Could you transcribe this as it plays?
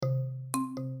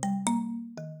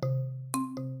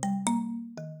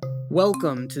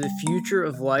Welcome to the Future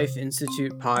of Life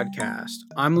Institute podcast.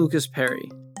 I'm Lucas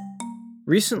Perry.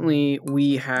 Recently,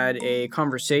 we had a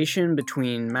conversation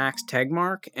between Max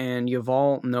Tegmark and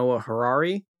Yuval Noah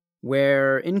Harari,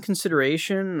 where, in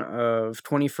consideration of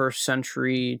 21st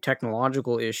century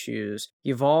technological issues,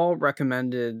 Yuval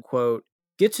recommended, quote,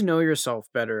 "Get to know yourself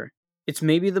better. It's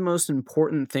maybe the most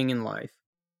important thing in life.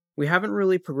 We haven't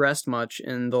really progressed much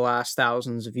in the last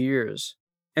thousands of years.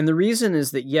 And the reason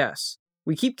is that, yes,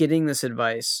 we keep getting this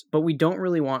advice, but we don't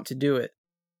really want to do it.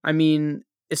 I mean,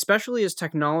 especially as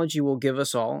technology will give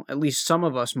us all, at least some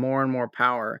of us, more and more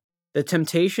power, the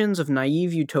temptations of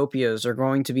naive utopias are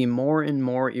going to be more and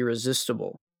more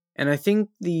irresistible. And I think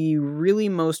the really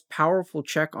most powerful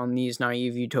check on these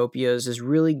naive utopias is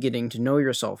really getting to know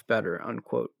yourself better,"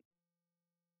 unquote.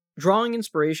 Drawing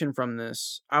inspiration from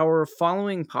this, our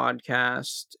following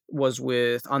podcast was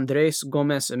with Andres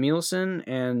Gomez Emilson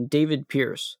and David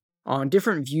Pierce on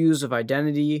different views of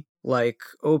identity, like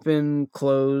open,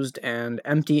 closed, and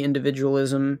empty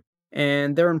individualism,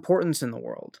 and their importance in the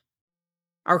world.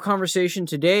 Our conversation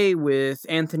today with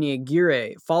Anthony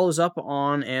Aguirre follows up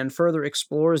on and further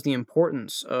explores the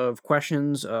importance of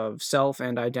questions of self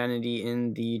and identity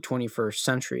in the 21st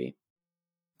century.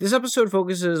 This episode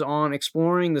focuses on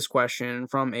exploring this question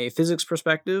from a physics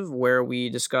perspective, where we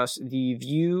discuss the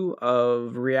view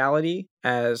of reality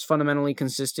as fundamentally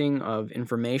consisting of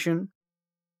information.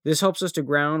 This helps us to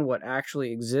ground what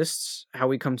actually exists, how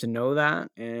we come to know that,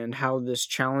 and how this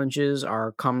challenges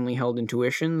our commonly held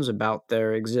intuitions about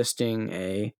there existing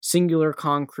a singular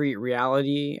concrete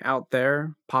reality out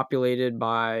there, populated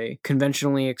by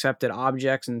conventionally accepted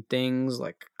objects and things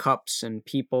like cups and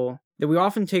people that we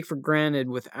often take for granted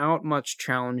without much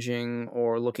challenging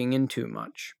or looking into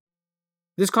much.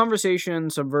 This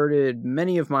conversation subverted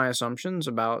many of my assumptions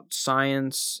about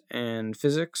science and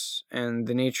physics and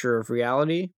the nature of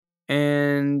reality.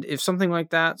 And if something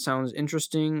like that sounds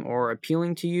interesting or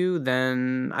appealing to you,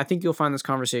 then I think you'll find this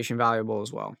conversation valuable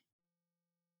as well.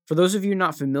 For those of you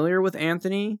not familiar with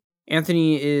Anthony,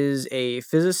 Anthony is a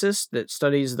physicist that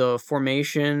studies the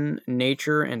formation,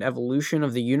 nature, and evolution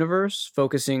of the universe,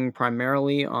 focusing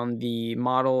primarily on the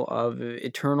model of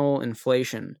eternal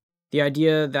inflation, the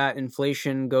idea that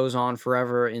inflation goes on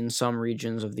forever in some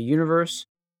regions of the universe,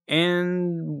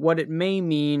 and what it may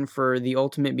mean for the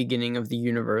ultimate beginning of the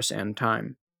universe and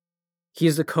time. He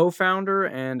is the co-founder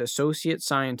and associate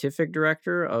scientific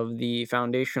director of the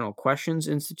Foundational Questions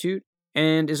Institute,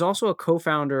 and is also a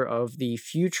co-founder of the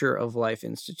Future of Life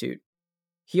Institute.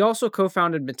 He also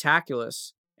co-founded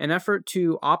Metaculus, an effort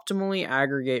to optimally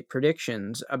aggregate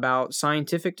predictions about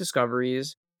scientific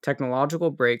discoveries, technological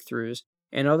breakthroughs,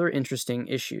 and other interesting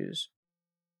issues.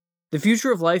 The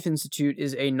Future of Life Institute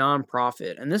is a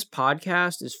nonprofit, and this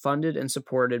podcast is funded and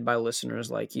supported by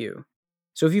listeners like you.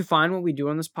 So if you find what we do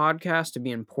on this podcast to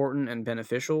be important and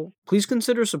beneficial, please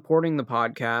consider supporting the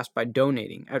podcast by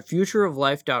donating at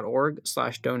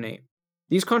futureoflife.org/donate.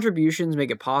 These contributions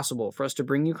make it possible for us to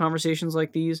bring you conversations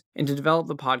like these and to develop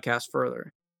the podcast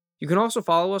further. You can also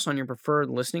follow us on your preferred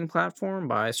listening platform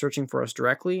by searching for us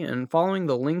directly and following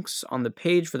the links on the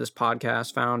page for this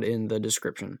podcast found in the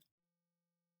description.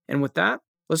 And with that,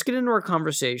 let's get into our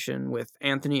conversation with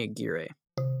Anthony Aguirre.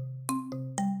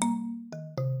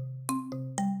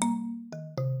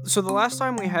 So the last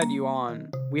time we had you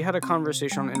on, we had a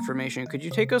conversation on information. Could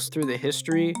you take us through the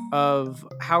history of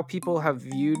how people have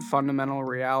viewed fundamental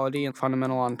reality and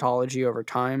fundamental ontology over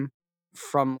time,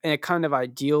 from a kind of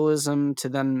idealism to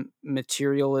then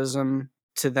materialism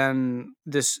to then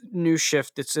this new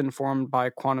shift that's informed by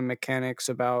quantum mechanics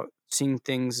about seeing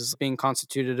things as being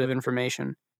constituted of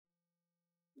information?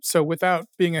 So, without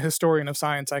being a historian of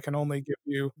science, I can only give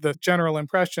you the general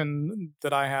impression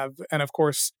that I have. And of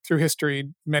course, through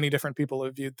history, many different people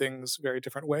have viewed things very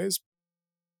different ways.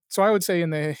 So, I would say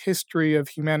in the history of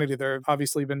humanity, there have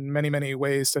obviously been many, many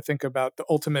ways to think about the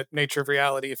ultimate nature of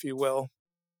reality, if you will,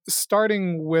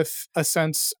 starting with a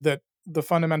sense that the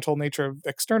fundamental nature of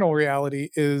external reality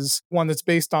is one that's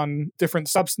based on different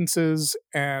substances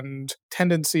and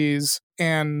tendencies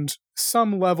and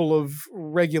some level of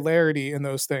regularity in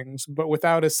those things, but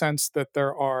without a sense that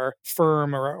there are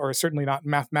firm or certainly not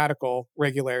mathematical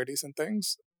regularities in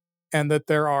things, and that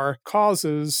there are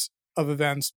causes of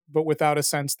events, but without a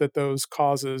sense that those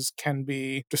causes can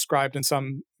be described in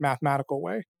some mathematical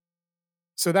way.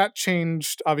 So that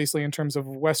changed, obviously, in terms of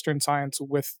Western science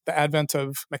with the advent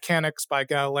of mechanics by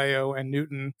Galileo and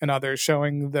Newton and others,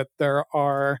 showing that there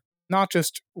are not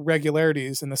just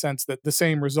regularities in the sense that the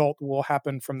same result will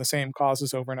happen from the same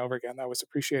causes over and over again. That was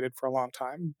appreciated for a long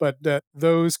time, but that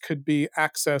those could be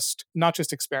accessed not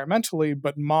just experimentally,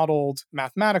 but modeled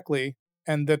mathematically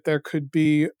and that there could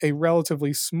be a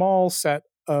relatively small set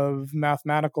of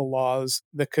mathematical laws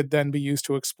that could then be used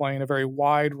to explain a very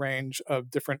wide range of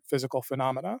different physical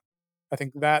phenomena. I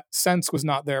think that sense was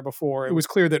not there before. It was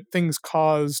clear that things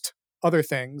caused other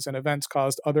things and events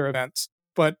caused other events.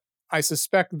 But I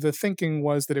suspect the thinking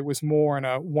was that it was more in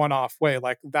a one off way,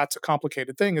 like that's a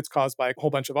complicated thing. It's caused by a whole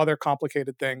bunch of other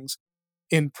complicated things.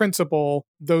 In principle,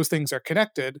 those things are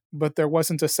connected, but there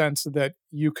wasn't a sense that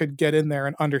you could get in there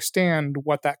and understand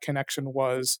what that connection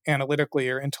was analytically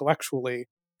or intellectually,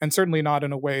 and certainly not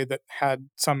in a way that had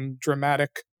some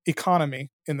dramatic economy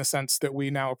in the sense that we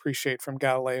now appreciate from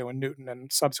Galileo and Newton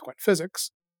and subsequent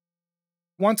physics.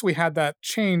 Once we had that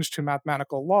change to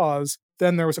mathematical laws,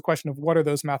 then there was a question of what are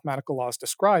those mathematical laws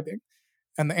describing?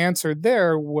 And the answer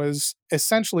there was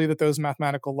essentially that those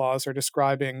mathematical laws are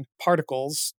describing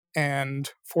particles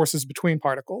and forces between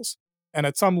particles. And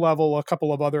at some level, a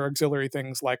couple of other auxiliary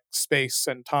things like space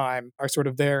and time are sort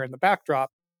of there in the backdrop.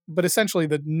 But essentially,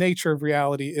 the nature of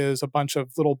reality is a bunch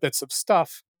of little bits of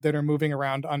stuff that are moving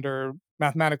around under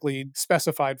mathematically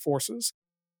specified forces.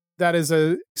 That is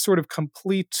a sort of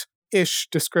complete ish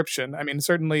description. I mean,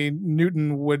 certainly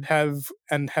Newton would have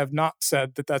and have not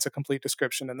said that that's a complete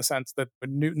description in the sense that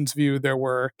in Newton's view, there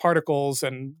were particles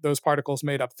and those particles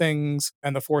made up things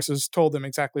and the forces told them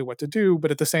exactly what to do.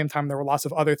 But at the same time, there were lots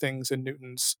of other things in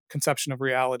Newton's conception of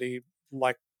reality,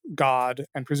 like God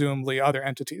and presumably other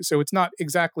entities. So it's not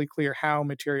exactly clear how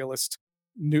materialist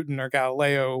Newton or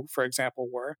Galileo, for example,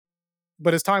 were.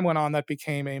 But as time went on, that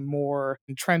became a more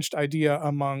entrenched idea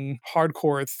among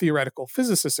hardcore theoretical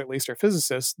physicists, at least, or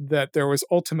physicists, that there was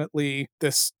ultimately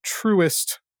this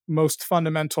truest, most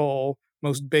fundamental,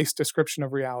 most base description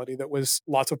of reality that was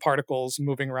lots of particles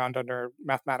moving around under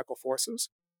mathematical forces.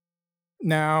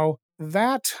 Now,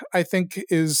 that I think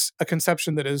is a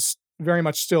conception that is very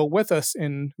much still with us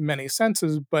in many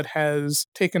senses, but has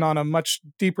taken on a much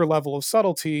deeper level of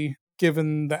subtlety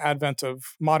given the advent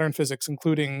of modern physics,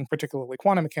 including particularly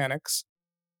quantum mechanics.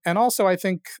 And also, I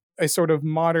think a sort of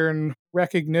modern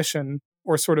recognition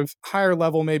or sort of higher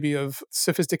level, maybe, of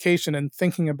sophistication in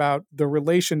thinking about the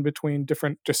relation between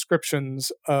different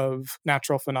descriptions of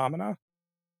natural phenomena.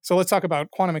 So let's talk about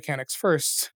quantum mechanics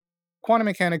first. Quantum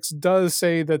mechanics does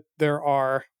say that there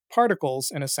are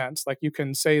particles in a sense, like you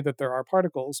can say that there are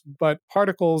particles, but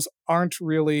particles aren't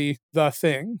really the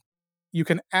thing. You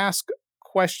can ask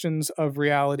questions of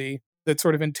reality that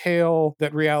sort of entail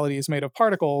that reality is made of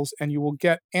particles, and you will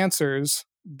get answers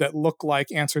that look like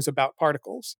answers about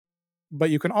particles. But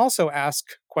you can also ask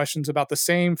questions about the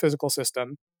same physical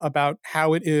system, about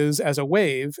how it is as a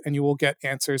wave, and you will get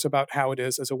answers about how it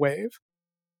is as a wave.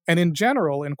 And in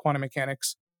general, in quantum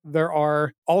mechanics, there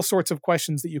are all sorts of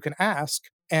questions that you can ask,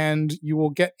 and you will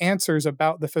get answers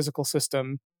about the physical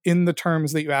system in the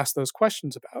terms that you ask those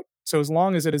questions about. So, as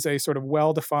long as it is a sort of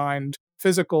well defined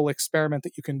physical experiment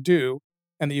that you can do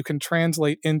and that you can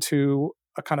translate into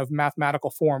a kind of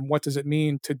mathematical form, what does it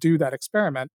mean to do that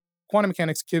experiment? Quantum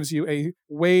mechanics gives you a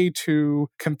way to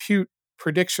compute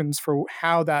predictions for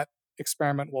how that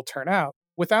experiment will turn out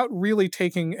without really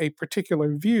taking a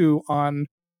particular view on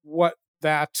what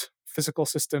that physical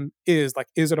system is. Like,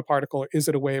 is it a particle or is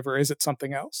it a wave or is it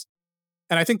something else?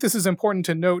 And I think this is important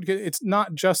to note. It's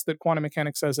not just that quantum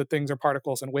mechanics says that things are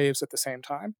particles and waves at the same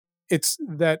time. It's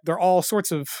that they're all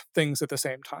sorts of things at the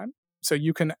same time. So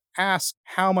you can ask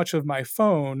how much of my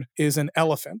phone is an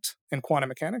elephant in quantum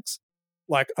mechanics.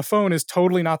 Like, a phone is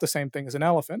totally not the same thing as an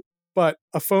elephant, but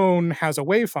a phone has a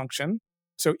wave function.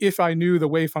 So if I knew the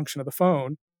wave function of the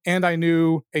phone and I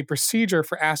knew a procedure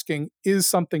for asking, is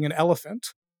something an elephant,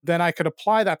 then I could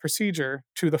apply that procedure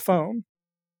to the phone.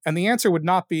 And the answer would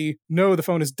not be, no, the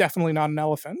phone is definitely not an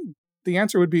elephant. The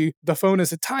answer would be, the phone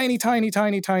is a tiny, tiny,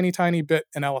 tiny, tiny, tiny bit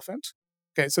an elephant.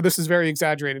 Okay, so this is very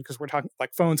exaggerated because we're talking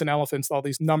like phones and elephants, all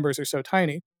these numbers are so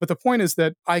tiny. But the point is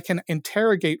that I can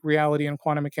interrogate reality in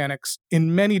quantum mechanics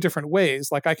in many different ways.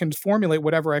 Like, I can formulate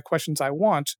whatever questions I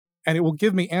want, and it will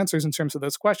give me answers in terms of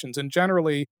those questions. And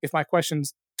generally, if my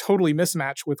questions totally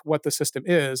mismatch with what the system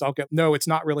is, I'll get, no, it's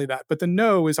not really that. But the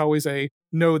no is always a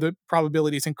no, the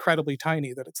probability is incredibly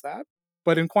tiny that it's that.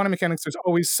 But in quantum mechanics, there's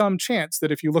always some chance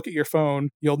that if you look at your phone,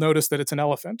 you'll notice that it's an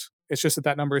elephant. It's just that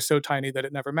that number is so tiny that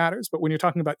it never matters. But when you're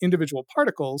talking about individual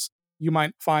particles, you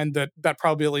might find that that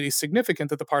probability is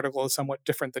significant that the particle is somewhat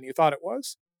different than you thought it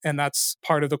was. And that's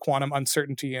part of the quantum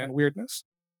uncertainty and weirdness.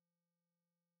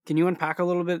 Can you unpack a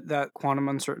little bit that quantum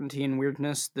uncertainty and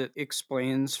weirdness that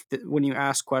explains that when you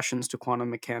ask questions to quantum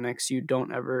mechanics, you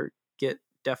don't ever get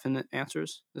definite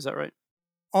answers? Is that right?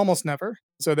 Almost never.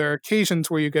 So there are occasions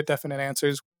where you get definite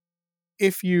answers.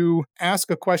 If you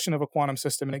ask a question of a quantum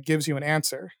system and it gives you an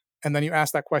answer, and then you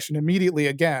ask that question immediately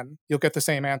again, you'll get the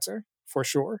same answer for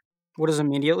sure. What does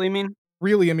immediately mean?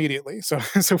 Really immediately. So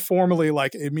so formally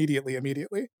like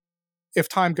immediately. If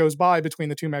time goes by between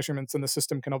the two measurements, then the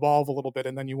system can evolve a little bit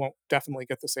and then you won't definitely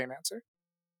get the same answer.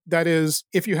 That is,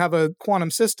 if you have a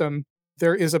quantum system,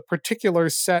 there is a particular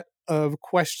set of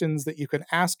questions that you can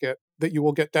ask it that you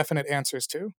will get definite answers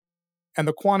to. And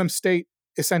the quantum state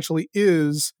essentially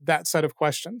is that set of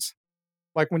questions.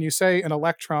 Like when you say an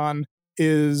electron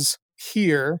is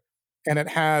here and it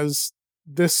has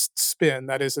this spin,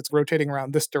 that is, it's rotating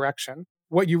around this direction,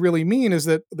 what you really mean is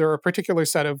that there are a particular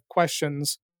set of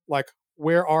questions like,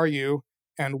 where are you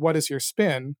and what is your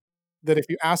spin? That if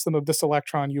you ask them of this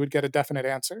electron, you would get a definite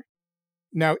answer.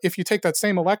 Now, if you take that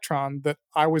same electron that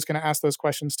I was going to ask those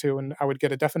questions to, and I would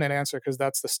get a definite answer because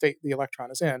that's the state the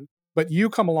electron is in, but you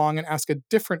come along and ask a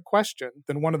different question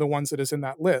than one of the ones that is in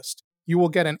that list, you will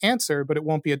get an answer, but it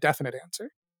won't be a definite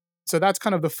answer. So that's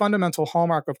kind of the fundamental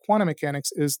hallmark of quantum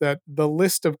mechanics is that the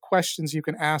list of questions you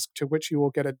can ask to which you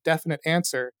will get a definite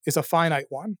answer is a finite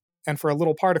one. And for a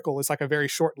little particle, it's like a very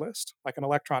short list. Like an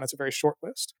electron, it's a very short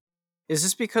list. Is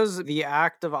this because the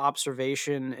act of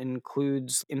observation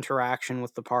includes interaction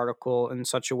with the particle in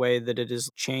such a way that it is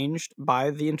changed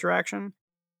by the interaction?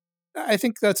 I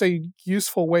think that's a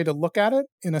useful way to look at it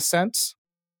in a sense,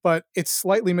 but it's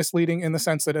slightly misleading in the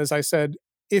sense that, as I said,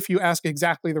 if you ask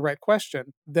exactly the right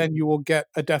question, then you will get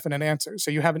a definite answer.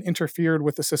 So you haven't interfered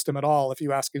with the system at all if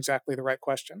you ask exactly the right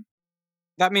question.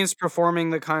 That means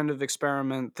performing the kind of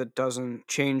experiment that doesn't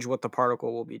change what the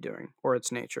particle will be doing or its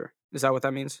nature. Is that what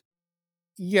that means?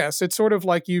 Yes, it's sort of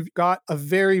like you've got a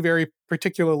very, very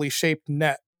particularly shaped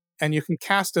net and you can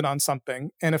cast it on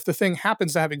something. And if the thing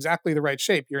happens to have exactly the right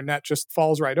shape, your net just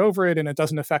falls right over it and it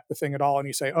doesn't affect the thing at all. And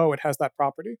you say, oh, it has that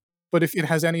property. But if it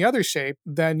has any other shape,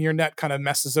 then your net kind of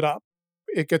messes it up.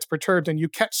 It gets perturbed and you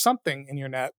catch something in your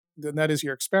net. Then that is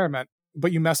your experiment,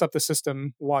 but you mess up the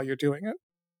system while you're doing it.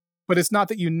 But it's not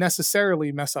that you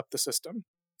necessarily mess up the system.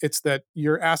 It's that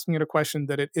you're asking it a question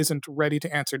that it isn't ready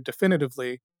to answer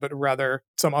definitively, but rather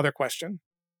some other question.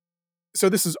 So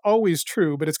this is always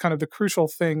true, but it's kind of the crucial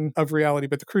thing of reality.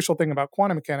 But the crucial thing about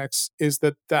quantum mechanics is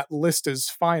that that list is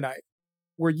finite.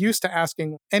 We're used to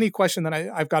asking any question that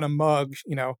I've got a mug,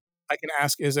 I can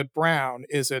ask, is it brown?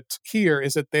 Is it here?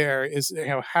 Is it there?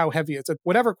 How heavy is it?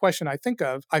 Whatever question I think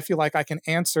of, I feel like I can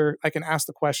ask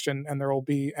the question and there will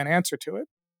be an answer to it.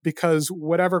 Because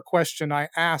whatever question I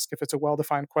ask, if it's a well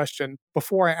defined question,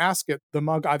 before I ask it, the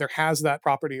mug either has that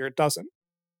property or it doesn't.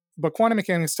 But quantum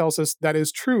mechanics tells us that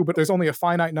is true, but there's only a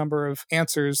finite number of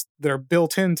answers that are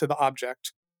built into the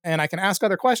object. And I can ask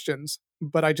other questions,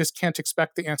 but I just can't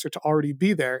expect the answer to already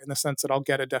be there in the sense that I'll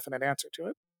get a definite answer to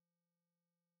it.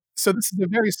 So this is a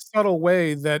very subtle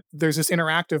way that there's this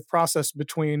interactive process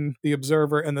between the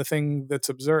observer and the thing that's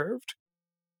observed.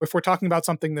 If we're talking about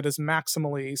something that is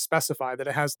maximally specified, that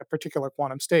it has a particular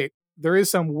quantum state, there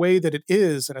is some way that it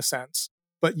is in a sense,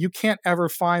 but you can't ever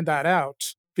find that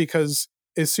out because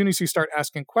as soon as you start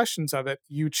asking questions of it,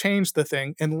 you change the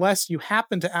thing unless you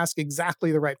happen to ask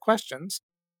exactly the right questions.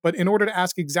 But in order to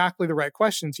ask exactly the right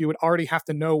questions, you would already have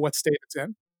to know what state it's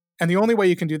in. And the only way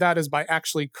you can do that is by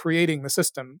actually creating the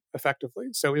system effectively.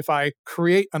 So if I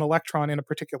create an electron in a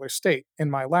particular state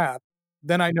in my lab,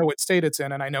 then I know what state it's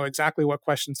in and I know exactly what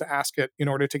questions to ask it in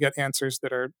order to get answers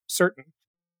that are certain.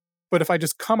 But if I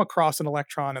just come across an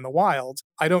electron in the wild,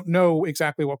 I don't know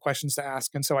exactly what questions to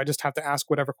ask. And so I just have to ask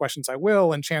whatever questions I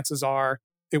will. And chances are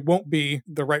it won't be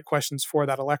the right questions for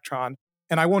that electron.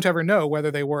 And I won't ever know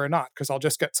whether they were or not, because I'll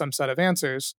just get some set of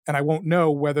answers. And I won't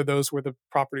know whether those were the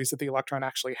properties that the electron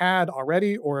actually had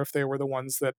already, or if they were the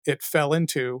ones that it fell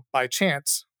into by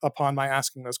chance upon my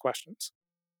asking those questions.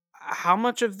 How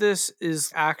much of this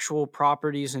is actual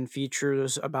properties and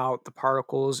features about the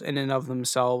particles in and of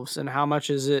themselves, and how much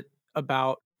is it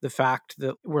about the fact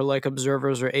that we're like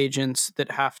observers or agents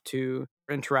that have to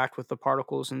interact with the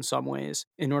particles in some ways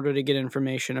in order to get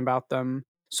information about them,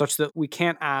 such that we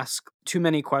can't ask too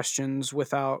many questions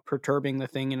without perturbing the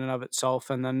thing in and of itself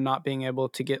and then not being able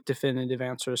to get definitive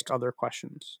answers to other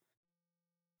questions?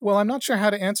 Well, I'm not sure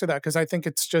how to answer that because I think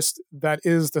it's just that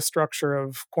is the structure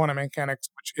of quantum mechanics,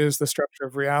 which is the structure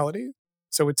of reality.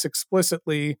 So it's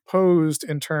explicitly posed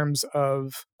in terms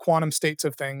of quantum states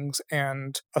of things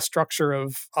and a structure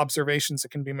of observations that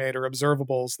can be made or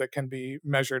observables that can be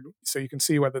measured. So you can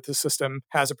see whether the system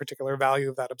has a particular value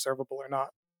of that observable or not.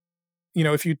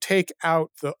 If you take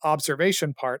out the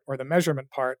observation part or the measurement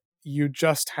part, you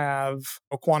just have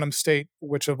a quantum state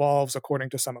which evolves according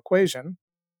to some equation.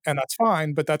 And that's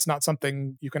fine, but that's not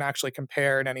something you can actually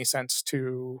compare in any sense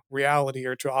to reality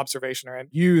or to observation or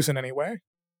use in any way.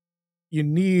 you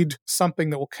need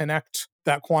something that will connect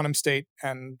that quantum state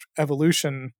and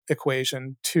evolution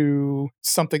equation to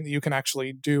something that you can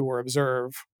actually do or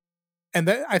observe. And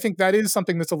that, I think that is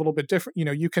something that's a little bit different.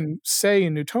 You can say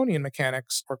in Newtonian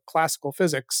mechanics or classical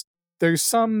physics, there's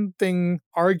something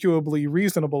arguably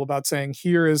reasonable about saying,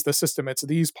 here is the system, it's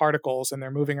these particles, and they're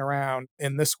moving around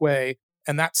in this way,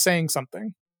 and that's saying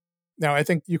something. Now, I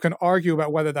think you can argue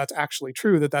about whether that's actually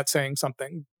true, that that's saying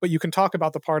something, but you can talk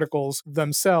about the particles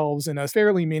themselves in a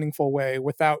fairly meaningful way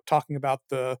without talking about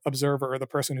the observer or the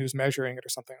person who's measuring it or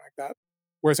something like that.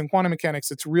 Whereas in quantum mechanics,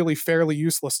 it's really fairly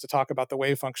useless to talk about the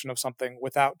wave function of something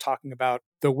without talking about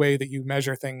the way that you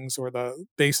measure things or the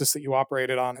basis that you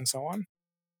operate it on and so on.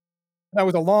 That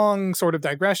was a long sort of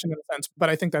digression in a sense, but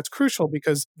I think that's crucial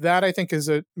because that I think is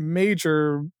a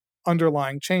major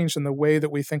underlying change in the way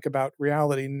that we think about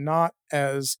reality, not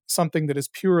as something that is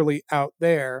purely out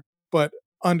there, but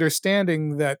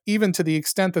understanding that even to the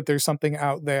extent that there's something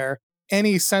out there,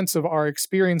 any sense of our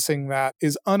experiencing that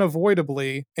is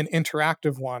unavoidably an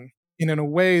interactive one, and in a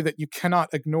way that you cannot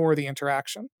ignore the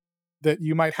interaction. That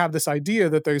you might have this idea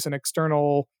that there's an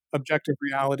external objective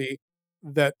reality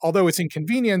that, although it's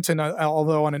inconvenient and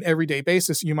although on an everyday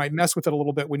basis you might mess with it a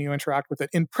little bit when you interact with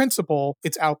it, in principle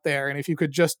it's out there, and if you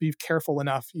could just be careful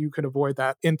enough you could avoid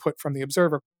that input from the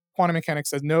observer. Quantum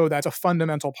mechanics says no, that's a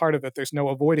fundamental part of it, there's no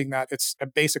avoiding that, it's a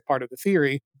basic part of the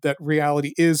theory that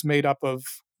reality is made up of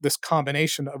this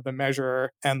combination of the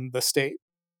measurer and the state.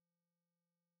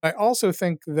 I also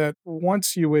think that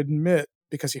once you admit,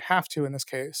 because you have to in this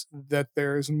case, that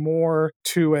there's more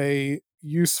to a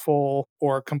useful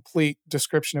or complete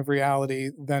description of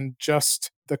reality than just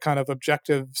the kind of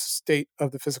objective state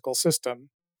of the physical system,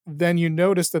 then you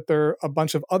notice that there are a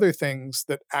bunch of other things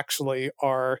that actually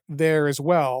are there as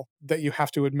well that you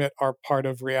have to admit are part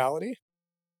of reality.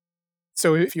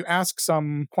 So if you ask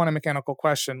some quantum mechanical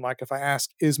question, like if I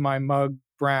ask, is my mug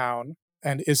brown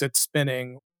and is it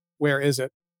spinning? Where is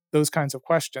it? Those kinds of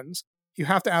questions. You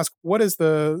have to ask, what is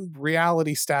the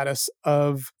reality status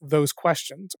of those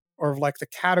questions or of like the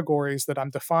categories that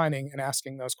I'm defining in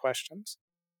asking those questions?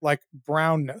 Like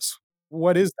brownness.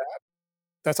 What is that?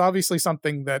 That's obviously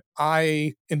something that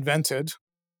I invented,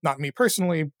 not me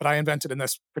personally, but I invented in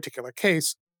this particular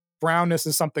case. Brownness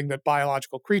is something that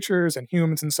biological creatures and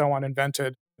humans and so on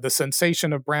invented. The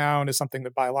sensation of brown is something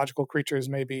that biological creatures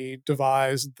maybe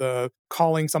devised. The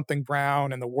calling something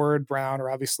brown and the word brown are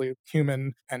obviously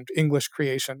human and English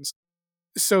creations.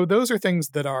 So those are things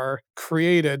that are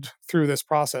created through this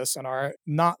process and are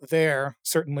not there,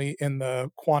 certainly in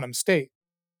the quantum state.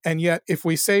 And yet, if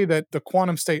we say that the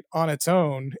quantum state on its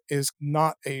own is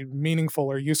not a meaningful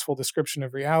or useful description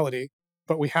of reality,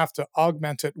 but we have to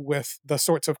augment it with the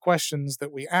sorts of questions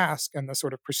that we ask and the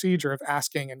sort of procedure of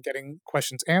asking and getting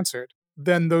questions answered,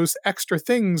 then those extra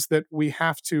things that we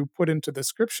have to put into the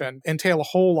description entail a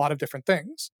whole lot of different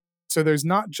things. So there's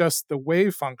not just the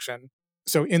wave function.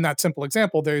 So, in that simple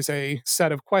example, there's a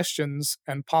set of questions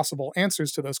and possible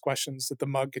answers to those questions that the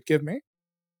mug could give me.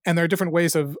 And there are different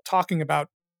ways of talking about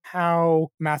how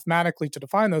mathematically to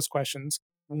define those questions.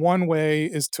 One way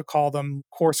is to call them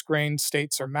coarse grained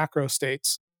states or macro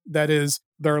states. That is,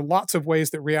 there are lots of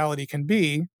ways that reality can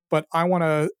be, but I want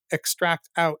to extract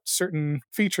out certain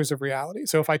features of reality.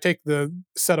 So if I take the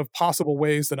set of possible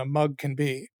ways that a mug can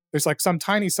be, there's like some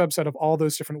tiny subset of all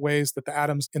those different ways that the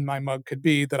atoms in my mug could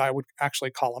be that I would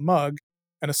actually call a mug,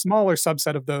 and a smaller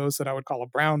subset of those that I would call a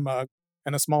brown mug,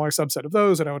 and a smaller subset of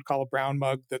those that I would call a brown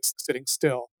mug that's sitting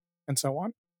still, and so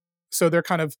on. So they're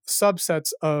kind of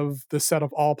subsets of the set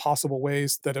of all possible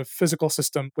ways that a physical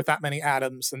system with that many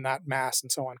atoms and that mass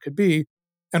and so on could be.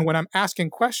 And when I'm asking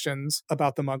questions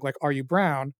about the mug, like, are you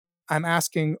brown? I'm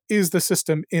asking, is the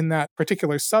system in that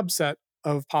particular subset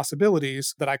of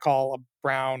possibilities that I call a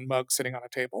brown mug sitting on a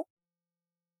table?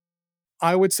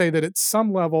 I would say that at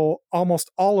some level, almost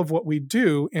all of what we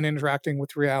do in interacting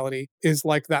with reality is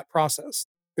like that process.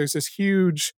 There's this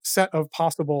huge set of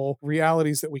possible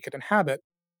realities that we could inhabit.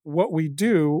 What we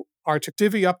do are to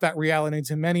divvy up that reality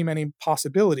into many, many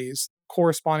possibilities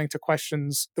corresponding to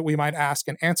questions that we might ask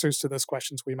and answers to those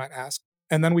questions we might ask.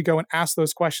 And then we go and ask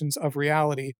those questions of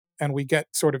reality and we get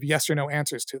sort of yes or no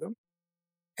answers to them.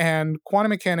 And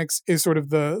quantum mechanics is sort of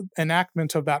the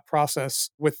enactment of that process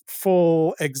with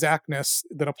full exactness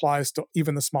that applies to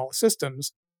even the smallest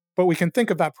systems. But we can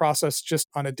think of that process just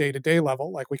on a day to day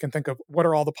level. Like we can think of what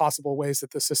are all the possible ways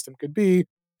that the system could be,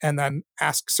 and then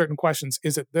ask certain questions.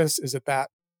 Is it this? Is it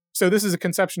that? So this is a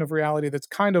conception of reality that's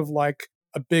kind of like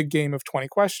a big game of 20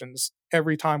 questions.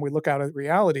 Every time we look out at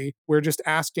reality, we're just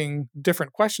asking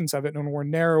different questions of it and we're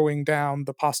narrowing down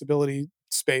the possibility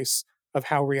space of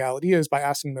how reality is by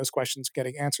asking those questions,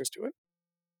 getting answers to it.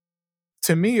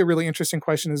 To me, a really interesting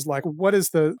question is like, what is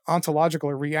the ontological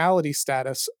or reality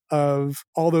status of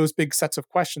all those big sets of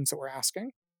questions that we're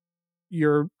asking?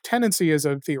 Your tendency as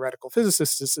a theoretical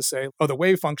physicist is to say, oh, the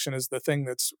wave function is the thing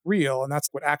that's real, and that's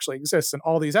what actually exists. And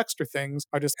all these extra things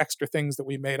are just extra things that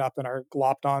we made up and are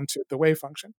glopped onto the wave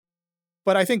function.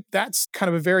 But I think that's kind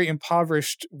of a very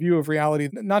impoverished view of reality,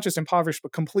 not just impoverished,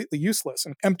 but completely useless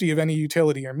and empty of any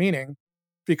utility or meaning,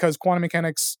 because quantum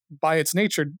mechanics, by its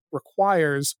nature,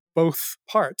 requires both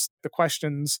parts, the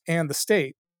questions and the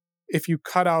state. If you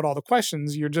cut out all the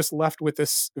questions, you're just left with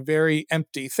this very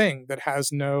empty thing that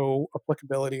has no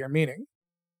applicability or meaning.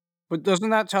 But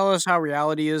doesn't that tell us how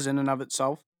reality is in and of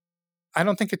itself? I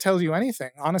don't think it tells you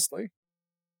anything, honestly.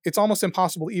 It's almost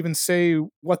impossible to even say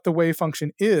what the wave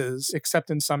function is, except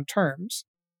in some terms.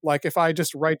 Like if I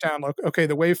just write down, like, okay,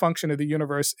 the wave function of the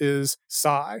universe is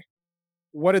psi.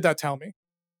 What did that tell me?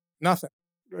 Nothing.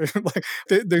 Like,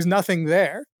 there's nothing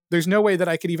there. There's no way that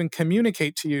I could even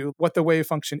communicate to you what the wave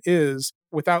function is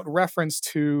without reference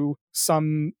to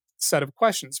some set of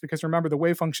questions. Because remember, the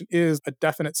wave function is a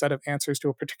definite set of answers to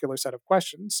a particular set of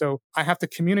questions. So I have to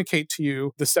communicate to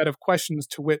you the set of questions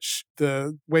to which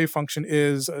the wave function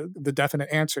is the definite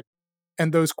answer.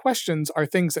 And those questions are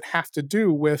things that have to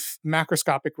do with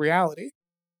macroscopic reality.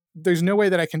 There's no way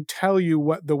that I can tell you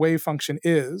what the wave function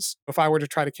is if I were to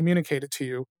try to communicate it to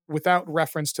you without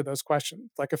reference to those questions.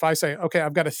 Like if I say, okay,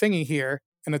 I've got a thingy here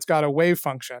and it's got a wave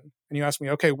function, and you ask me,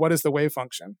 okay, what is the wave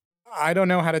function? I don't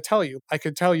know how to tell you. I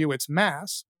could tell you its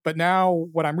mass, but now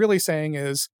what I'm really saying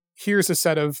is here's a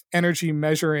set of energy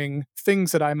measuring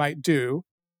things that I might do,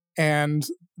 and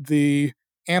the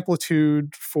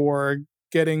amplitude for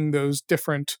getting those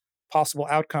different possible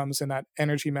outcomes in that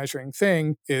energy measuring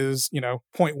thing is, you know,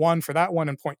 point 0.1 for that one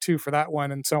and point 0.2 for that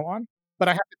one and so on. But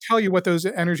I have to tell you what those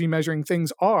energy measuring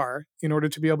things are in order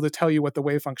to be able to tell you what the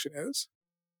wave function is.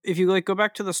 If you like go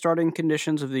back to the starting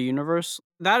conditions of the universe,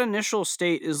 that initial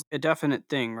state is a definite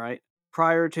thing, right?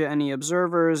 Prior to any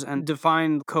observers and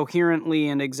defined coherently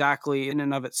and exactly in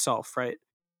and of itself, right?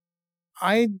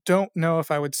 I don't know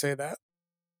if I would say that.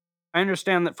 I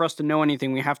understand that for us to know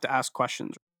anything, we have to ask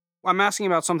questions. I'm asking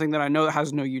about something that I know that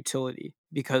has no utility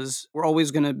because we're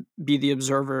always going to be the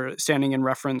observer standing in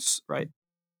reference, right?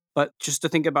 But just to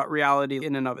think about reality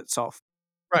in and of itself.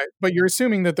 Right. But you're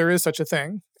assuming that there is such a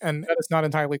thing, and that is not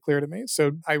entirely clear to me.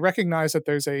 So I recognize that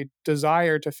there's a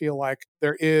desire to feel like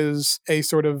there is a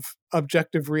sort of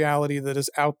objective reality that is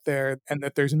out there and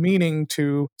that there's meaning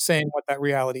to saying what that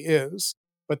reality is.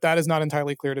 But that is not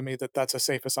entirely clear to me that that's a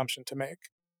safe assumption to make.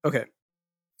 Okay.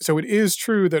 So it is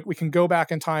true that we can go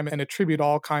back in time and attribute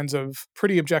all kinds of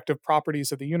pretty objective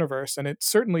properties of the universe. And it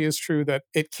certainly is true that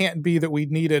it can't be that we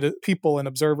needed people and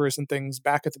observers and things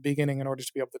back at the beginning in order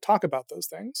to be able to talk about those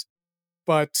things.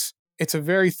 But it's a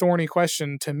very thorny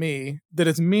question to me that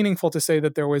it's meaningful to say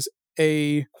that there was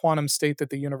a quantum state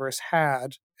that the universe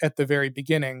had at the very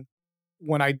beginning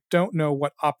when I don't know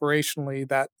what operationally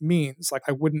that means. Like,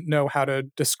 I wouldn't know how to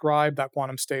describe that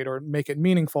quantum state or make it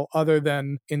meaningful other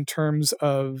than in terms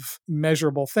of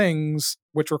measurable things,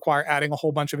 which require adding a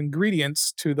whole bunch of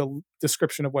ingredients to the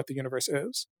description of what the universe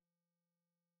is.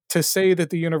 To say that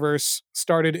the universe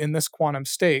started in this quantum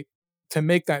state, to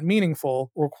make that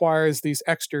meaningful requires these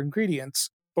extra ingredients.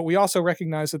 But we also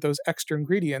recognize that those extra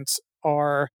ingredients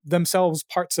are themselves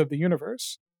parts of the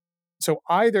universe. So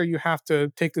either you have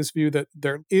to take this view that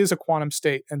there is a quantum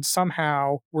state and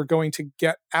somehow we're going to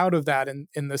get out of that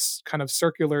in this kind of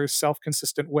circular, self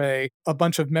consistent way, a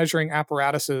bunch of measuring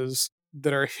apparatuses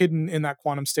that are hidden in that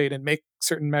quantum state and make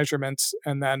certain measurements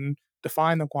and then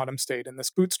define the quantum state in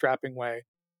this bootstrapping way.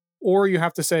 Or you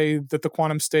have to say that the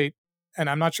quantum state,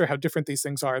 and I'm not sure how different these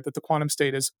things are, that the quantum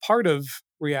state is part of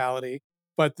reality,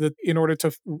 but that in order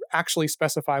to actually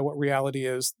specify what reality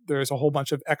is, there's a whole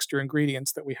bunch of extra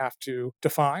ingredients that we have to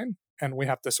define and we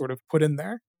have to sort of put in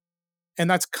there. And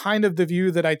that's kind of the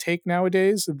view that I take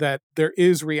nowadays, that there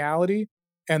is reality.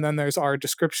 And then there's our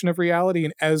description of reality.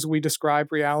 And as we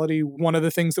describe reality, one of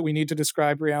the things that we need to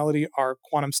describe reality are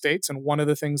quantum states. And one of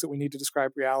the things that we need to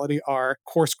describe reality are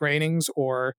coarse grainings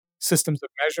or systems of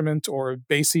measurement or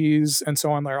bases and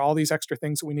so on. There are all these extra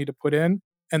things that we need to put in.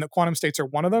 And the quantum states are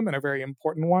one of them and a very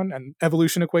important one. And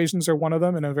evolution equations are one of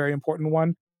them and a very important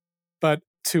one. But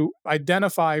to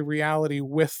identify reality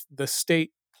with the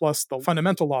state plus the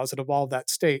fundamental laws that evolve that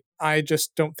state, I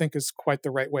just don't think is quite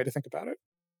the right way to think about it.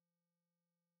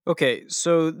 Okay,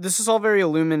 so this is all very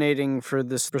illuminating for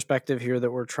this perspective here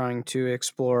that we're trying to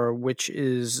explore, which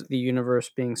is the universe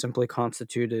being simply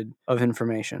constituted of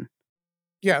information.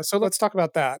 Yeah, so let's talk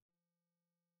about that.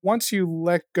 Once you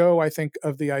let go, I think,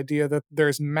 of the idea that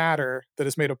there's matter that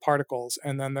is made of particles,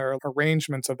 and then there are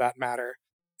arrangements of that matter,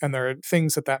 and there are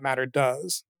things that that matter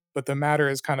does, but the matter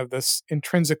is kind of this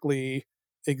intrinsically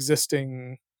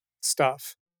existing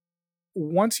stuff.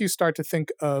 Once you start to think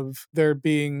of there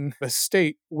being a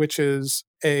state, which is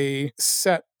a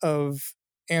set of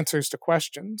answers to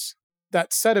questions,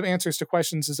 that set of answers to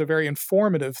questions is a very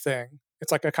informative thing.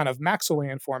 It's like a kind of maximally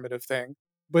informative thing,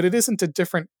 but it isn't a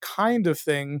different kind of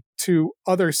thing to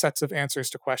other sets of answers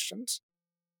to questions.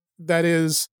 That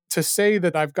is, to say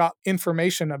that I've got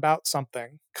information about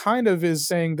something kind of is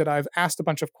saying that I've asked a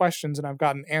bunch of questions and I've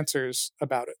gotten answers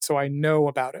about it. So I know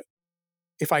about it.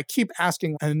 If I keep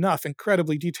asking enough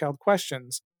incredibly detailed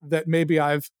questions, that maybe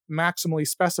I've maximally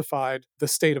specified the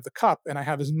state of the cup and I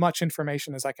have as much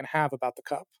information as I can have about the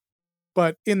cup.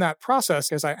 But in that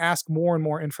process, as I ask more and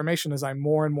more information, as I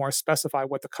more and more specify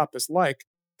what the cup is like,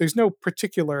 there's no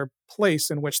particular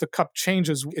place in which the cup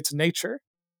changes its nature.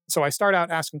 So I start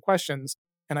out asking questions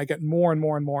and I get more and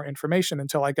more and more information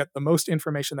until I get the most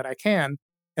information that I can.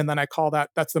 And then I call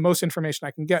that's the most information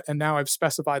I can get. And now I've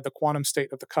specified the quantum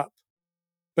state of the cup.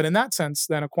 But in that sense,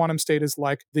 then a quantum state is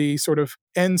like the sort of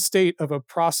end state of a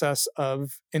process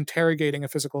of interrogating a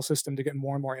physical system to get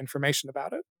more and more information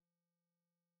about it.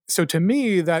 So to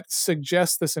me, that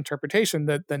suggests this interpretation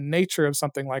that the nature of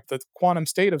something like the quantum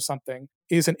state of something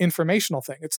is an informational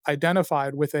thing. It's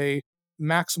identified with a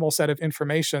maximal set of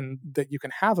information that you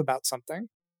can have about something.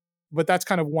 But that's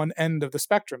kind of one end of the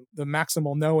spectrum, the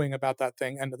maximal knowing about that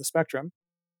thing, end of the spectrum.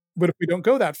 But if we don't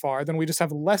go that far, then we just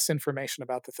have less information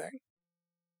about the thing.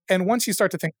 And once you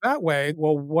start to think that way,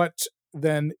 well, what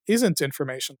then isn't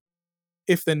information?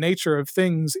 If the nature of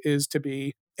things is to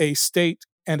be a state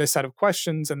and a set of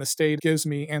questions, and the state gives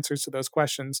me answers to those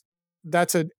questions,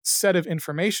 that's a set of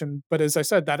information. But as I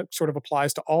said, that sort of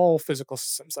applies to all physical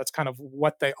systems. That's kind of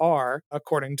what they are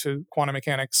according to quantum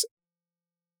mechanics.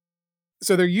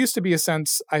 So there used to be a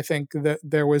sense, I think, that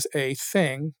there was a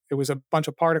thing, it was a bunch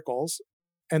of particles.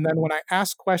 And then when I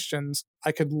asked questions,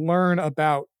 I could learn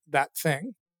about that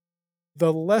thing.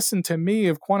 The lesson to me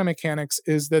of quantum mechanics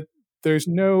is that there's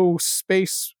no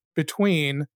space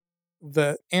between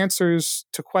the answers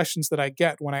to questions that I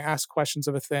get when I ask questions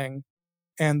of a thing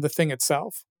and the thing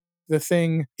itself. The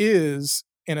thing is,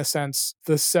 in a sense,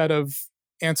 the set of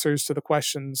answers to the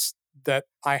questions that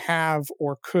I have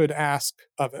or could ask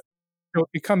of it. So it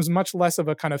becomes much less of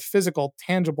a kind of physical,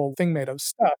 tangible thing made of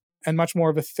stuff and much more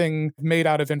of a thing made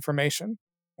out of information.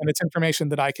 And it's information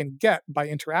that I can get by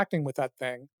interacting with that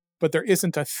thing, but there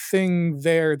isn't a thing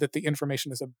there that the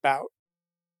information is about.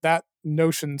 That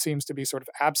notion seems to be sort of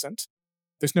absent.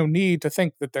 There's no need to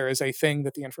think that there is a thing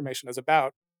that the information is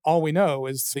about. All we know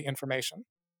is the information.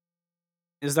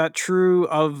 Is that true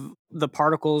of the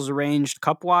particles arranged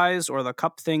cup-wise or the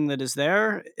cup thing that is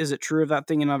there? Is it true of that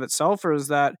thing in of itself, or is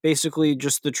that basically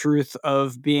just the truth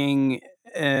of being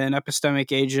an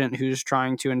epistemic agent who's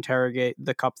trying to interrogate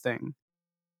the cup thing?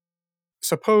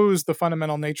 Suppose the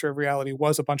fundamental nature of reality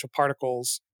was a bunch of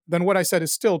particles, then what I said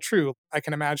is still true. I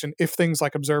can imagine if things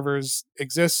like observers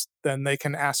exist, then they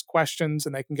can ask questions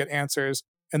and they can get answers.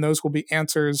 And those will be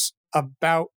answers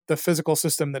about the physical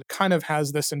system that kind of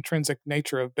has this intrinsic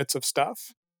nature of bits of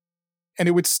stuff. And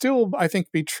it would still, I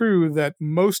think, be true that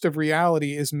most of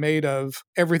reality is made of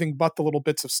everything but the little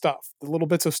bits of stuff. The little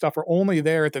bits of stuff are only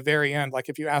there at the very end. Like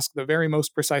if you ask the very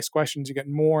most precise questions, you get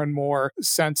more and more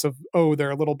sense of, oh, there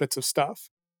are little bits of stuff.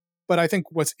 But I think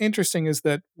what's interesting is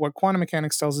that what quantum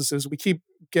mechanics tells us is we keep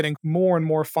getting more and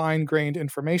more fine grained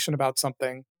information about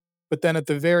something. But then at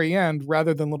the very end,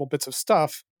 rather than little bits of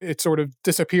stuff, it sort of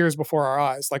disappears before our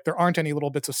eyes. Like there aren't any little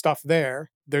bits of stuff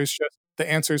there. There's just the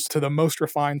answers to the most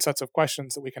refined sets of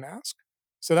questions that we can ask.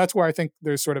 So that's where I think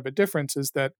there's sort of a difference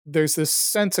is that there's this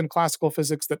sense in classical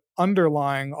physics that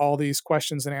underlying all these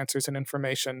questions and answers and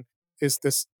information is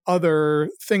this other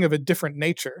thing of a different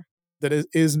nature that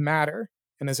is matter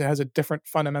and as it has a different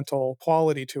fundamental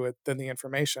quality to it than the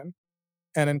information.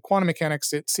 And in quantum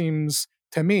mechanics, it seems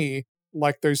to me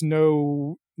like there's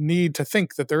no need to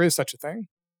think that there is such a thing,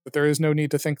 that there is no need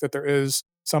to think that there is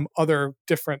some other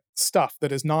different stuff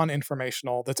that is non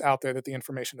informational that's out there that the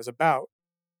information is about,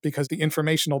 because the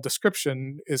informational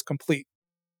description is complete.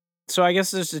 So I guess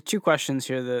there's two questions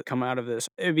here that come out of this.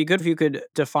 It'd be good if you could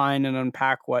define and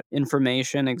unpack what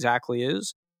information exactly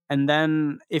is. And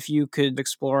then if you could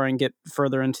explore and get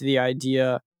further into the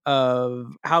idea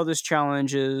of how this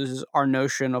challenges our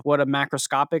notion of what a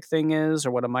macroscopic thing is,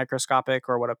 or what a microscopic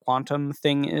or what a quantum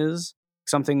thing is,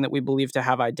 something that we believe to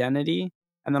have identity.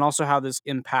 And then also how this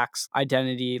impacts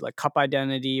identity, like cup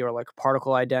identity or like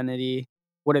particle identity,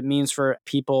 what it means for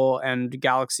people and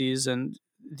galaxies and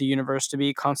the universe to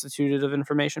be constituted of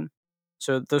information.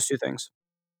 So those two things.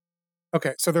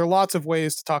 Okay, so there are lots of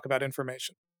ways to talk about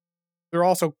information. There are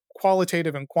also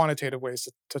qualitative and quantitative ways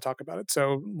to talk about it.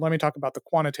 So let me talk about the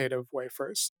quantitative way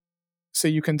first. So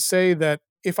you can say that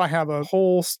if I have a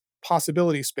whole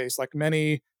possibility space, like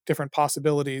many different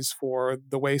possibilities for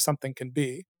the way something can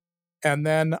be, and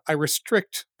then I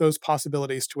restrict those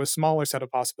possibilities to a smaller set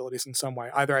of possibilities in some way.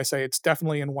 Either I say it's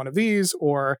definitely in one of these,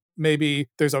 or maybe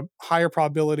there's a higher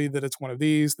probability that it's one of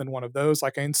these than one of those.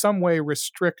 Like I in some way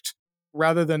restrict,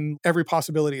 rather than every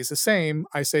possibility is the same,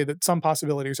 I say that some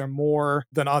possibilities are more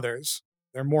than others.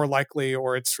 They're more likely,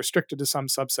 or it's restricted to some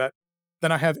subset.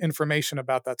 Then I have information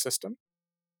about that system.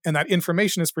 And that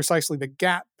information is precisely the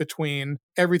gap between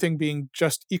everything being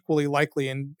just equally likely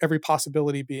and every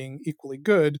possibility being equally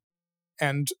good,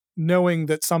 and knowing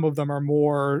that some of them are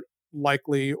more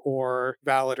likely or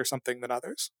valid or something than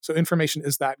others. So information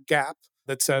is that gap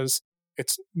that says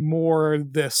it's more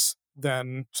this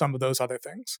than some of those other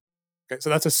things. Okay, so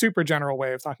that's a super general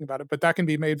way of talking about it, but that can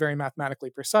be made very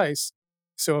mathematically precise.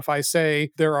 So if I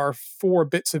say there are 4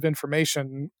 bits of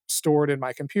information stored in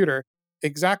my computer,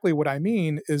 exactly what I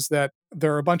mean is that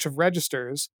there are a bunch of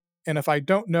registers, and if I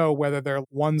don't know whether they're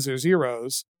ones or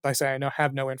zeros, I say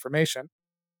have no information.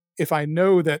 If I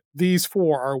know that these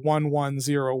 4 are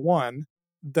 1101,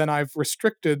 then I've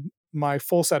restricted my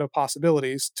full set of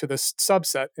possibilities to this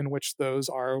subset in which those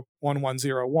are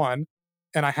 1101,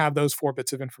 and I have those 4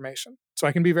 bits of information. So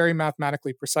I can be very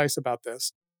mathematically precise about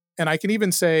this. And I can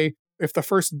even say if the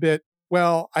first bit,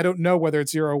 well, I don't know whether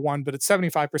it's 0 or 1, but it's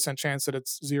 75% chance that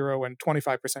it's 0 and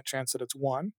 25% chance that it's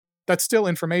 1. That's still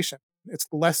information. It's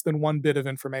less than 1 bit of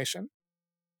information.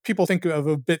 People think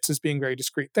of bits as being very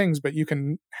discrete things, but you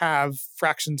can have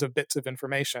fractions of bits of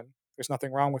information. There's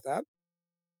nothing wrong with that.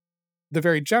 The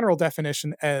very general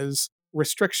definition as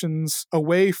restrictions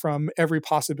away from every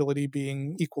possibility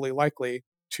being equally likely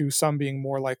to some being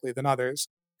more likely than others.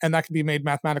 And that can be made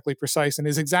mathematically precise and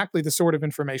is exactly the sort of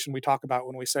information we talk about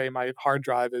when we say my hard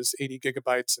drive is 80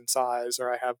 gigabytes in size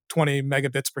or I have 20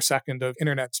 megabits per second of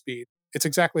internet speed. It's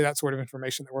exactly that sort of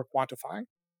information that we're quantifying.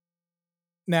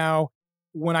 Now,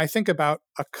 when I think about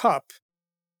a cup,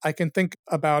 I can think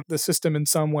about the system in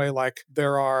some way like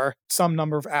there are some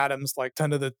number of atoms, like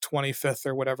 10 to the 25th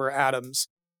or whatever atoms,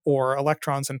 or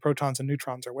electrons and protons and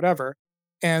neutrons or whatever.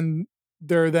 And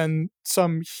there are then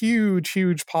some huge,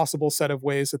 huge possible set of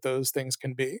ways that those things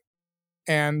can be.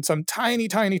 And some tiny,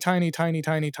 tiny, tiny, tiny,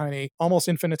 tiny, tiny, almost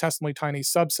infinitesimally tiny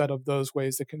subset of those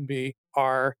ways that can be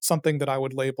are something that I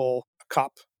would label a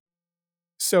cup.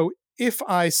 So if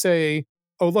I say,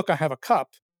 oh, look, I have a cup,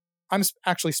 I'm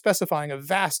actually specifying a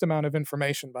vast amount of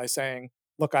information by saying,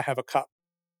 look, I have a cup.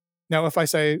 Now, if I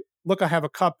say, look, I have a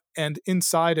cup and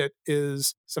inside it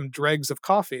is some dregs of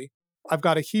coffee, I've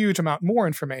got a huge amount more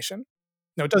information.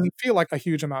 Now, it doesn't feel like a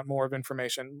huge amount more of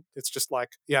information. It's just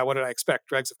like, yeah, what did I expect?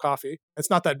 Dregs of coffee. It's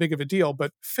not that big of a deal,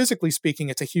 but physically speaking,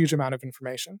 it's a huge amount of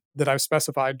information that I've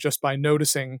specified just by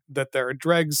noticing that there are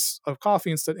dregs of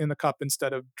coffee in the cup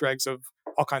instead of dregs of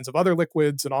all kinds of other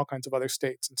liquids and all kinds of other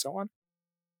states and so on.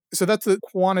 So that's the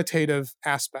quantitative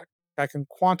aspect. I can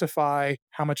quantify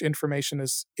how much information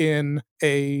is in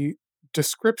a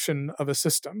description of a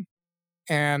system.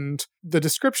 And the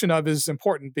description of is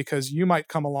important because you might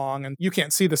come along and you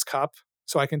can't see this cup.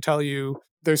 So I can tell you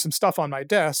there's some stuff on my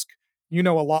desk. You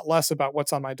know a lot less about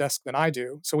what's on my desk than I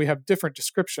do. So we have different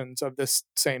descriptions of this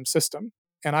same system.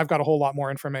 And I've got a whole lot more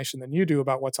information than you do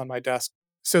about what's on my desk.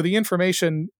 So the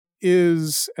information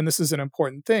is, and this is an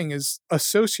important thing, is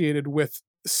associated with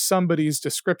somebody's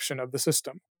description of the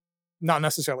system. Not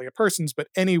necessarily a person's, but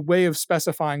any way of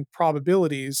specifying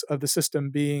probabilities of the system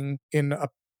being in a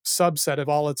subset of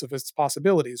all of its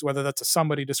possibilities, whether that's a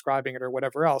somebody describing it or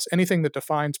whatever else. Anything that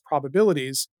defines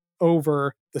probabilities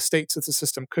over the states that the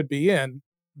system could be in,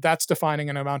 that's defining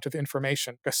an amount of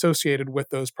information associated with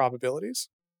those probabilities.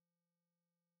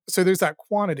 So there's that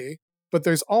quantity, but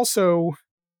there's also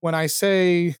when I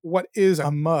say what is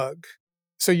a mug.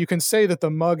 So you can say that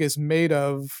the mug is made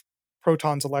of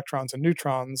protons, electrons, and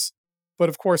neutrons, but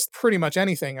of course, pretty much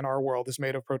anything in our world is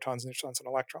made of protons, neutrons, and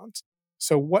electrons.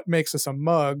 So what makes us a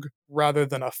mug rather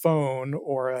than a phone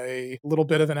or a little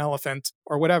bit of an elephant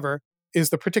or whatever is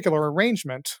the particular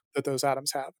arrangement that those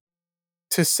atoms have.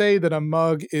 To say that a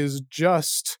mug is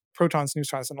just protons,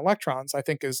 neutrons, and electrons, I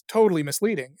think is totally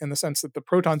misleading in the sense that the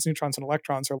protons, neutrons, and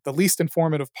electrons are the least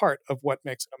informative part of what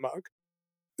makes it a mug.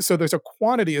 So there's a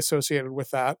quantity associated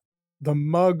with that. The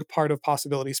mug part of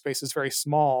possibility space is very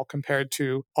small compared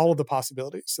to all of the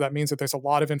possibilities. So that means that there's a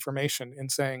lot of information in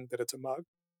saying that it's a mug.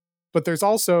 But there's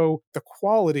also the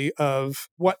quality of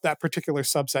what that particular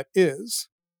subset is.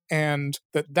 and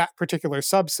that particular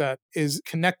subset is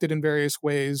connected in various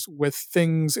ways with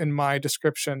things in my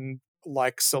description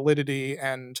like solidity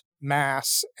and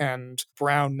mass and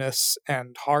brownness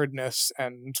and hardness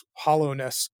and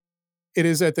hollowness. It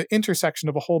is at the intersection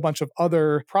of a whole bunch of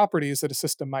other properties that a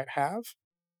system might have.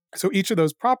 So each of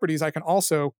those properties I can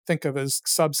also think of as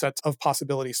subsets of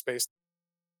possibility space.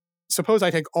 Suppose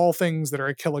I take all things that are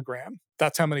a kilogram.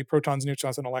 That's how many protons,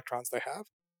 neutrons, and electrons they have.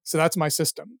 So that's my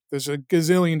system. There's a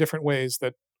gazillion different ways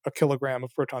that a kilogram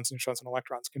of protons, neutrons, and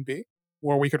electrons can be,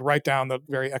 or we could write down the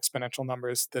very exponential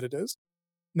numbers that it is.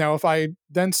 Now, if I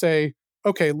then say,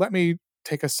 okay, let me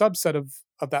take a subset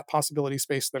of that possibility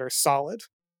space that are solid,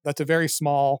 that's a very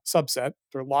small subset.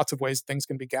 There are lots of ways things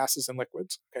can be gases and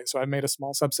liquids. Okay, so I made a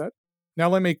small subset. Now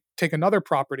let me take another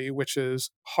property, which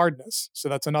is hardness. So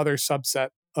that's another subset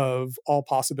of all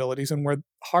possibilities. And where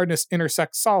hardness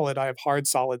intersects solid, I have hard,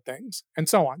 solid things, and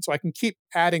so on. So I can keep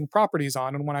adding properties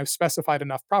on. And when I've specified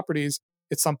enough properties,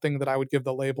 it's something that I would give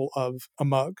the label of a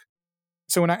mug.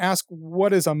 So when I ask,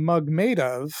 what is a mug made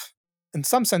of? In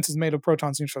some sense, it's made of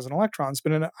protons, neutrons, and electrons,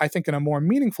 but I think in a more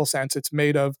meaningful sense, it's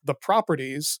made of the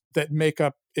properties that make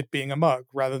up it being a mug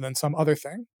rather than some other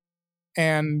thing.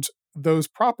 And those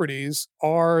properties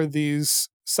are these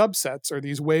subsets or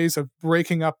these ways of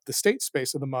breaking up the state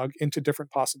space of the mug into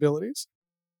different possibilities.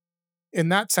 In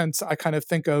that sense, I kind of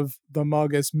think of the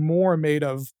mug as more made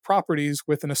of properties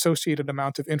with an associated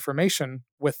amount of information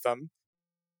with them.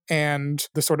 And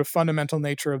the sort of fundamental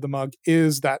nature of the mug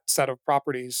is that set of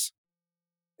properties.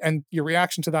 And your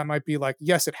reaction to that might be like,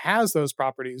 yes, it has those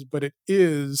properties, but it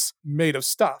is made of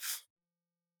stuff.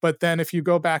 But then if you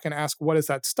go back and ask, what is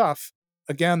that stuff?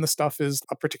 Again, the stuff is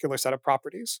a particular set of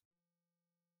properties.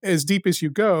 As deep as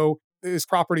you go, is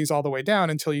properties all the way down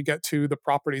until you get to the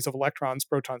properties of electrons,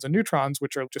 protons, and neutrons,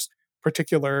 which are just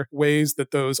particular ways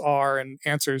that those are and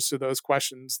answers to those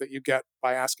questions that you get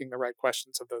by asking the right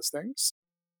questions of those things.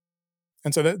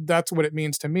 And so that's what it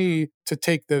means to me to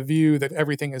take the view that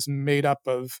everything is made up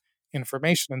of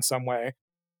information in some way.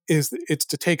 It's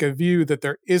to take a view that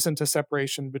there isn't a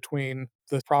separation between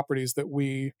the properties that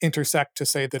we intersect to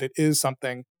say that it is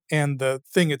something and the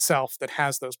thing itself that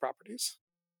has those properties.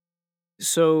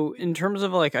 So, in terms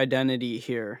of like identity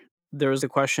here, there was a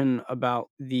question about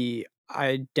the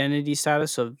identity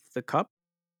status of the cup.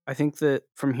 I think that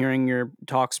from hearing your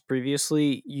talks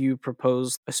previously, you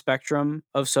proposed a spectrum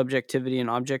of subjectivity and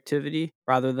objectivity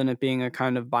rather than it being a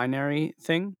kind of binary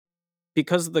thing.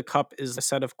 Because the cup is a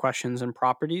set of questions and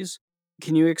properties,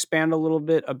 can you expand a little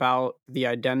bit about the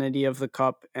identity of the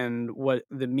cup and what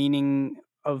the meaning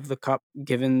of the cup,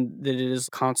 given that it is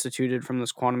constituted from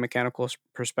this quantum mechanical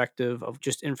perspective of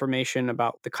just information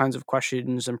about the kinds of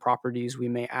questions and properties we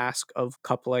may ask of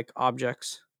cup like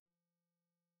objects?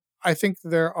 I think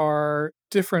there are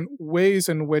different ways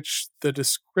in which the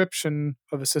description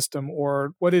of a system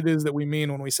or what it is that we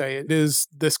mean when we say it is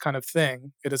this kind of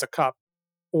thing, it is a cup,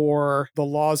 or the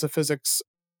laws of physics,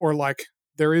 or like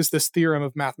there is this theorem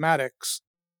of mathematics,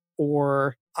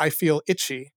 or I feel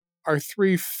itchy, are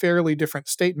three fairly different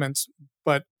statements.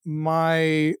 But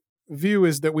my view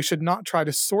is that we should not try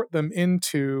to sort them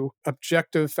into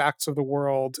objective facts of the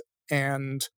world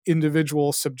and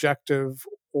individual subjective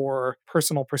or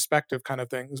personal perspective kind of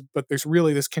things, but there's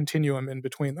really this continuum in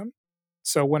between them.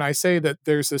 So when I say that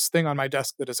there's this thing on my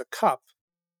desk that is a cup,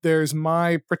 there's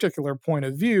my particular point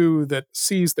of view that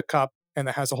sees the cup and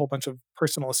that has a whole bunch of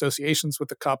personal associations with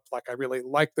the cup. Like, I really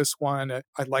like this one.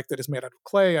 I like that it's made out of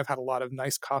clay. I've had a lot of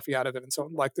nice coffee out of it. And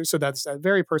so, so that's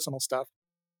very personal stuff.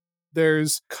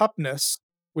 There's cupness,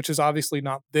 which is obviously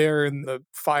not there in the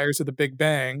fires of the Big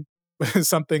Bang, but is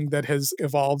something that has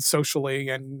evolved socially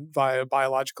and via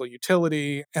biological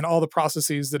utility and all the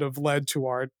processes that have led to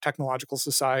our technological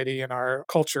society and our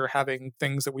culture having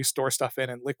things that we store stuff in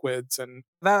and liquids. And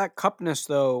That cupness,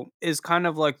 though, is kind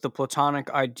of like the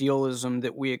Platonic idealism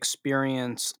that we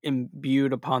experience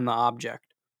imbued upon the object,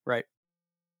 right?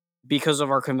 Because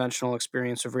of our conventional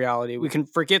experience of reality, we can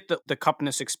forget that the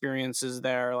cupness experience is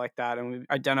there like that, and we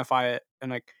identify it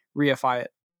and like reify it,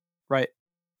 right?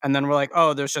 And then we're like,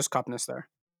 oh, there's just cupness there.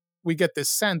 we get this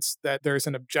sense that there's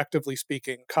an objectively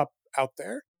speaking cup out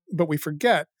there, but we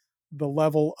forget the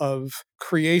level of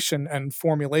creation and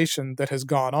formulation that has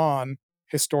gone on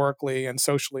historically and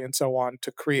socially and so on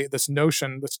to create this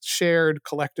notion, this shared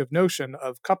collective notion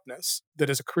of cupness that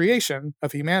is a creation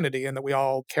of humanity and that we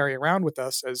all carry around with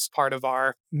us as part of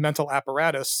our mental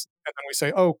apparatus. And then we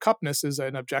say, oh, cupness is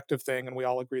an objective thing, and we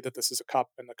all agree that this is a cup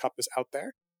and the cup is out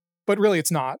there. But really,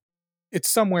 it's not. It's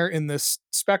somewhere in this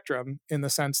spectrum in the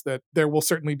sense that there will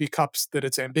certainly be cups that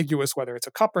it's ambiguous whether it's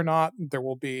a cup or not. There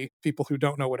will be people who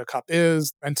don't know what a cup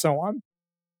is, and so on.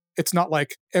 It's not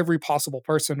like every possible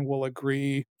person will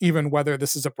agree, even whether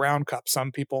this is a brown cup.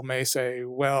 Some people may say,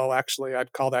 well, actually,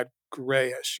 I'd call that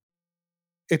grayish.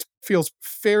 It feels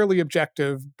fairly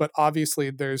objective, but obviously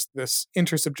there's this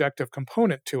intersubjective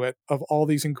component to it of all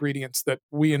these ingredients that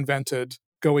we invented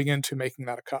going into making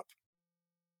that a cup.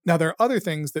 Now, there are other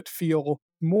things that feel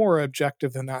more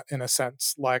objective than that in a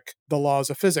sense, like the laws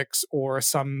of physics or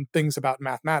some things about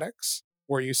mathematics,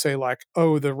 where you say, like,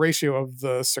 oh, the ratio of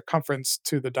the circumference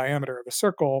to the diameter of a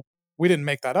circle, we didn't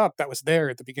make that up. That was there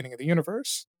at the beginning of the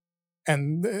universe.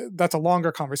 And that's a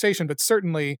longer conversation, but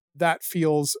certainly that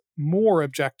feels more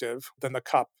objective than the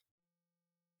cup.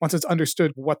 Once it's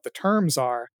understood what the terms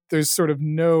are, there's sort of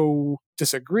no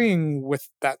disagreeing with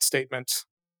that statement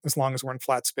as long as we're in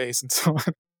flat space and so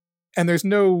on. And there's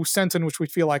no sense in which we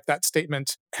feel like that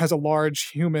statement has a large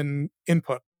human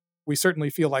input. We certainly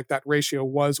feel like that ratio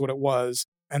was what it was,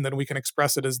 and then we can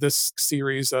express it as this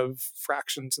series of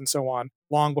fractions and so on,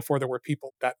 long before there were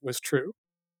people that was true.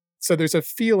 So there's a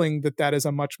feeling that that is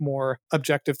a much more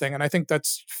objective thing. And I think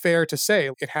that's fair to say.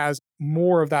 It has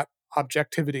more of that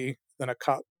objectivity than a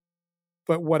cup.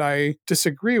 But what I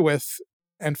disagree with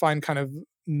and find kind of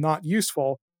not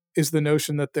useful is the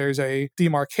notion that there's a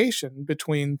demarcation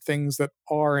between things that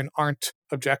are and aren't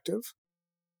objective.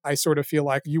 I sort of feel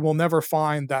like you will never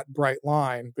find that bright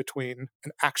line between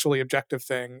an actually objective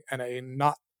thing and a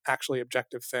not actually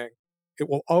objective thing. It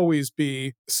will always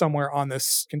be somewhere on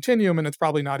this continuum, and it's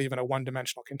probably not even a one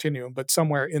dimensional continuum, but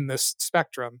somewhere in this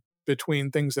spectrum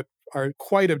between things that are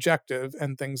quite objective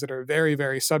and things that are very,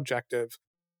 very subjective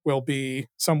will be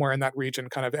somewhere in that region,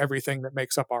 kind of everything that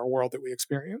makes up our world that we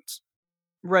experience.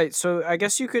 Right. So I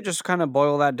guess you could just kind of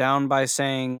boil that down by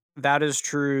saying that is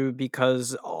true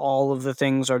because all of the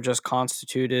things are just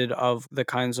constituted of the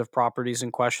kinds of properties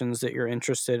and questions that you're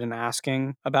interested in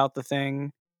asking about the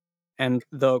thing. And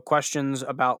the questions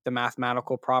about the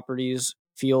mathematical properties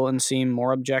feel and seem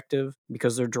more objective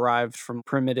because they're derived from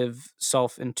primitive,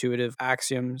 self intuitive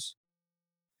axioms.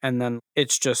 And then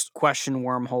it's just question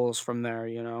wormholes from there,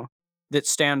 that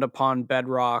stand upon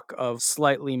bedrock of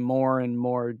slightly more and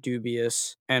more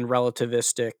dubious and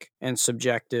relativistic and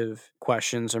subjective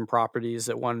questions and properties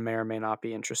that one may or may not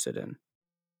be interested in.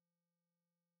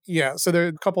 Yeah, so there are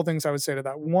a couple things I would say to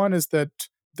that. One is that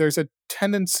there's a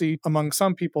tendency among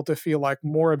some people to feel like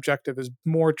more objective is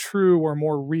more true or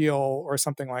more real or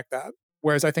something like that.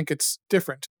 Whereas I think it's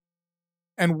different.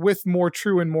 And with more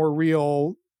true and more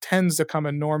real tends to come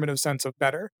a normative sense of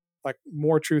better. Like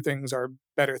more true things are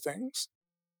better things.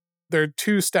 There are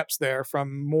two steps there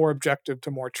from more objective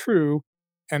to more true,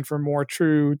 and from more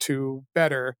true to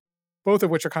better, both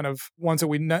of which are kind of ones that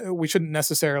we shouldn't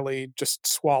necessarily just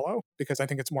swallow because I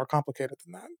think it's more complicated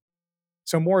than that.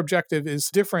 So more objective is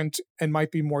different and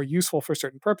might be more useful for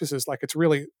certain purposes. Like it's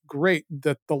really great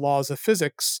that the laws of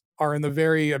physics are in the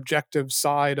very objective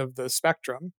side of the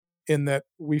spectrum, in that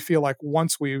we feel like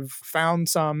once we've found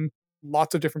some,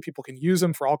 lots of different people can use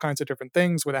them for all kinds of different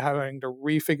things without having to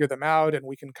refigure them out, and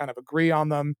we can kind of agree on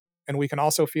them. And we can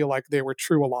also feel like they were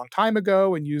true a long time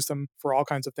ago and use them for all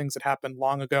kinds of things that happened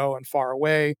long ago and far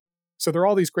away. So there are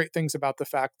all these great things about the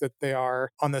fact that they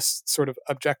are on this sort of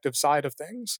objective side of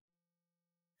things.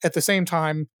 At the same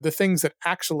time, the things that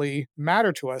actually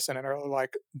matter to us and are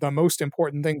like the most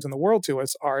important things in the world to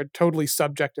us are totally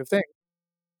subjective things.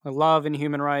 Love and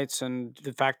human rights and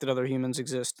the fact that other humans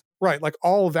exist. Right. Like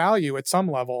all value at some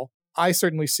level, I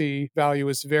certainly see value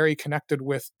as very connected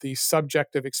with the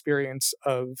subjective experience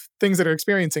of things that are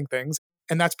experiencing things.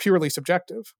 And that's purely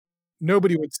subjective.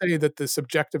 Nobody would say that the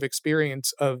subjective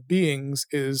experience of beings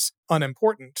is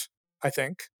unimportant, I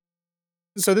think.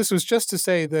 So this was just to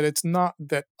say that it's not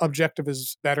that objective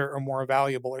is better or more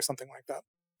valuable or something like that.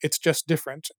 It's just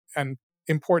different and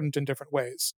important in different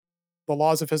ways. The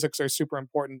laws of physics are super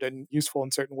important and useful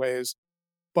in certain ways.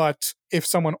 But if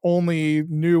someone only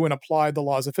knew and applied the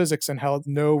laws of physics and held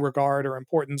no regard or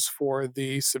importance for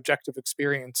the subjective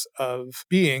experience of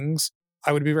beings,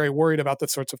 I would be very worried about the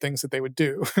sorts of things that they would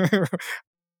do.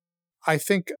 I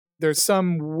think there's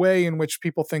some way in which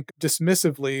people think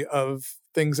dismissively of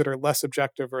things that are less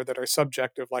objective or that are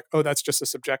subjective, like, oh, that's just a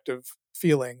subjective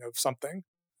feeling of something,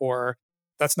 or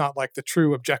that's not like the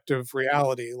true objective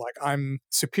reality. Like, I'm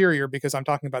superior because I'm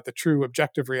talking about the true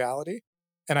objective reality.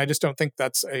 And I just don't think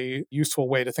that's a useful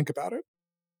way to think about it.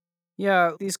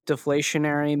 Yeah, these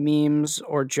deflationary memes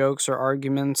or jokes or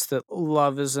arguments that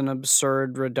love is an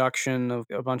absurd reduction of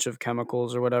a bunch of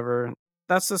chemicals or whatever.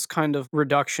 That's this kind of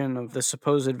reduction of the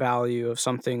supposed value of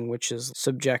something which is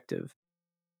subjective.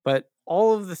 But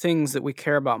all of the things that we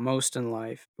care about most in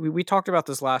life, we talked about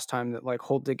this last time, that like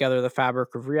hold together the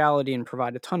fabric of reality and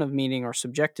provide a ton of meaning, are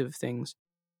subjective things.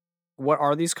 what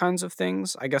are these kinds of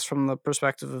things? I guess from the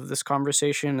perspective of this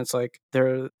conversation, it's like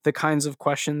they're the kinds of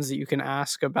questions that you can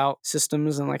ask about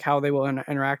systems and like how they will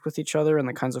interact with each other and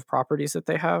the kinds of properties that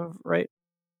they have, right?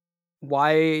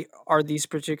 Why are these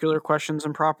particular questions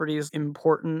and properties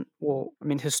important? Well, I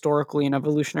mean, historically and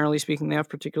evolutionarily speaking, they have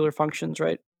particular functions,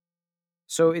 right?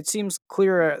 So it seems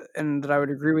clear, and that I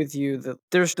would agree with you that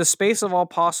there's the space of all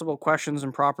possible questions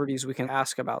and properties we can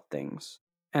ask about things.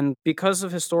 And because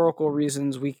of historical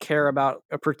reasons, we care about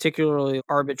a particularly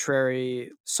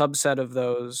arbitrary subset of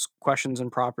those questions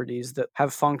and properties that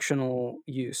have functional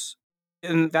use.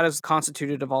 And that is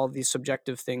constituted of all of these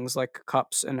subjective things like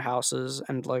cups and houses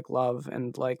and like love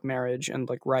and like marriage and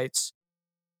like rights.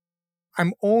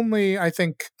 I'm only, I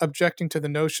think, objecting to the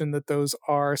notion that those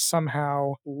are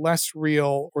somehow less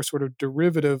real or sort of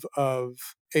derivative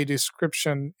of a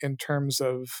description in terms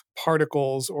of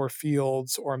particles or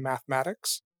fields or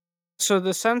mathematics. So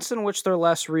the sense in which they're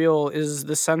less real is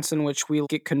the sense in which we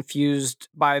get confused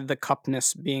by the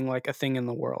cupness being like a thing in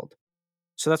the world.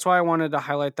 So that's why I wanted to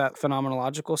highlight that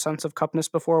phenomenological sense of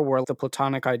cupness before, where the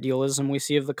Platonic idealism we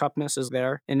see of the cupness is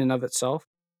there in and of itself.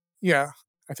 Yeah,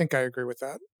 I think I agree with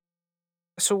that.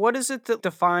 So, what is it that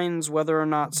defines whether or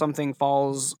not something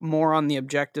falls more on the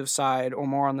objective side or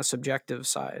more on the subjective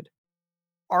side?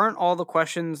 Aren't all the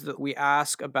questions that we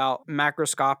ask about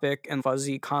macroscopic and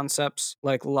fuzzy concepts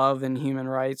like love and human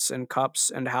rights and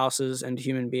cups and houses and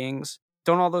human beings?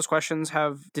 Don't all those questions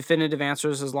have definitive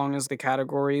answers as long as the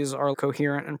categories are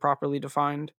coherent and properly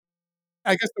defined?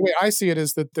 I guess the way I see it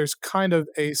is that there's kind of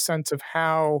a sense of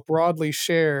how broadly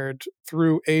shared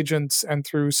through agents and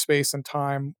through space and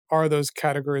time are those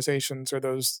categorizations or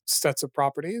those sets of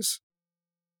properties.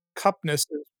 Cupness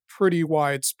is pretty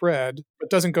widespread, but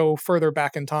doesn't go further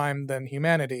back in time than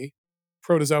humanity.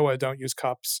 Protozoa don't use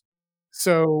cups.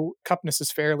 So cupness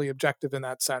is fairly objective in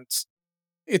that sense.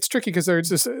 It's tricky because there's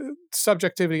this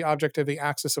subjectivity objectivity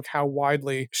axis of how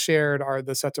widely shared are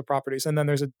the sets of properties. And then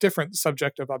there's a different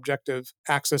subjective objective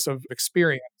axis of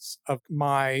experience, of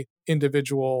my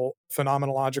individual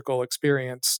phenomenological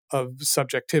experience of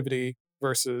subjectivity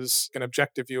versus an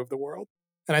objective view of the world.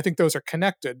 And I think those are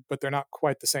connected, but they're not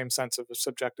quite the same sense of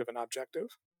subjective and objective.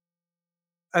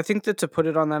 I think that to put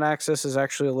it on that axis is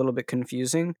actually a little bit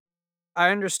confusing.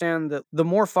 I understand that the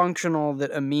more functional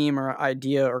that a meme or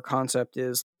idea or concept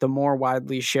is, the more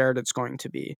widely shared it's going to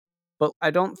be. But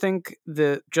I don't think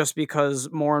that just because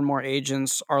more and more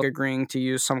agents are agreeing to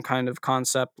use some kind of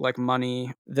concept like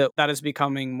money, that that is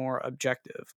becoming more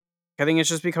objective. I think it's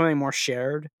just becoming more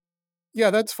shared. Yeah,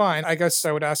 that's fine. I guess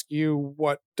I would ask you,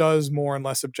 what does more and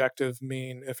less objective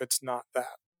mean if it's not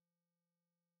that?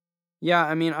 Yeah,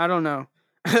 I mean, I don't know.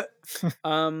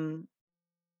 um,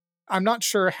 I'm not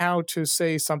sure how to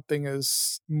say something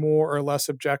is more or less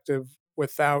objective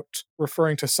without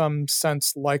referring to some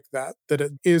sense like that, that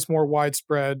it is more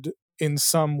widespread in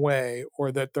some way,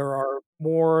 or that there are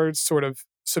more sort of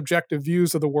subjective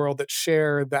views of the world that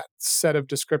share that set of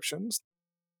descriptions.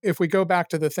 If we go back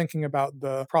to the thinking about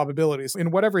the probabilities,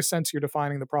 in whatever sense you're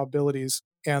defining the probabilities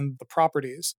and the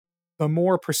properties, the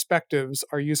more perspectives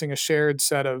are using a shared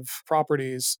set of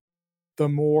properties, the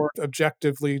more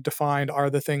objectively defined are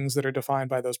the things that are defined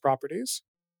by those properties.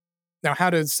 Now, how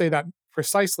to say that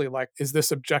precisely? Like, is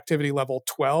this objectivity level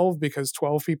 12 because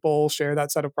 12 people share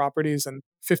that set of properties and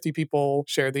 50 people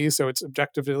share these? So it's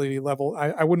objectivity level.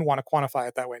 I wouldn't want to quantify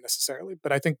it that way necessarily,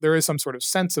 but I think there is some sort of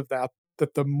sense of that,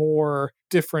 that the more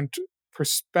different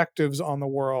perspectives on the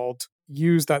world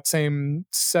use that same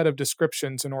set of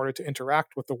descriptions in order to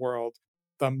interact with the world,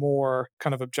 the more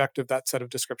kind of objective that set of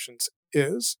descriptions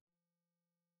is.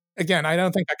 Again, I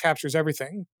don't think that captures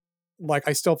everything. Like,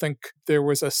 I still think there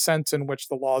was a sense in which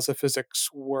the laws of physics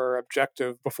were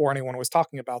objective before anyone was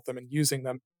talking about them and using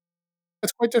them.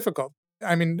 It's quite difficult.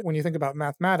 I mean, when you think about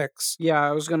mathematics, yeah,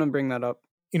 I was going to bring that up.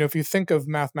 if you think of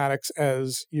mathematics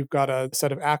as you've got a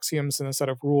set of axioms and a set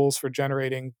of rules for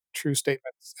generating true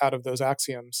statements out of those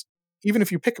axioms, even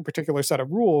if you pick a particular set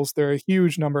of rules, there are a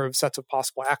huge number of sets of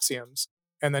possible axioms.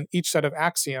 And then each set of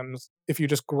axioms, if you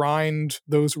just grind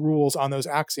those rules on those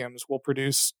axioms, will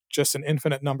produce just an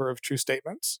infinite number of true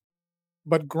statements.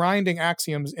 But grinding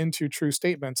axioms into true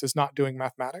statements is not doing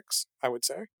mathematics, I would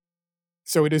say.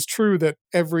 So it is true that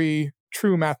every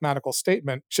true mathematical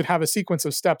statement should have a sequence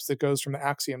of steps that goes from the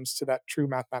axioms to that true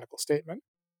mathematical statement.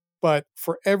 But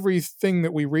for everything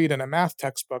that we read in a math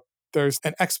textbook, there's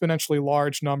an exponentially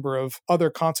large number of other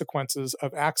consequences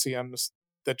of axioms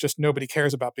that just nobody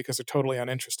cares about because they're totally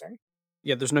uninteresting.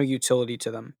 Yeah, there's no utility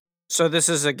to them. So this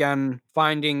is again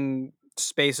finding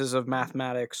spaces of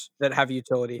mathematics that have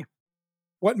utility.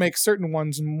 What makes certain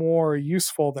ones more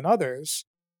useful than others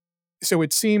So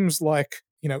it seems like,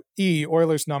 E,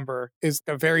 Euler's number, is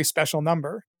a very special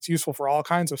number. It's useful for all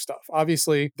kinds of stuff.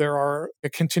 Obviously, there are a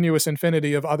continuous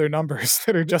infinity of other numbers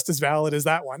that are just as valid as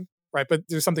that one, right? But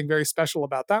there's something very special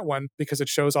about that one because it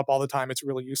shows up all the time. It's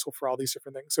really useful for all these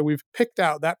different things. So we've picked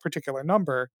out that particular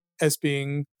number as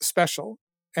being special.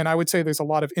 And I would say there's a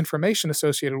lot of information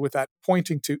associated with that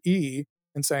pointing to E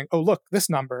and saying, oh, look, this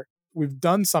number, we've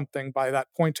done something by that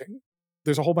pointing.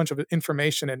 There's a whole bunch of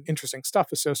information and interesting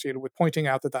stuff associated with pointing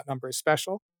out that that number is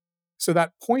special. So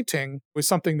that pointing was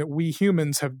something that we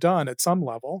humans have done at some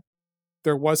level.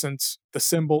 There wasn't the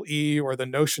symbol E or the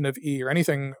notion of E or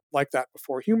anything like that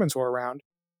before humans were around.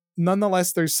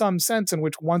 Nonetheless, there's some sense in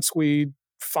which once we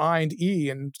find E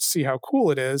and see how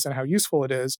cool it is and how useful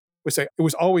it is, we say it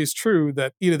was always true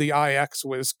that e to the ix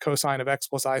was cosine of x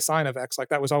plus I sine of x. Like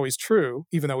that was always true,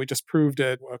 even though we just proved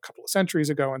it a couple of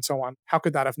centuries ago and so on. How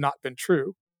could that have not been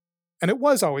true? And it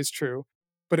was always true,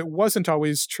 but it wasn't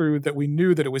always true that we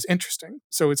knew that it was interesting.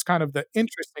 So it's kind of the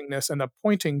interestingness and the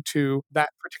pointing to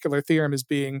that particular theorem as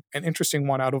being an interesting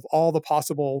one out of all the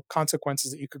possible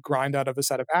consequences that you could grind out of a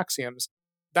set of axioms.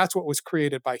 That's what was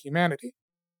created by humanity.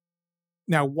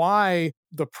 Now, why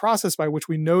the process by which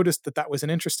we noticed that that was an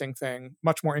interesting thing,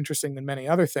 much more interesting than many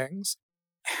other things,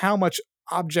 how much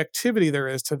objectivity there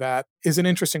is to that is an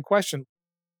interesting question.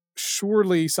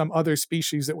 Surely some other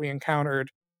species that we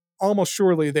encountered, almost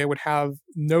surely they would have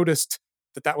noticed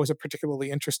that that was a particularly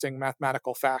interesting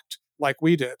mathematical fact like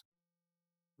we did.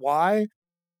 Why?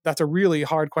 That's a really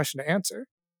hard question to answer.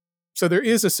 So there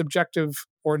is a subjective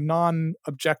or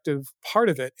non-objective part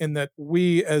of it in that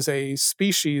we as a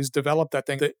species developed that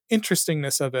thing. The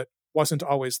interestingness of it wasn't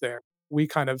always there. We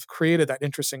kind of created that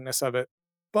interestingness of it,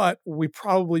 but we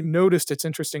probably noticed its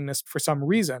interestingness for some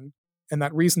reason. And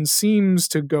that reason seems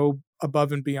to go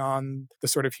above and beyond the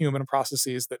sort of human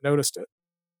processes that noticed it.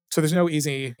 So there's no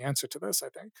easy answer to this, I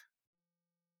think.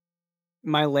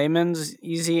 My layman's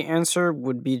easy answer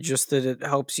would be just that it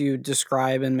helps you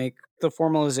describe and make the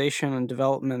formalization and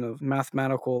development of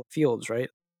mathematical fields, right?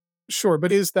 Sure,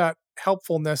 but is that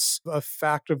helpfulness a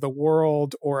fact of the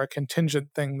world or a contingent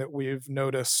thing that we've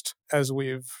noticed as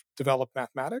we've developed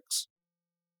mathematics?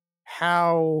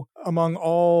 How, among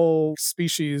all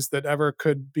species that ever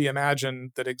could be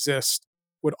imagined that exist,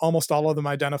 would almost all of them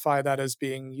identify that as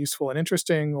being useful and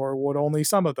interesting, or would only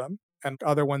some of them? And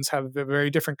other ones have a very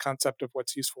different concept of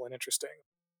what's useful and interesting.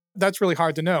 That's really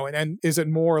hard to know. And is it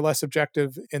more or less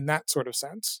objective in that sort of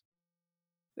sense?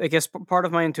 I guess part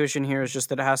of my intuition here is just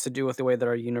that it has to do with the way that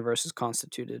our universe is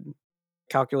constituted.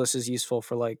 Calculus is useful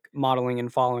for like modeling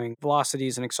and following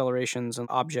velocities and accelerations and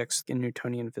objects in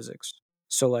Newtonian physics.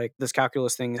 So like this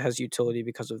calculus thing has utility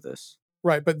because of this.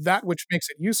 Right. But that which makes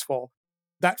it useful,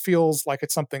 that feels like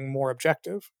it's something more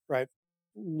objective, right?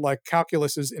 Like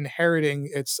calculus is inheriting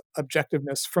its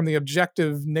objectiveness from the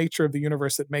objective nature of the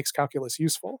universe that makes calculus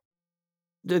useful.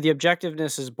 The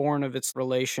objectiveness is born of its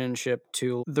relationship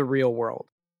to the real world.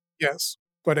 Yes.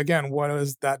 But again, what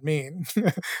does that mean?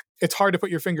 It's hard to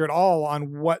put your finger at all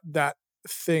on what that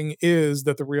thing is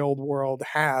that the real world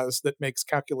has that makes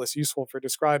calculus useful for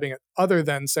describing it, other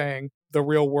than saying the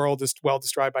real world is well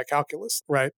described by calculus,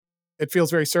 right? It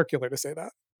feels very circular to say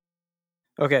that.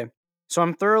 Okay. So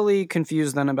I'm thoroughly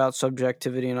confused then about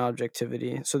subjectivity and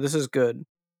objectivity. So this is good.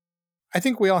 I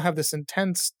think we all have this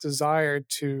intense desire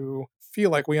to feel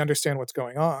like we understand what's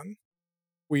going on.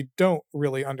 We don't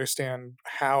really understand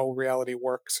how reality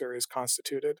works or is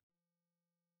constituted.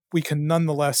 We can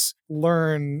nonetheless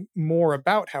learn more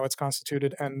about how it's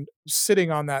constituted, and sitting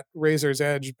on that razor's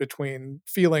edge between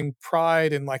feeling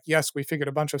pride and like, yes, we figured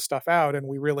a bunch of stuff out and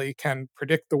we really can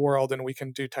predict the world and we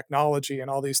can do technology and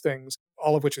all these things,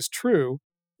 all of which is true,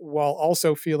 while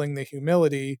also feeling the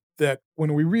humility that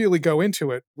when we really go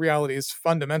into it, reality is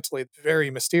fundamentally very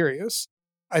mysterious,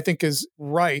 I think is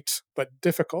right, but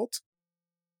difficult.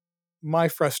 My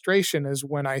frustration is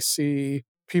when I see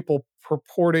people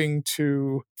purporting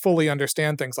to fully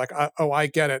understand things like, oh, I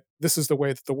get it. This is the way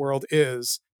that the world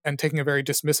is. And taking a very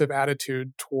dismissive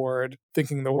attitude toward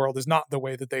thinking the world is not the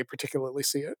way that they particularly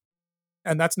see it.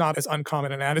 And that's not as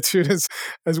uncommon an attitude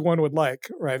as one would like,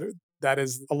 right? That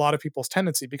is a lot of people's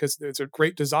tendency because there's a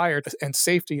great desire and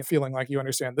safety in feeling like you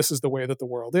understand this is the way that the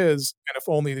world is. And if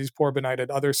only these poor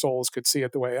benighted other souls could see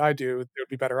it the way I do, they would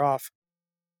be better off.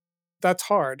 That's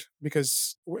hard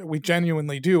because we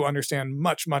genuinely do understand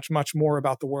much, much, much more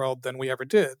about the world than we ever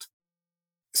did.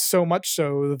 So much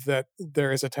so that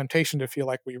there is a temptation to feel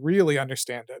like we really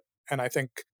understand it. And I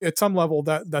think at some level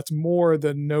that's more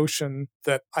the notion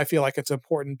that I feel like it's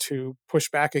important to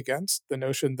push back against, the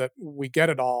notion that we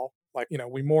get it all Like,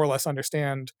 we more or less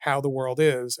understand how the world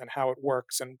is and how it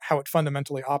works and how it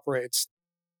fundamentally operates.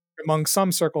 Among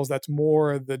some circles, that's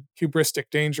more the hubristic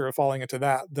danger of falling into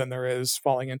that than there is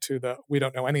falling into the we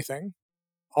don't know anything.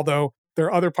 Although there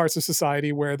are other parts of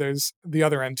society where there's the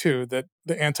other end too, that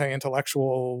the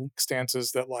anti-intellectual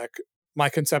stances that like my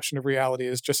conception of reality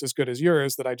is just as good as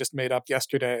yours that I just made up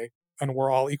yesterday, and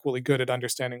we're all equally good at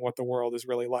understanding what the world is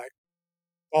really like.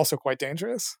 Also quite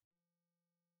dangerous.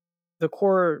 The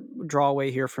core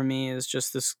drawaway here for me is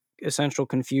just this essential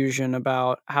confusion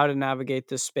about how to navigate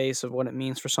this space of what it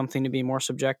means for something to be more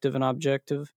subjective and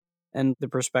objective, and the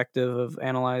perspective of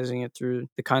analyzing it through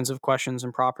the kinds of questions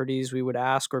and properties we would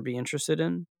ask or be interested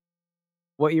in.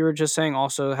 What you were just saying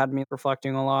also had me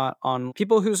reflecting a lot on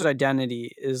people whose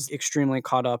identity is extremely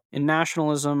caught up in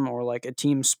nationalism or like a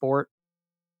team sport.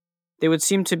 They would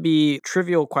seem to be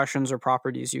trivial questions or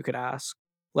properties you could ask.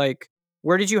 Like,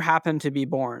 where did you happen to be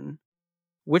born?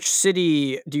 Which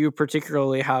city do you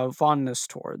particularly have fondness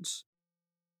towards?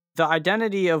 The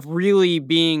identity of really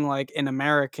being like an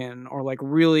American or like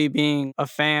really being a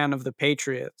fan of the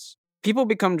Patriots. People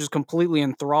become just completely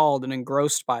enthralled and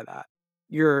engrossed by that.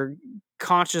 Your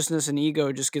consciousness and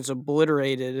ego just gets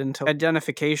obliterated into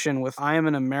identification with I am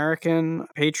an American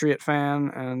Patriot fan,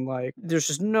 and like there's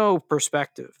just no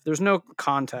perspective. There's no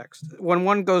context. When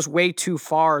one goes way too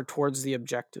far towards the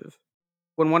objective,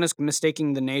 when one is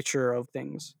mistaking the nature of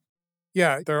things.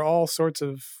 Yeah, there are all sorts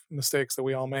of mistakes that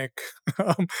we all make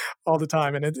all the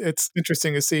time. And it's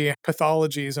interesting to see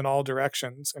pathologies in all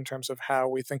directions in terms of how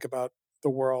we think about the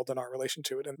world and our relation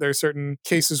to it. And there are certain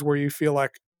cases where you feel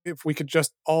like if we could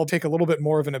just all take a little bit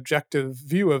more of an objective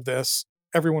view of this,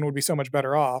 everyone would be so much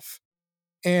better off.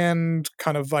 And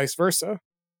kind of vice versa.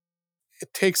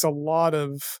 It takes a lot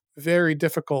of very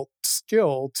difficult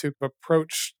skill to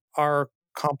approach our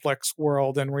complex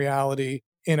world and reality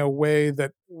in a way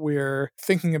that we're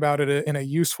thinking about it in a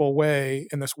useful way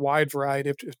in this wide variety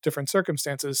of different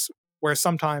circumstances, where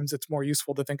sometimes it's more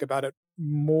useful to think about it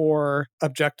more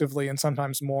objectively and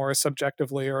sometimes more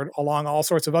subjectively or along all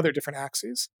sorts of other different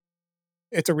axes.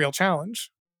 It's a real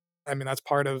challenge. I mean, that's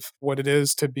part of what it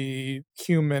is to be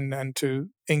human and to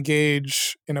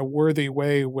engage in a worthy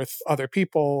way with other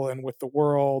people and with the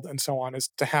world and so on, is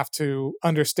to have to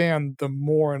understand the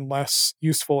more and less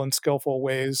useful and skillful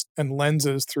ways and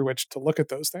lenses through which to look at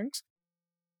those things.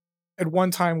 At one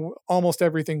time, almost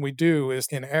everything we do is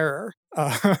in error,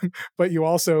 but you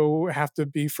also have to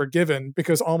be forgiven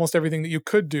because almost everything that you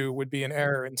could do would be in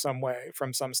error in some way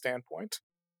from some standpoint.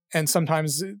 And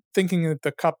sometimes thinking that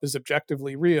the cup is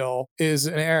objectively real is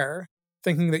an error.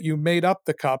 Thinking that you made up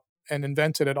the cup and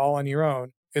invented it all on your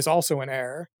own is also an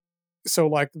error. So,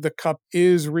 like, the cup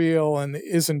is real and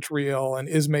isn't real and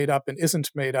is made up and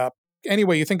isn't made up. Any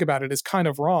way you think about it is kind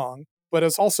of wrong, but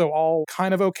it's also all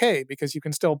kind of okay because you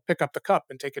can still pick up the cup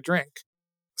and take a drink.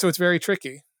 So, it's very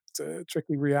tricky. It's a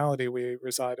tricky reality we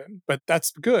reside in. But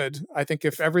that's good. I think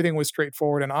if everything was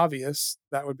straightforward and obvious,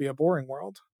 that would be a boring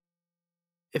world.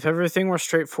 If everything were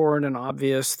straightforward and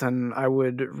obvious, then I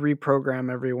would reprogram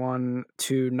everyone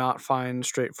to not find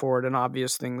straightforward and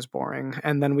obvious things boring,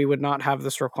 and then we would not have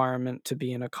this requirement to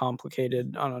be in a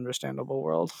complicated, ununderstandable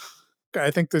world.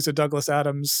 I think there's a Douglas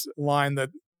Adams line that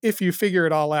if you figure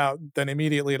it all out, then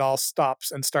immediately it all stops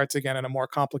and starts again in a more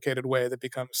complicated way that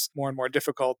becomes more and more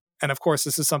difficult. And of course,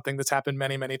 this is something that's happened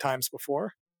many, many times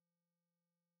before.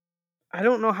 I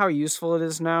don't know how useful it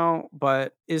is now,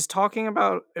 but is talking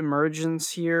about emergence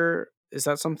here, is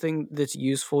that something that's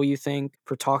useful, you think,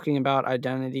 for talking about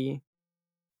identity?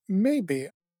 Maybe.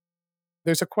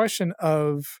 There's a question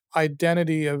of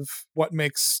identity of what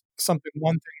makes something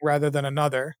one thing rather than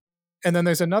another. And then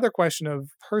there's another question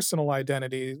of personal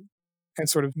identity and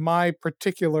sort of my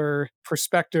particular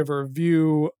perspective or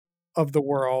view of the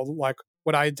world, like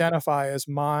what I identify as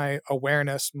my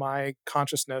awareness, my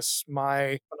consciousness,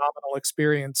 my phenomenal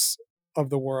experience of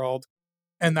the world,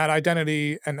 and that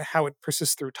identity and how it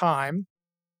persists through time,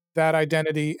 that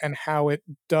identity and how it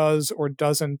does or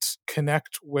doesn't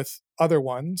connect with other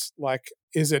ones. Like,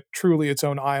 is it truly its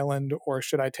own island, or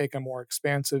should I take a more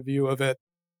expansive view of it?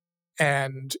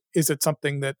 And is it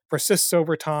something that persists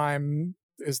over time?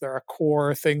 Is there a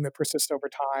core thing that persists over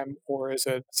time, or is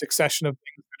it a succession of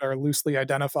things that are loosely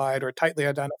identified or tightly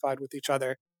identified with each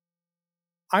other?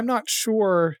 I'm not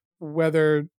sure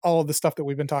whether all of the stuff that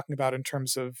we've been talking about in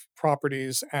terms of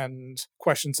properties and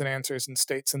questions and answers and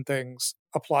states and things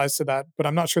applies to that, but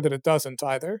I'm not sure that it doesn't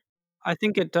either. I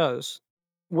think it does.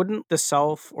 Wouldn't the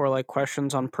self or like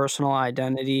questions on personal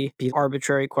identity be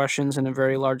arbitrary questions in a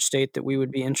very large state that we would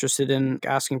be interested in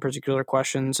asking particular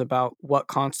questions about what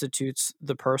constitutes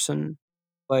the person?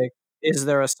 Like, is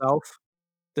there a self?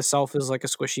 the self is like a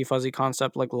squishy, fuzzy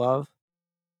concept like love?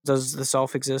 Does the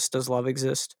self exist? Does love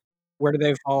exist? Where do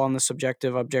they fall on the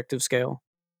subjective objective scale?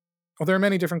 Well, there are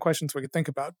many different questions we could think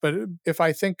about, but if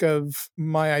I think of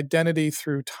my identity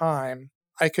through time,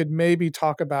 I could maybe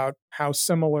talk about how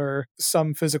similar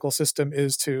some physical system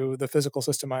is to the physical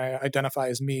system I identify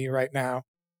as me right now.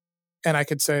 And I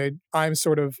could say I'm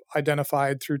sort of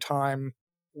identified through time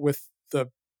with the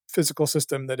physical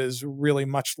system that is really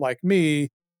much like me.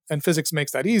 And physics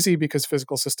makes that easy because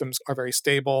physical systems are very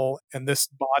stable and this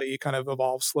body kind of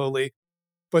evolves slowly.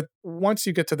 But once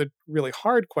you get to the really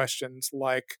hard questions,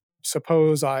 like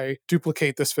suppose I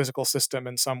duplicate this physical system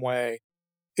in some way,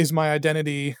 is my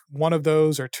identity one of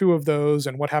those or two of those?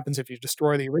 And what happens if you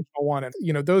destroy the original one? And,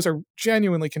 those are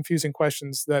genuinely confusing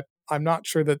questions that I'm not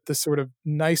sure that the sort of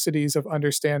niceties of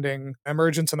understanding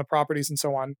emergence and the properties and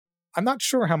so on, I'm not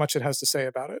sure how much it has to say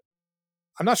about it.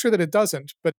 I'm not sure that it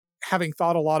doesn't, but having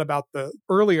thought a lot about the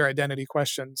earlier identity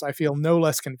questions, I feel no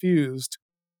less confused.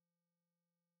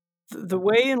 The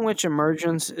way in which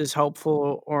emergence is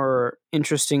helpful or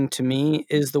interesting to me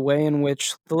is the way in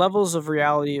which the levels of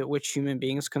reality at which human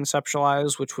beings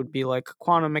conceptualize, which would be like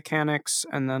quantum mechanics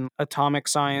and then atomic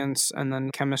science and then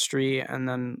chemistry and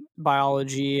then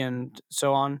biology and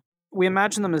so on. We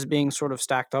imagine them as being sort of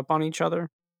stacked up on each other.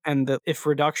 And that if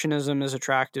reductionism is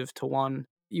attractive to one,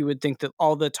 you would think that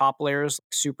all the top layers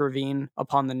supervene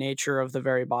upon the nature of the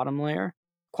very bottom layer,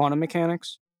 quantum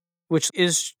mechanics, which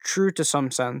is true to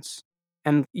some sense.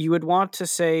 And you would want to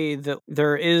say that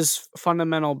there is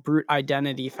fundamental brute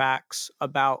identity facts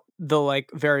about the like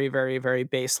very, very, very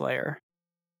base layer.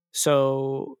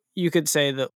 So you could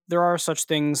say that there are such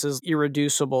things as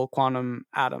irreducible quantum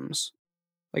atoms.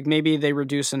 Like maybe they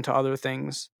reduce into other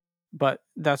things, but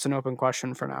that's an open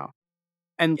question for now.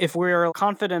 And if we're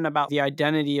confident about the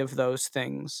identity of those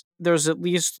things, there's at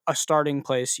least a starting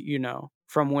place,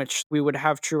 from which we would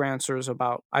have true answers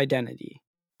about identity.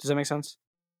 Does that make sense?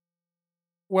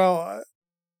 Well,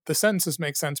 the sentences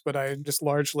make sense, but I just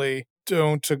largely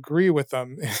don't agree with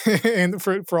them and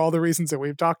for all the reasons that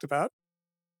we've talked about.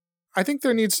 I think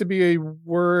there needs to be a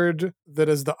word that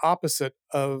is the opposite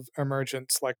of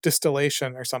emergence, like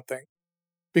distillation or something,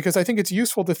 because I think it's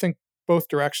useful to think both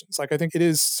directions. Like, I think it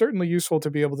is certainly useful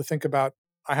to be able to think about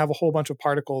I have a whole bunch of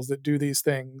particles that do these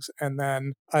things, and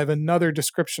then I have another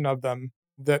description of them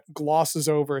that glosses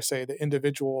over, say, the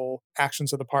individual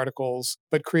actions of the particles,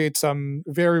 but creates some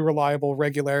very reliable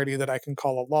regularity that I can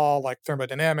call a law, like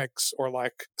thermodynamics or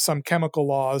like some chemical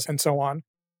laws and so on.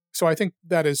 So I think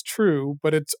that is true,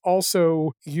 but it's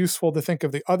also useful to think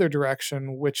of the other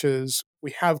direction, which is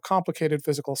we have complicated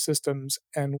physical systems,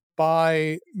 and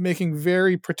by making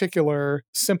very particular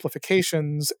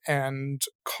simplifications and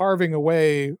carving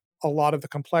away a lot of the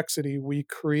complexity, we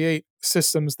create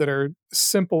systems that are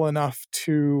simple enough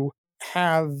to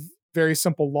have very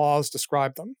simple laws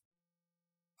describe them.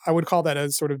 I would call that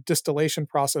a sort of distillation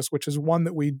process, which is one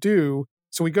that we do.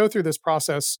 So we go through this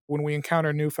process when we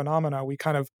encounter new phenomena. We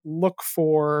kind of look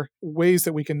for ways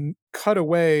that we can cut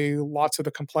away lots of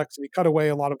the complexity, cut away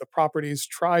a lot of the properties,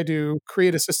 try to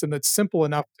create a system that's simple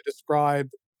enough to describe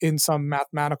in some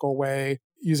mathematical way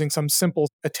using some simple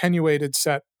attenuated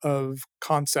set of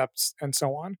concepts and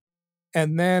so on.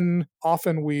 And then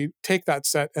often we take that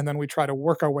set and then we try to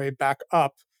work our way back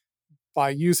up by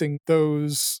using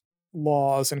those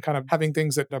laws and kind of having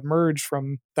things that emerge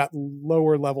from that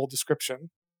lower level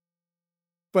description.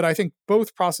 But I think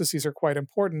both processes are quite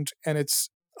important, and it's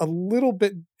a little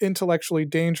bit intellectually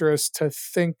dangerous to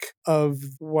think of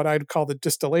what I'd call the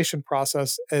distillation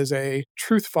process as a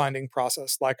truth finding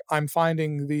process. Like I'm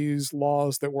finding these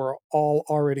laws that were all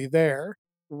already there,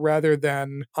 rather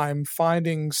than I'm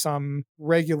finding some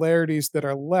regularities that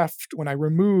are left when I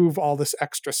remove all this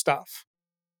extra stuff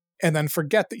and then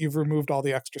forget that you've removed all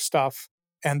the extra stuff.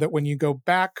 And that when you go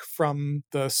back from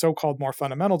the so called more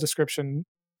fundamental description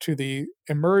to the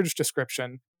emerged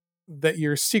description, that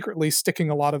you're secretly sticking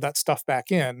a lot of that stuff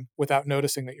back in without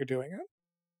noticing that you're doing it.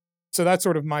 So that's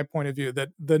sort of my point of view, that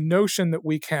the notion that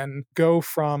we can go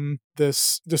from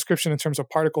this description in terms of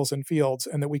particles and fields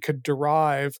and that we could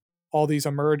derive all these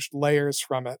emerged layers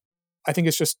from it, I think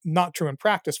it's just not true in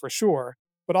practice for sure,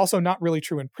 but also not really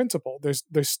true in principle.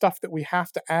 There's stuff that we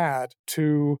have to add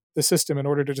to the system in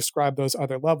order to describe those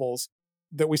other levels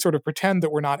that we sort of pretend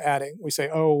that we're not adding. We say,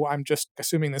 oh, I'm just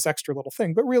assuming this extra little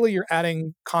thing. But really, you're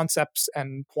adding concepts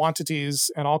and quantities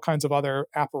and all kinds of other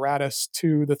apparatus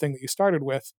to the thing that you started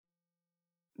with.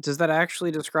 Does that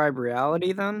actually describe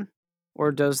reality then?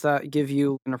 Or does that give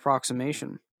you an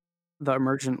approximation, the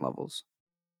emergent levels?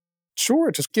 Sure,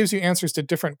 it just gives you answers to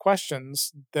different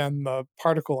questions than the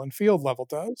particle and field level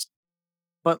does.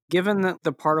 But given that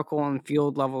the particle and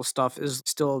field level stuff is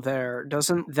still there,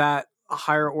 doesn't that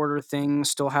higher order thing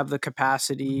still have the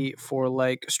capacity for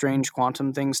like strange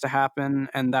quantum things to happen,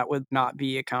 and that would not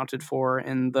be accounted for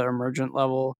in the emergent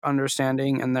level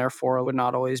understanding, and therefore would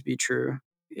not always be true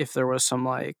if there was some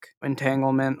like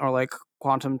entanglement or like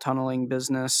quantum tunneling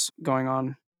business going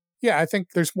on? Yeah, I think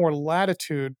there's more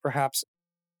latitude, perhaps.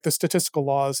 The statistical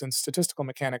laws and statistical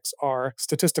mechanics are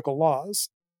statistical laws.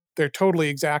 They're totally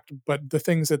exact, but the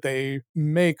things that they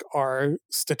make are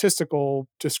statistical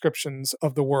descriptions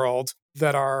of the world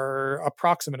that are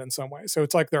approximate in some way. So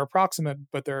it's like they're approximate,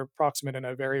 but they're approximate in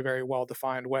a very, very well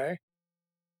defined way.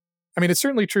 I mean, it's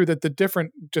certainly true that the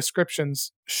different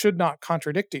descriptions should not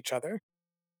contradict each other.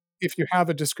 If you have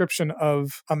a description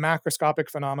of a macroscopic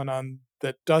phenomenon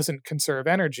that doesn't conserve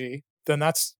energy, then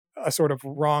that's a sort of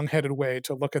wrong-headed way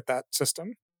to look at that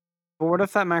system. But what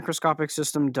if that macroscopic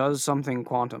system does something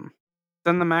quantum?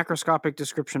 Then the macroscopic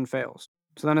description fails.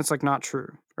 So then it's like not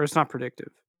true, or it's not predictive.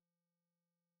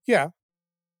 Yeah,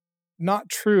 not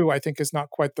true, I think, is not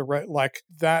quite the right, like,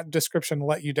 that description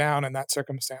let you down in that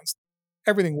circumstance.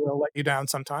 Everything will let you down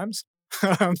sometimes.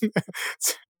 Um,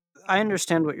 I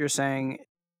understand what you're saying.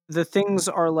 The things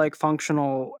are like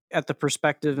functional at the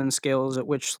perspective and scales at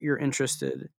which you're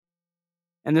interested.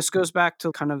 And this goes back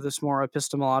to kind of this more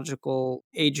epistemological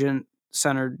agent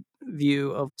centered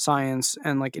view of science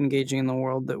and like engaging in the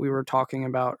world that we were talking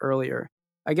about earlier.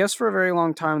 I guess for a very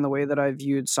long time, the way that I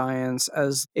viewed science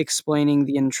as explaining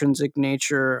the intrinsic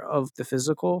nature of the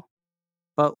physical,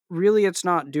 but really it's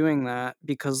not doing that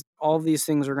because all of these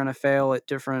things are going to fail at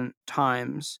different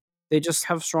times. They just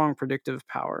have strong predictive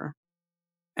power.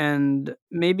 And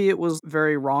maybe it was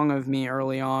very wrong of me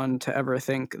early on to ever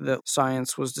think that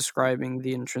science was describing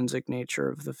the intrinsic nature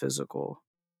of the physical.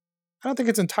 I don't think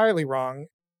it's entirely wrong.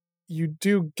 You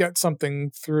do get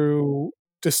something through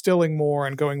distilling more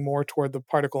and going more toward the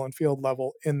particle and field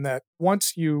level, in that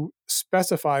once you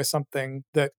specify something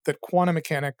that quantum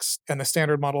mechanics and the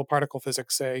standard model of particle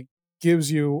physics say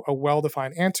gives you a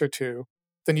well-defined answer to,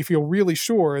 then you feel really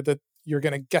sure that you're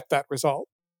going to get that result.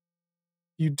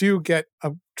 You do get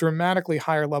a dramatically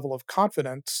higher level of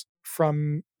confidence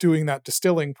from doing that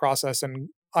distilling process and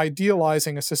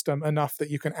idealizing a system enough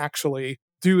that you can actually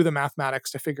do the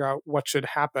mathematics to figure out what should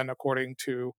happen according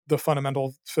to the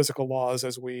fundamental physical laws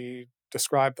as we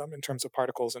describe them in terms of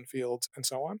particles and fields and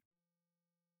so on.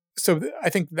 So I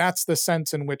think that's the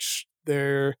sense in which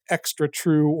they're extra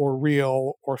true or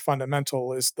real or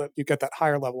fundamental, is that you get that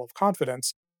higher level of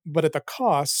confidence, but at the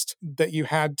cost that you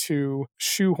had to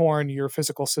shoehorn your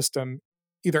physical system,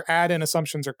 either add in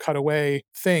assumptions or cut away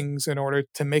things in order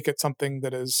to make it something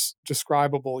that is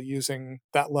describable using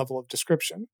that level of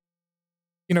description.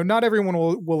 You know, not everyone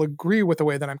will agree with the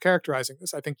way that I'm characterizing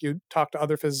this. I think you talk to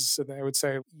other physicists and they would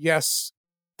say, yes,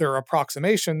 there are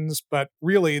approximations, but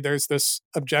really there's this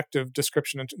objective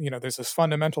description, and there's this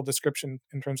fundamental description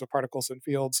in terms of particles and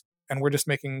fields, and we're just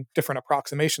making different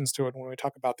approximations to it when we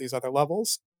talk about these other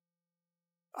levels.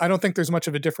 I don't think there's much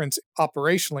of a difference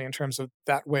operationally in terms of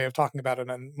that way of talking about it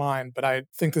in mine, but I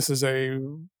think this is a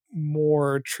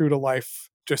more true to life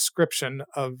description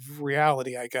of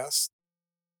reality, I guess.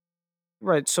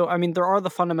 Right. So, I mean, there are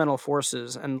the fundamental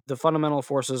forces, and the fundamental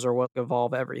forces are what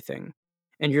evolve everything.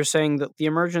 And you're saying that the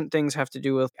emergent things have to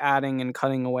do with adding and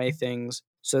cutting away things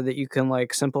so that you can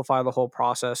like simplify the whole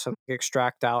process and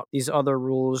extract out these other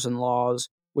rules and laws,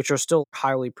 which are still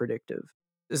highly predictive.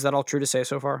 Is that all true to say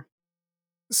so far?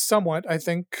 Somewhat, I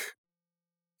think.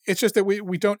 It's just that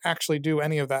we don't actually do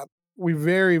any of that. We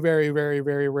very, very, very,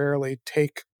 very rarely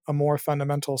take a more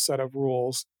fundamental set of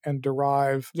rules and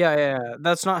derive. Yeah.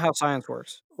 That's not how science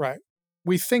works. Right.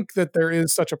 We think that there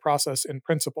is such a process in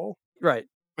principle, Right.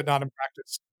 but not in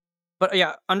practice. But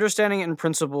yeah, understanding it in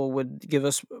principle would give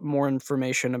us more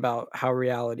information about how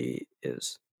reality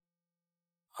is.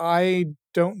 I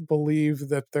don't believe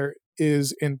that there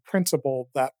is in principle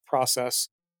that process.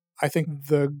 I think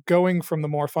the going from the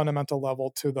more fundamental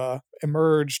level to the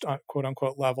emerged quote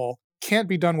unquote level can't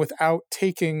be done without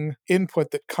taking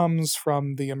input that comes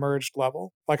from the emerged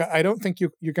level. Like, I don't think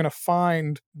you're going to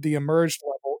find the emerged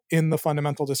level in the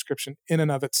fundamental description in and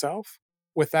of itself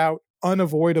without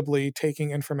unavoidably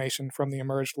taking information from the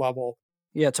emerged level.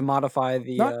 Yeah, to modify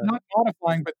the Not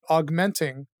modifying, but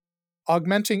augmenting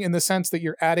in the sense that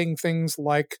you're adding things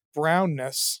like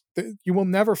brownness that you will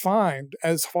never find,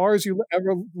 as far as you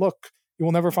ever look, you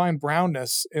will never find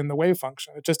brownness in the wave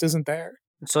function. It just isn't there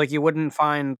so like you wouldn't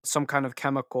find some kind of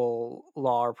chemical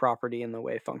law or property in the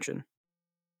wave function.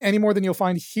 any more than you'll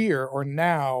find here or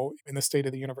now in the state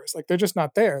of the universe. Like, they're just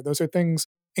not there. Those are things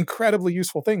incredibly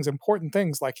useful things, important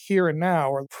things like here and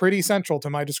now are pretty central to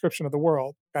my description of the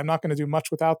world. I'm not going to do much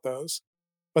without those,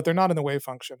 but they're not in the wave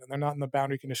function and they're not in the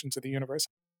boundary conditions of the universe.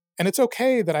 And it's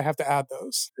okay that I have to add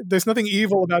those. There's nothing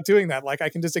evil about doing that. Like I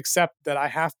can just accept that I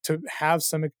have to have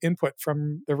some input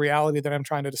from the reality that I'm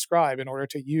trying to describe in order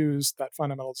to use that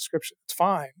fundamental description. It's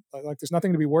fine. Like there's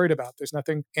nothing to be worried about. There's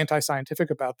nothing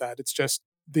anti-scientific about that. It's just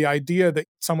the idea that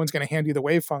someone's going to hand you the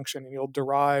wave function and you'll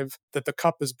derive that the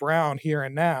cup is brown here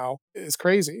and now is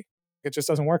crazy. It just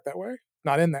doesn't work that way.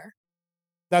 Not in there.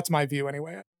 That's my view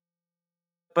anyway.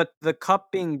 But the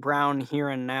cup being brown here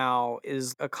and now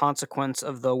is a consequence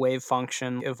of the wave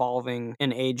function evolving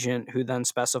an agent who then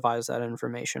specifies that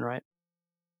information, right?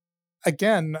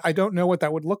 Again, I don't know what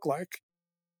that would look like.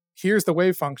 Here's the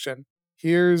wave function.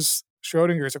 Here's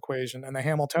Schrodinger's equation and the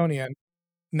Hamiltonian.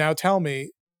 Now tell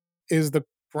me, is the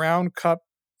brown cup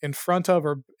in front of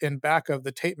or in back of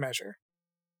the tape measure?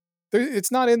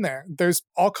 It's not in there. There's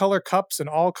all color cups and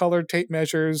all colored tape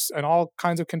measures and all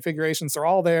kinds of configurations. They're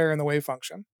all there in the wave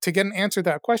function. To get an answer to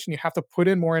that question, you have to put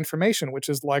in more information, which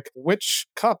is like which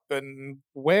cup and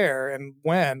where and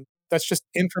when. That's just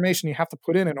information you have to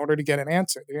put in order to get an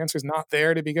answer. The answer is not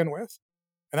there to begin with.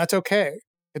 And that's okay.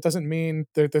 It doesn't mean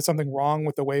that there's something wrong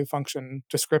with the wave function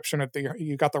description of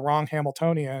you got the wrong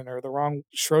Hamiltonian or the wrong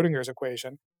Schrodinger's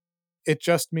equation. It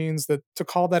just means that to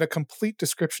call that a complete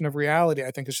description of reality, I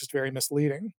think is just very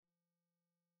misleading.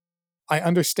 I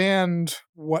understand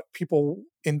what people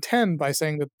intend by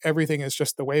saying that everything is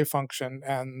just the wave function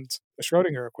and the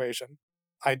Schrodinger equation.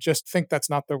 I just think that's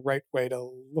not the right way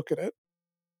to look at it.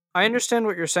 I understand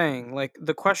what you're saying. Like,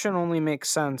 the question only makes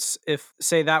sense if,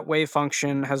 say, that wave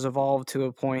function has evolved to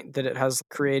a point that it has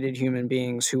created human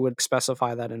beings who would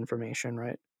specify that information,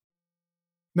 right?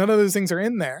 None of those things are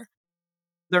in there.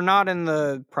 They're not in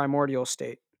the primordial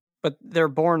state, but they're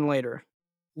born later.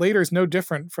 Later is no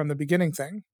different from the beginning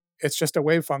thing. It's just a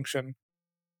wave function.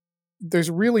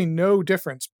 There's really no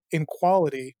difference in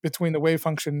quality between the wave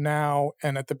function now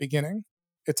and at the beginning.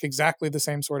 It's exactly the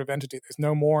same sort of entity. There's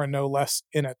no more and no less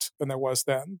in it than there was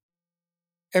then.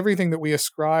 Everything that we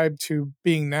ascribe to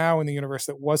being now in the universe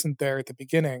that wasn't there at the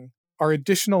beginning are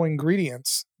additional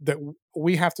ingredients that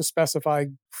we have to specify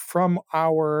from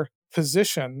our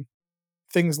position,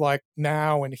 things like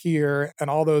now and here and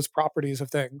all those properties of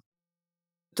things.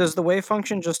 Does the wave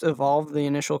function just evolve the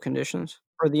initial conditions?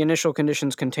 Or the initial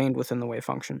conditions contained within the wave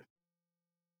function?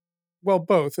 Well,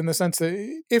 both, in the sense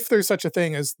that if there's such a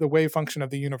thing as the wave function of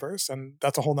the universe, and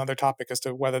that's a whole nother topic as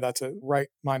to whether that's a right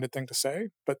minded thing to say,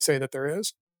 but say that there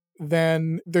is,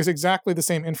 then there's exactly the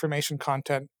same information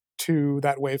content to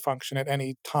that wave function at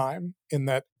any time, in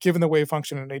that given the wave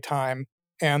function at any time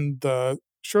and the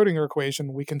Schrodinger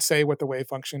equation, we can say what the wave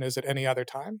function is at any other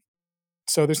time.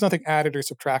 So there's nothing added or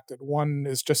subtracted. One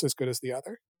is just as good as the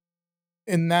other.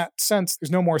 In that sense,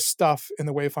 there's no more stuff in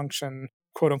the wave function,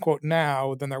 quote unquote,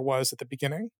 now than there was at the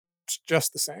beginning. It's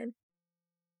just the same.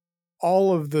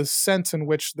 All of the sense in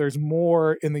which there's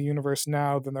more in the universe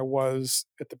now than there was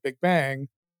at the Big Bang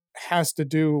has to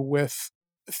do with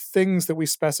things that we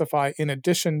specify in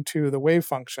addition to the wave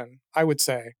function, I would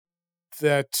say,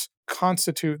 that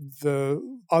constitute the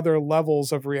other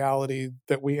levels of reality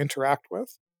that we interact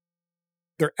with.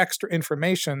 They're extra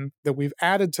information that we've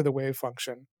added to the wave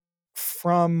function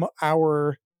from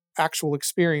our actual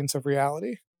experience of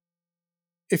reality.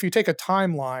 If you take a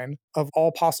timeline of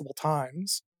all possible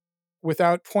times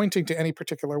without pointing to any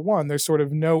particular one, there's sort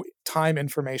of no time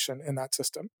information in that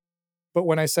system. But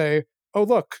when I say, oh,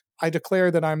 look, I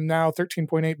declare that I'm now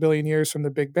 13.8 billion years from the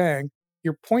Big Bang,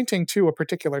 you're pointing to a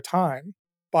particular time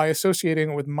by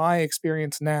associating it with my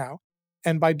experience now.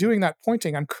 And by doing that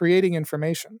pointing, I'm creating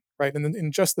information, right? And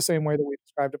in just the same way that we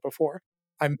described it before,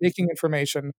 I'm making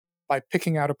information by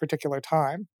picking out a particular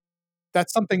time.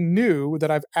 That's something new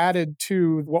that I've added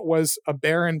to what was a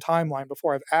barren timeline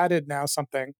before. I've added now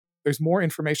something. There's more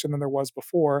information than there was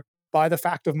before by the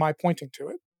fact of my pointing to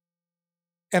it.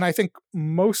 And I think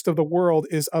most of the world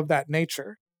is of that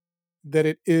nature, that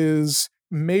it is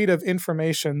made of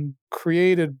information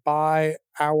created by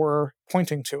our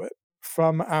pointing to it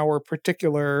from our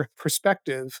particular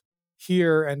perspective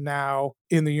here and now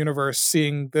in the universe,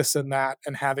 seeing this and that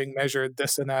and having measured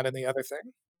this and that and the other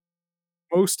thing.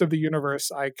 Most of the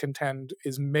universe, I contend,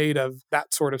 is made of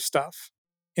that sort of stuff,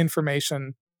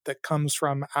 information that comes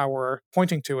from our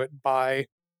pointing to it by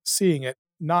seeing it,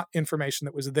 not information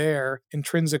that was there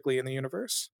intrinsically in the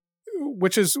universe,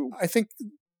 which is, I think,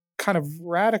 kind of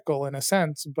radical in a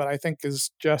sense, but I think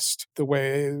is just the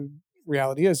way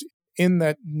reality is, in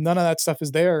that none of that stuff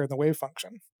is there in the wave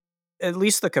function. At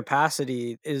least the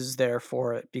capacity is there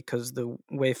for it because the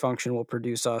wave function will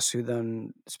produce us who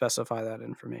then specify that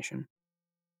information.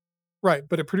 Right,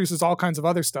 but it produces all kinds of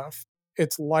other stuff.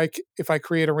 It's like if I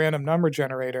create a random number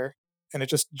generator and it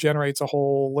just generates a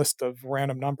whole list of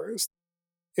random numbers.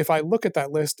 If I look at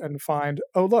that list and find,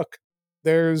 oh, look,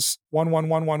 there's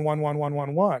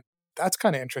 111111111, that's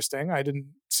kind of interesting. I didn't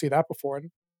see that before.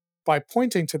 And by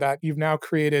pointing to that, you've now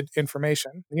created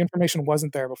information. The information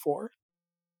wasn't there before.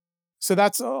 So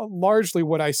that's largely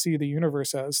what I see the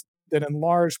universe as, that in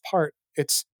large part,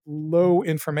 it's low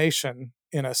information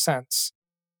in a sense.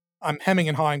 I'm hemming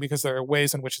and hawing because there are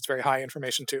ways in which it's very high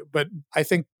information too. But I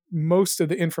think most of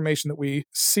the information that we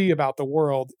see about the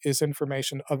world is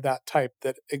information of that type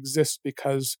that exists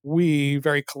because we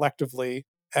very collectively,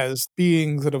 as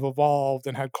beings that have evolved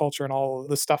and had culture and all of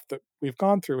the stuff that we've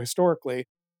gone through historically,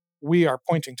 we are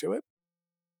pointing to it.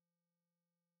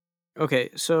 Okay,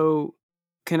 so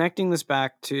connecting this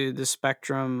back to the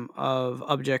spectrum of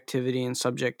objectivity and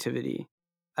subjectivity,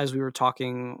 as we were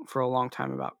talking for a long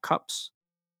time about cups,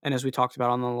 and as we talked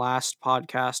about on the last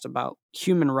podcast about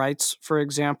human rights, for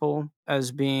example,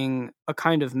 as being a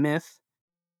kind of myth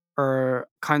or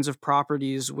kinds of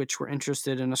properties which we're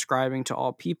interested in ascribing to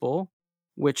all people,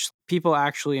 which people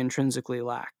actually intrinsically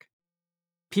lack.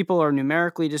 People are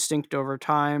numerically distinct over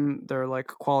time, they're like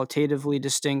qualitatively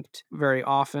distinct very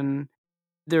often.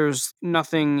 There's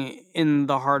nothing in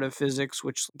the heart of physics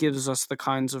which gives us the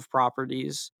kinds of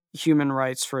properties human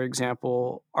rights, for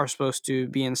example, are supposed to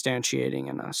be instantiating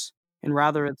in us. And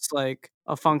rather, it's like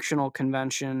a functional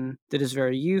convention that is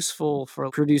very useful for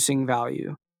producing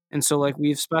value. And so, like,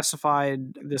 we've specified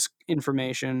this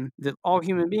information that all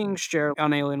human beings share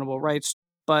unalienable rights.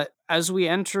 But as we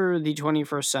enter the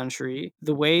 21st century,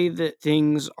 the way that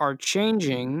things are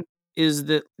changing is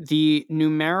that the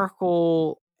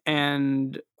numerical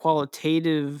and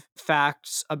qualitative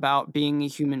facts about being a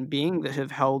human being that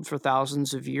have held for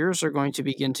thousands of years are going to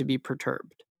begin to be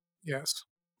perturbed. Yes.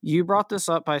 You brought this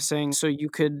up by saying so you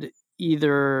could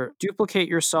either duplicate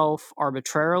yourself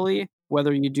arbitrarily,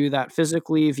 whether you do that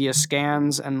physically via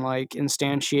scans and like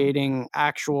instantiating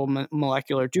actual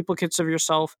molecular duplicates of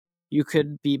yourself. You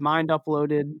could be mind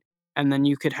uploaded and then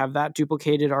you could have that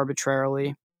duplicated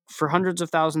arbitrarily. For hundreds of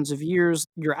thousands of years,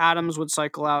 your atoms would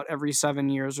cycle out every 7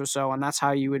 years or so, and that's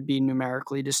how you would be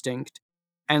numerically distinct.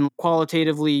 And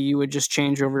qualitatively, you would just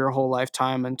change over your whole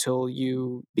lifetime until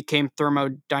you became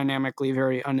thermodynamically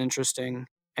very uninteresting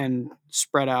and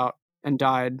spread out and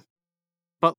died.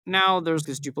 But now there's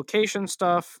this duplication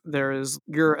stuff. There is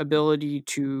your ability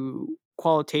to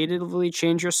qualitatively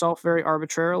change yourself very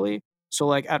arbitrarily. So,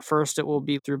 like, at first, it will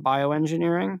be through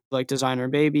bioengineering, like designer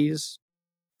babies.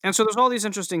 And so there's all these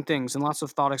interesting things and lots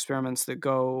of thought experiments that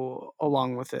go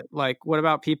along with it. Like, what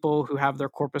about people who have their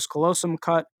corpus callosum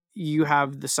cut? You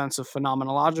have the sense of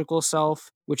phenomenological self,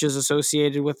 which is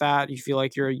associated with that. You feel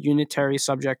like you're a unitary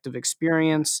subject of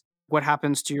experience. What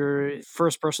happens to your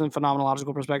first person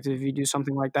phenomenological perspective if you do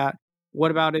something like that?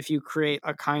 What about if you create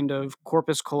a kind of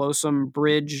corpus callosum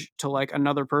bridge to like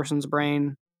another person's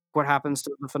brain? What happens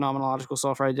to the phenomenological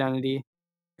self identity?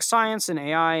 Science and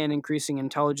AI and increasing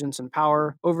intelligence and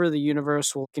power over the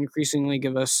universe will increasingly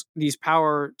give us these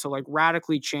power to like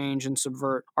radically change and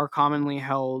subvert our commonly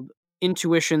held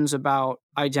intuitions about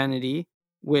identity,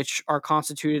 which are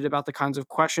constituted about the kinds of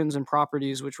questions and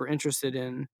properties which we're interested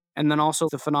in, and then also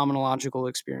the phenomenological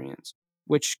experience,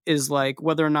 which is like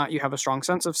whether or not you have a strong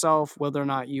sense of self, whether or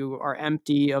not you are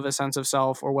empty of a sense of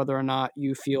self, or whether or not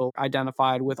you feel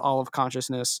identified with all of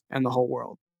consciousness and the whole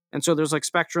world. And so there's like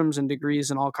spectrums and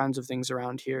degrees and all kinds of things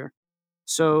around here.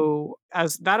 So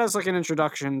as that as like an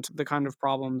introduction to the kind of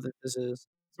problem that this is.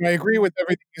 So I agree with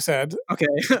everything you said, Okay.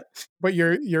 but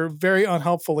you're very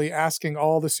unhelpfully asking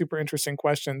all the super interesting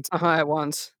questions, At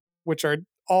once. which are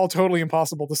all totally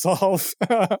impossible to solve.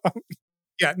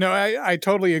 Yeah, no, I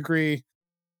totally agree.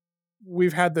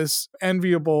 We've had this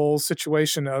enviable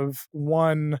situation of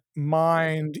one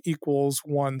mind equals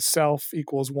one self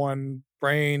equals one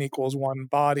brain equals one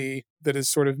body that has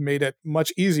sort of made it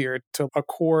much easier to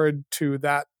accord to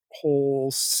that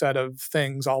whole set of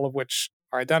things, all of which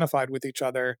are identified with each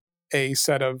other, a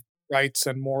set of rights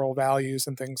and moral values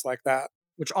and things like that.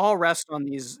 Which all rest on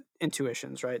these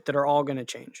intuitions, right? That are all going to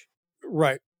change.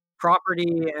 Right.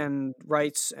 Property and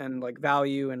rights and like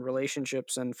value and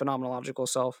relationships and phenomenological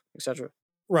self, etc.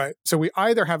 Right. So we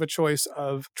either have a choice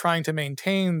of trying to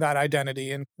maintain that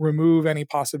identity and remove any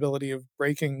possibility of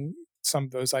breaking some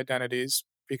of those identities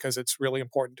because it's really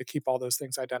important to keep all those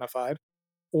things identified.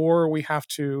 or we have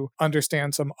to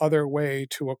understand some other way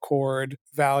to accord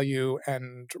value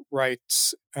and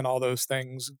rights and all those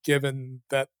things, given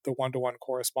that the one to one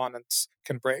correspondence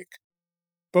can break.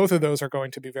 Both of those are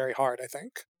going to be very hard, I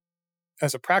think.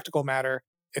 As a practical matter,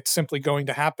 it's simply going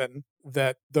to happen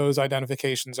that those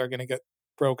identifications are going to get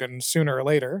broken sooner or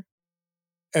later.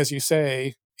 As you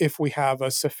say, if we have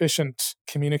a sufficient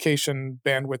communication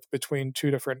bandwidth between two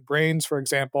different brains, for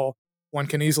example, one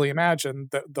can easily imagine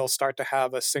that they'll start to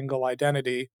have a single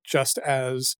identity, just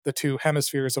as the two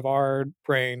hemispheres of our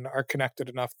brain are connected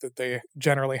enough that they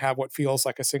generally have what feels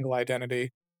like a single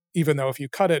identity. Even though if you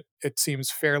cut it, it seems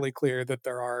fairly clear that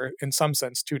there are, in some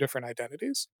sense, two different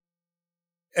identities.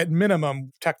 At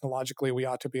minimum, technologically, we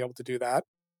ought to be able to do that.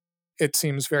 It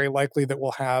seems very likely that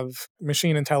we'll have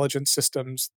machine intelligence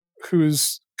systems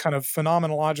whose kind of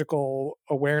phenomenological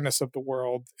awareness of the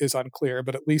world is unclear,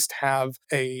 but at least have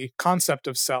a concept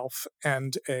of self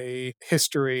and a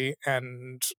history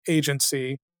and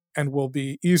agency and will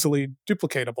be easily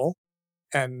duplicatable.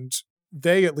 And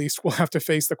they at least will have to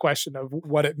face the question of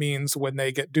what it means when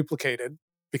they get duplicated,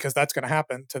 because that's going to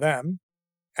happen to them,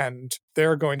 and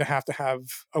they're going to have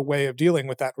a way of dealing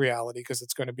with that reality because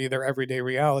it's going to be their everyday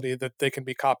reality that they can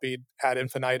be copied ad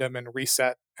infinitum and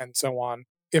reset and so on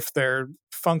if their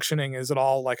functioning is at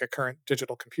all like a current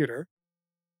digital computer.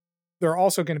 There are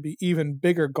also going to be even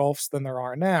bigger gulfs than there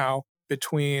are now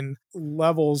between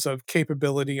levels of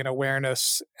capability and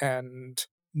awareness and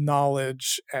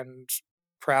knowledge and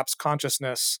perhaps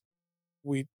consciousness.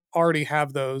 We already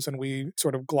have those and we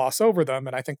sort of gloss over them.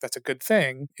 And I think that's a good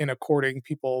thing in according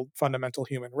people fundamental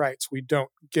human rights. We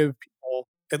don't give people,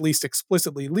 at least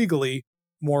explicitly legally,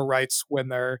 more rights when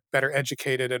they're better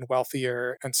educated and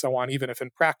wealthier and so on, even if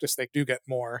in practice they do get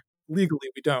more. Legally,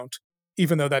 we don't,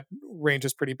 even though that range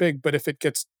is pretty big. But if it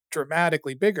gets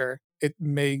dramatically bigger, it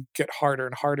may get harder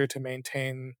and harder to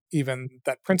maintain even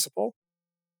that principle.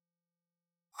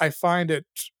 I find it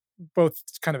both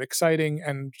kind of exciting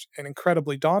and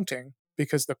incredibly daunting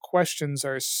because the questions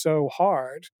are so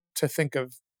hard to think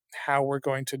of how we're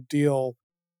going to deal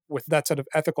with that set of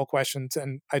ethical questions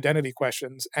and identity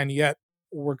questions. And yet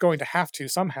we're going to have to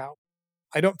somehow.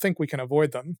 I don't think we can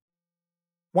avoid them.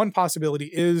 One possibility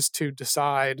is to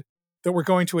decide that we're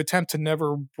going to attempt to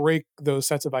never break those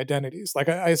sets of identities. Like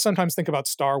I sometimes think about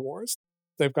Star Wars.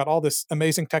 They've got all this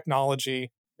amazing technology,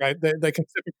 right? They can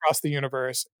zip across the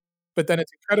universe, but then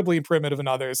it's incredibly primitive in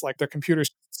others, like their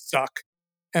computers suck.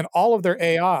 And all of their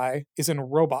AI is in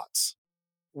robots.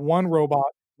 One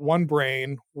robot, one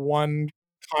brain, one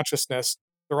consciousness.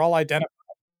 They're all identical.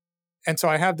 And so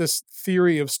I have this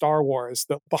theory of Star Wars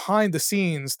that behind the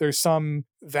scenes, there's some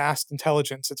vast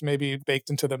intelligence, it's maybe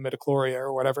baked into the midichlorians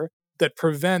or whatever, that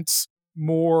prevents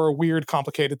more weird,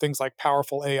 complicated things like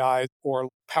powerful AI or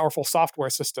powerful software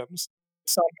systems.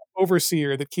 Some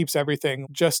overseer that keeps everything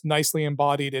just nicely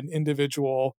embodied in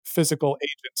individual physical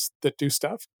agents that do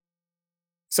stuff.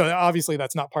 So obviously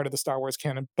that's not part of the Star Wars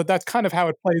canon, but that's kind of how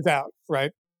it plays out,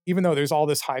 right? Even though there's all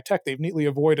this high tech, they've neatly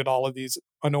avoided all of these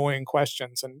annoying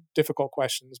questions and difficult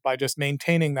questions by just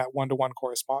maintaining that one to one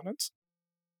correspondence.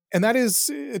 And that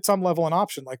is, at some level, an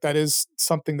option. Like, that is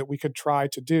something that we could try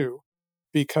to do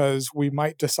because we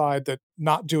might decide that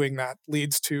not doing that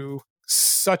leads to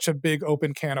such a big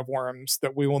open can of worms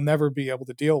that we will never be able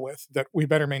to deal with, that we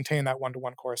better maintain that one to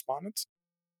one correspondence.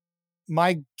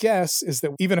 My guess is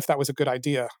that even if that was a good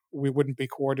idea, we wouldn't be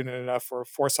coordinated enough or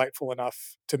foresightful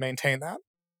enough to maintain that.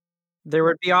 There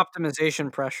would be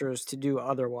optimization pressures to do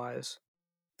otherwise.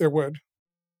 There would.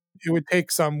 It would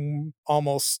take some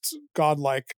almost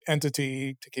godlike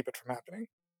entity to keep it from happening.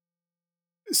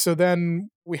 So then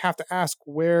we have to ask,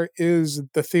 where is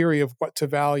the theory of what to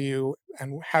value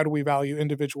and how do we value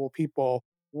individual people?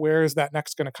 Where is that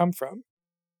next going to come from?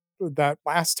 That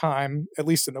last time, at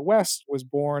least in the West, was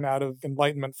born out of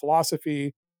Enlightenment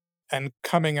philosophy and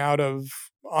coming out of,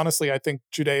 honestly, I think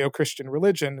Judeo Christian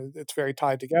religion. It's very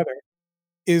tied together.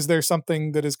 Is there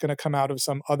something that is going to come out of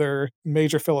some other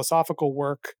major philosophical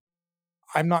work?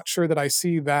 I'm not sure that I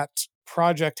see that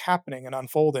project happening and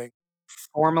unfolding.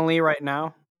 Formally, right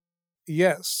now?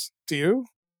 Yes. Do you?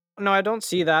 No, I don't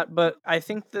see that, but I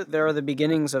think that there are the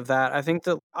beginnings of that. I think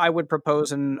that I would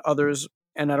propose, and others,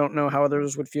 and I don't know how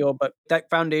others would feel, but that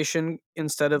foundation,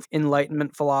 instead of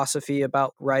Enlightenment philosophy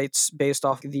about rights based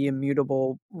off the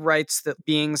immutable rights that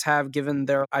beings have given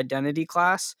their identity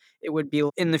class, it would be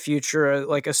in the future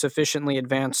like a sufficiently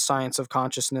advanced science of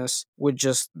consciousness would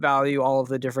just value all of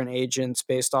the different agents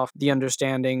based off the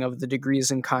understanding of the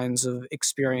degrees and kinds of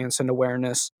experience and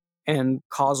awareness and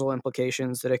causal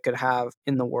implications that it could have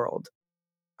in the world.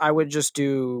 I would just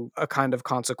do a kind of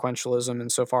consequentialism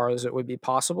insofar as it would be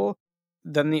possible.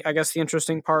 Then I guess the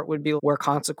interesting part would be where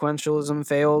consequentialism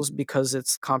fails because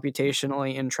it's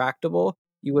computationally intractable.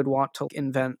 You would want to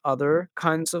invent other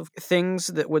kinds of things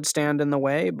that would stand in the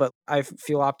way, but I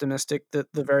feel optimistic that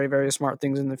the very, very smart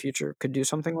things in the future could do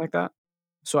something like that.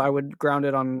 So I would ground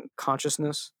it on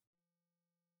consciousness.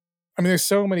 I mean, there's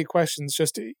so many questions.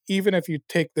 Just even if you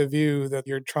take the view that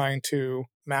you're trying to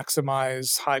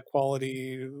maximize high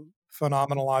quality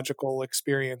phenomenological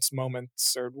experience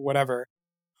moments or whatever,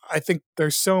 I think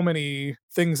there's so many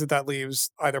things that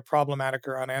leaves either problematic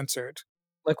or unanswered.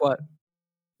 Like what?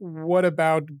 What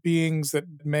about beings that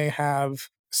may have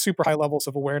super high levels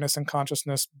of awareness and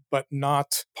consciousness, but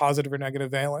not positive or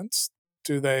negative valence?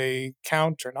 Do they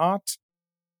count or not?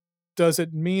 Does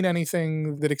it mean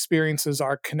anything that experiences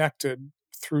are connected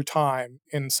through time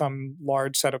in some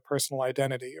large set of personal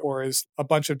identity, or is a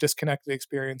bunch of disconnected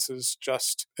experiences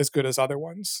just as good as other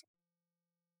ones?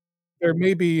 There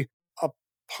may be a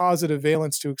positive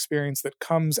valence to experience that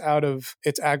comes out of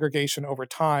its aggregation over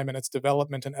time and its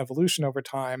development and evolution over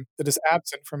time that is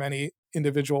absent from any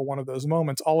individual one of those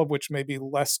moments, all of which may be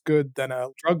less good than a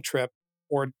drug trip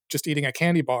or just eating a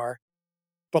candy bar.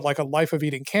 But like a life of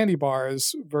eating candy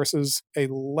bars versus a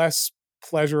less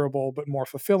pleasurable but more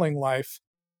fulfilling life,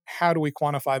 how do we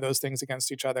quantify those things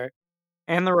against each other?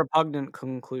 And the repugnant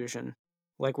conclusion.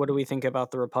 Like, what do we think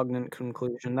about the repugnant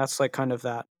conclusion? That's like kind of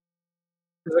that.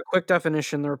 As a quick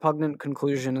definition, the repugnant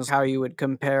conclusion is how you would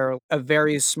compare a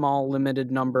very small,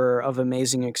 limited number of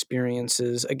amazing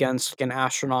experiences against an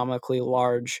astronomically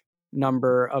large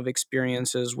number of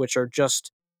experiences, which are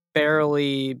just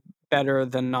barely better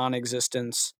than non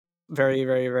existence, very,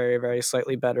 very, very, very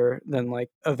slightly better than like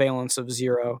a valence of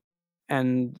zero.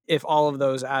 And if all of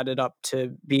those added up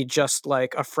to be just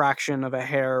like a fraction of a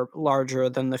hair larger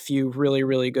than the few really,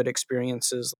 really good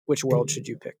experiences, which world should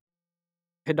you pick?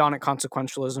 Hedonic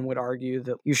consequentialism would argue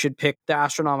that you should pick the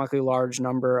astronomically large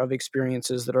number of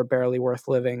experiences that are barely worth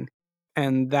living,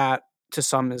 and that to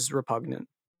some is repugnant.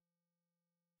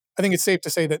 I think it's safe to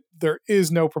say that there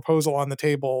is no proposal on the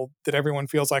table that everyone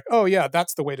feels like, oh, yeah,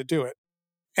 that's the way to do it.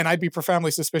 And I'd be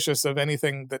profoundly suspicious of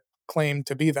anything that claimed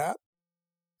to be that.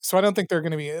 So I don't think there are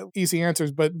going to be easy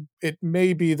answers, but it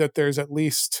may be that there's at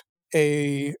least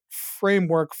a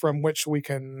framework from which we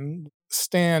can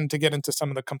stand to get into some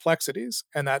of the complexities.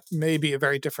 And that may be a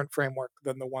very different framework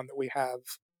than the one that we have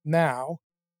now.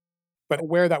 But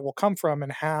where that will come from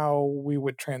and how we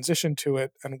would transition to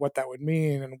it and what that would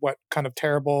mean and what kind of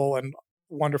terrible and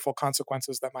wonderful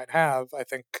consequences that might have, I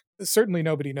think certainly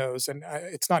nobody knows. And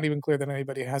it's not even clear that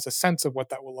anybody has a sense of what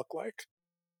that will look like.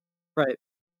 Right.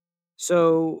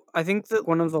 So I think that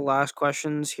one of the last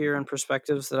questions here and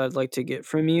perspectives that I'd like to get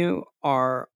from you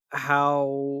are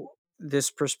how this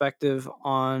perspective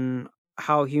on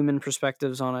how human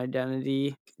perspectives on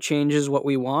identity changes what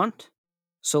we want.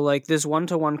 So, like this one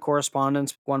to one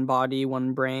correspondence, one body,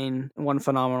 one brain, one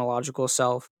phenomenological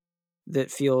self that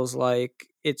feels like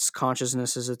its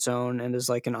consciousness is its own and is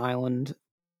like an island,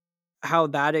 how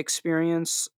that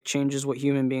experience changes what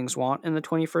human beings want in the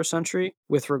 21st century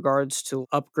with regards to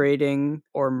upgrading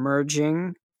or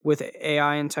merging with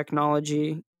AI and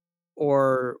technology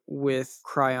or with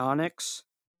cryonics.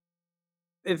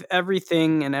 If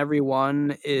everything and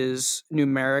everyone is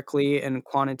numerically and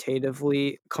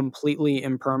quantitatively completely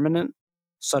impermanent,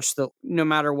 such that no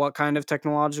matter what kind of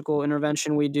technological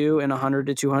intervention we do in 100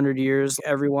 to 200 years,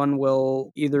 everyone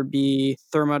will either be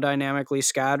thermodynamically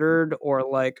scattered or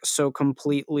like so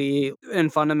completely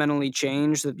and fundamentally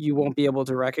changed that you won't be able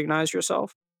to recognize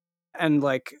yourself. And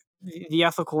like the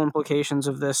ethical implications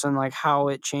of this and like how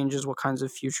it changes what kinds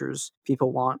of futures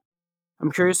people want.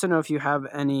 I'm curious to know if you have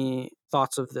any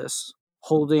thoughts of this,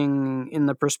 holding in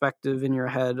the perspective in your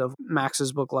head of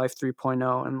Max's book Life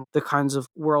 3.0 and the kinds of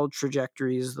world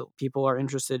trajectories that people are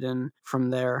interested in from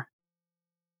there.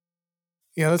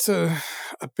 Yeah, that's a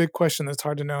big question that's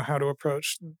hard to know how to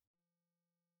approach.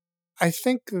 I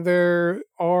think there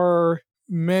are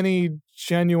many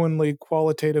genuinely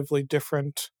qualitatively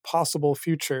different possible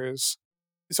futures.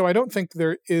 So I don't think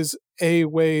there is a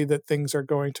way that things are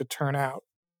going to turn out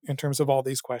in terms of all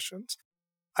these questions.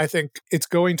 I think it's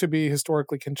going to be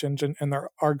historically contingent and there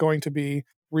are going to be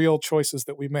real choices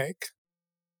that we make.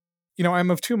 You know,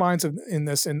 I'm of two minds in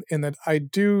this, in that I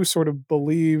do sort of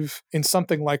believe in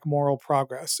something like moral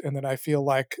progress, and that I feel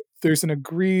like there's an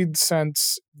agreed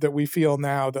sense that we feel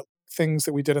now that things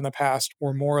that we did in the past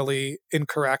were morally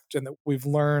incorrect and that we've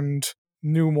learned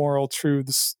new moral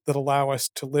truths that allow us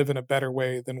to live in a better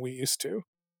way than we used to.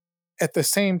 At the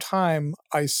same time,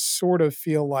 I sort of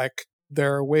feel like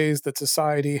there are ways that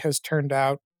society has turned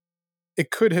out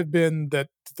it could have been that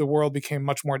the world became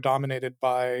much more dominated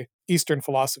by Eastern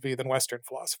philosophy than Western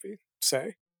philosophy,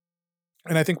 say.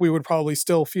 And I think we would probably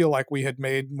still feel like we had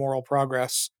made moral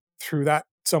progress through that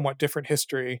somewhat different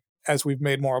history as we've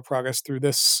made moral progress through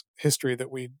this history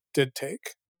that we did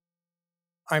take.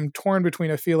 I'm torn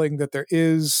between a feeling that there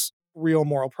is real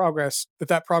moral progress, that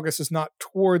that progress is not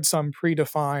towards some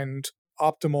predefined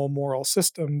optimal moral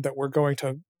system that we're going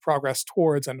to progress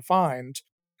towards and find,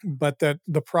 but that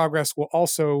the progress will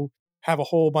also have a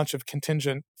whole bunch of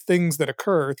contingent things that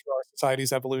occur through our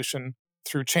society's evolution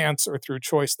through chance or through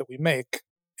choice that we make,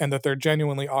 and that there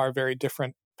genuinely are very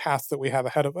different paths that we have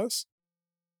ahead of us.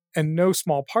 And no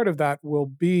small part of that will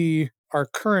be our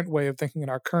current way of thinking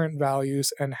and our current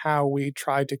values and how we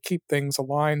try to keep things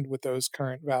aligned with those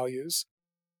current values.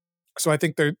 So I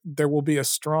think there will be a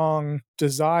strong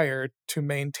desire to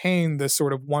maintain this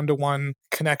sort of one-to-one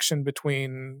connection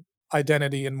between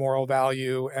identity and moral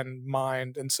value and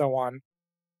mind and so on.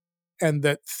 And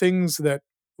that things that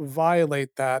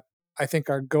violate that, I think,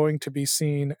 are going to be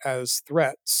seen as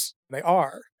threats. They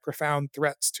are profound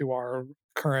threats to our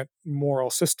current moral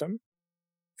system.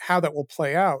 How that will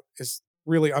play out is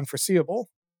really unforeseeable.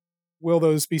 Will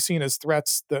those be seen as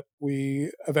threats that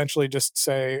we eventually just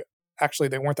say, actually,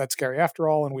 they weren't that scary after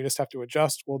all, and we just have to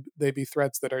adjust? Will they be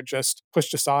threats that are just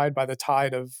pushed aside by the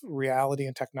tide of reality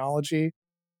and technology?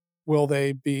 Will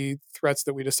they be threats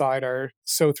that we decide are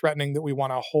so threatening that we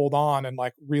want to hold on and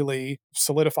like really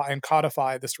solidify and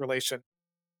codify this relation?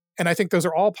 And I think those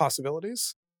are all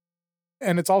possibilities.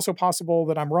 And it's also possible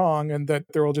that I'm wrong and that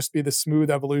there will just be this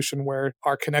smooth evolution where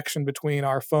our connection between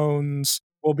our phones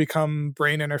will become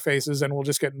brain interfaces and we'll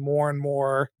just get more and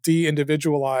more de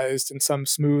individualized in some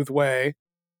smooth way.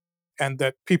 And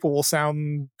that people will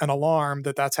sound an alarm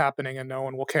that that's happening and no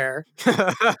one will care.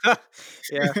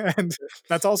 Yeah. And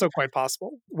that's also quite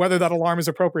possible, whether that alarm is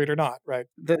appropriate or not, right?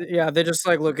 Yeah, they just,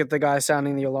 like, look at the guy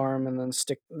sounding the alarm and then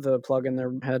stick the plug in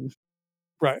their head.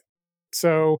 Right.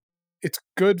 So it's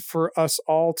good for us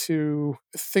all to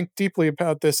think deeply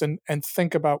about this and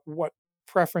think about what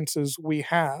preferences we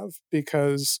have,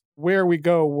 because where we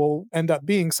go will end up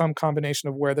being some combination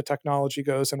of where the technology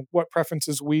goes and what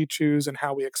preferences we choose and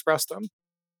how we express them.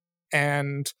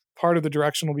 And part of the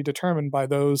direction will be determined by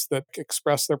those that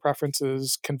express their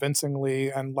preferences convincingly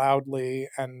and loudly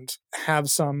and have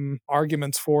some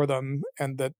arguments for them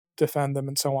and that defend them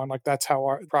and so on. Like that's how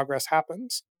our progress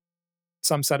happens.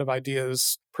 Some set of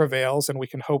ideas prevails and we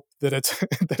can hope that it's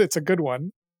that it's a good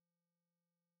one.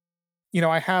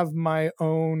 I have my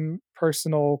own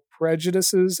personal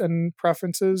prejudices and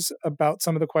preferences about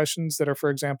some of the questions that are, for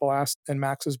example, asked in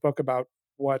Max's book about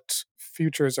what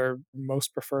futures are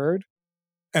most preferred.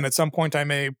 And at some point I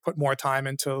may put more time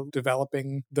into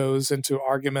developing those into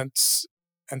arguments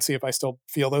and see if I still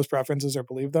feel those preferences or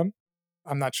believe them.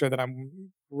 I'm not sure that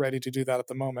I'm ready to do that at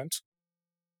the moment.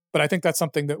 But I think that's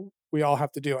something that we all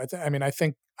have to do. I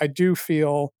think I do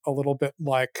feel a little bit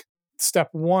like step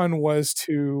one was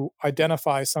to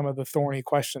identify some of the thorny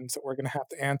questions that we're going to have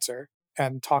to answer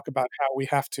and talk about how we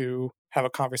have to have a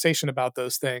conversation about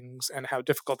those things and how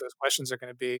difficult those questions are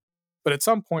going to be. But at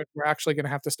some point, we're actually going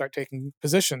to have to start taking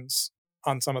positions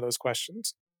on some of those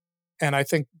questions. And I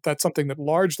think that's something that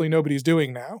largely nobody's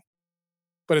doing now.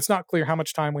 But it's not clear how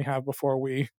much time we have before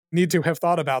we need to have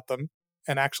thought about them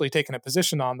and actually taken a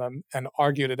position on them and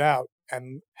argued it out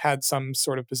and had some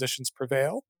sort of positions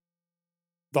prevail.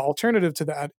 The alternative to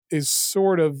that is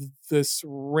sort of this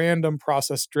random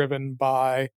process driven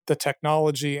by the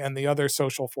technology and the other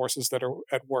social forces that are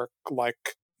at work,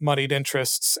 like moneyed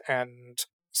interests and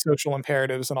social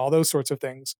imperatives and all those sorts of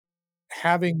things.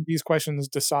 Having these questions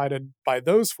decided by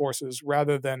those forces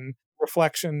rather than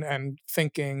reflection and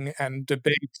thinking and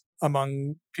debate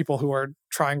among people who are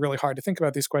trying really hard to think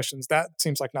about these questions, that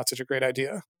seems like not such a great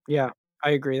idea. Yeah,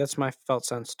 I agree, that's my felt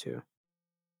sense too.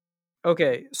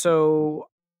 Okay, so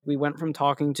we went from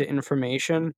talking to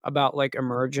information about, like,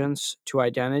 emergence to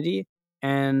identity,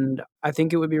 and I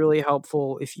think it would be really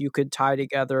helpful if you could tie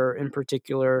together, in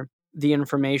particular, the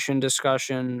information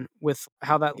discussion with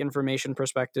how that information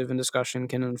perspective and discussion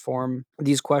can inform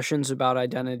these questions about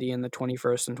identity in the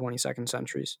 21st and 22nd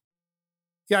centuries.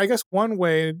 Yeah, I guess one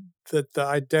way that the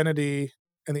identity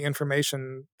and the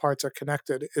information parts are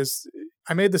connected is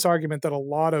I made this argument that a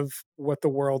lot of what the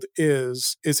world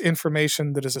is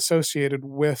information that is associated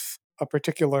with a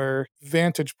particular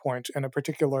vantage point and a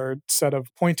particular set of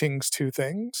pointings to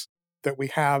things that we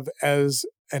have as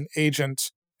an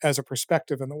agent, as a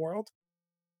perspective in the world.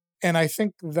 And I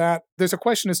think that there's a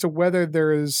question as to whether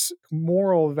there is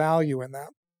moral value in that.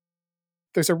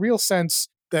 There's a real sense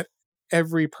that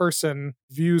every person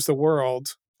views the world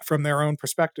from their own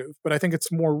perspective. But I think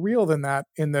it's more real than that,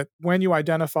 in that when you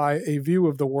identify a view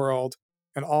of the world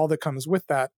and all that comes with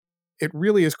that, it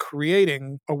really is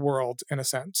creating a world in a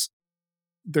sense.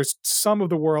 There's some of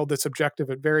the world that's objective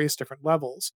at various different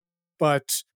levels,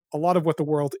 but a lot of what the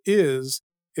world is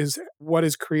what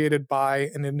is created by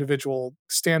an individual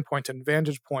standpoint and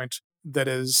vantage point that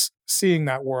is seeing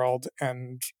that world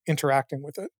and interacting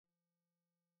with it.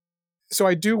 So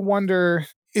I do wonder,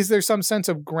 is there some sense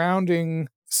of grounding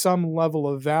some level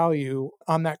of value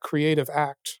on that creative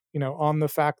act, on the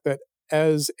fact that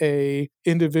as a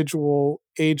individual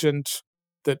agent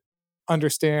that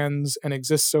understands and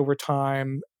exists over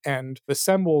time and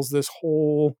assembles this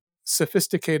whole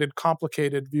sophisticated,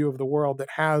 complicated view of the world that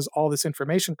has all this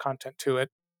information content to it,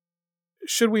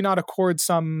 should we not accord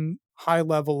some high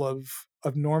level of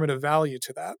normative value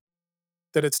to that?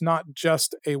 That it's not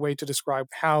just a way to describe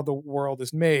how the world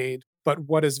is made, but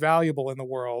what is valuable in the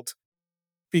world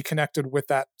be connected with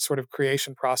that sort of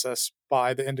creation process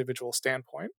by the individual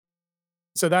standpoint.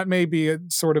 So that may be a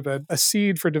sort of a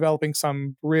seed for developing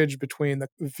some bridge between the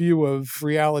view of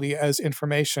reality as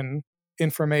information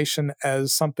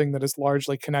as something that is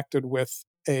largely connected with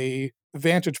a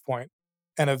vantage point,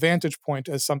 and a vantage point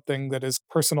as something that is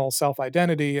personal self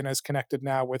identity and is connected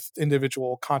now with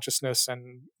individual consciousness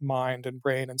and mind and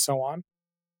brain and so on.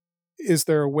 Is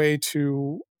there a way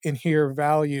to inhere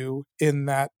value in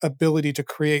that ability to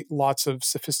create lots of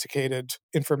sophisticated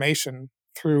information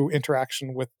through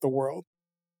interaction with the world?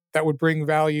 That would bring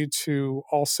value to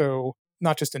also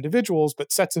not just individuals,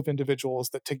 but sets of individuals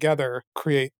that together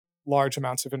create large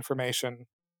amounts of information.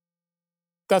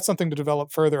 That's something to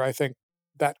develop further, I think,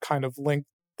 that kind of link,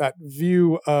 that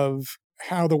view of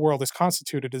how the world is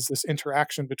constituted is this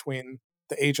interaction between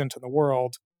the agent and the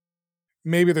world.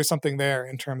 Maybe there's something there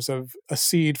in terms of a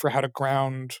seed for how to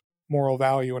ground moral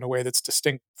value in a way that's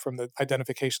distinct from the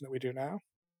identification that we do now.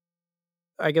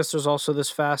 I guess there's also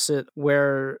this facet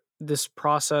where this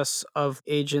process of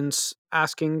agents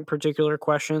asking particular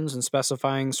questions and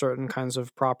specifying certain kinds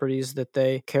of properties that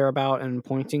they care about and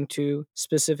pointing to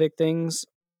specific things,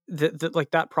 like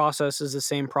that process is the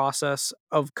same process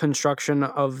of construction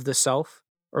of the self,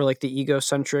 or like the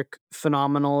egocentric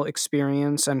phenomenal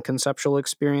experience and conceptual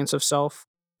experience of self.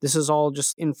 This is all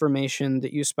just information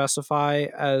that you specify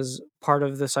as part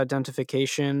of this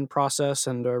identification process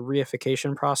and a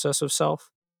reification process of self.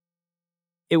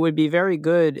 It would be very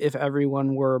good if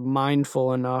everyone were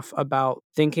mindful enough about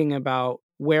thinking about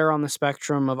where on the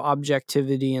spectrum of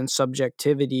objectivity and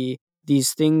subjectivity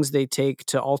these things they take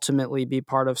to ultimately be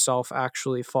part of self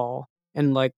actually fall.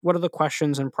 And like, what are the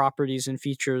questions and properties and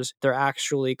features they're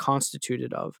actually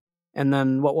constituted of? And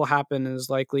then what will happen is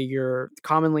likely your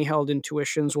commonly held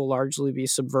intuitions will largely be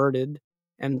subverted,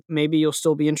 and maybe you'll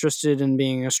still be interested in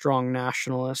being a strong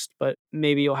nationalist, but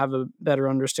maybe you'll have a better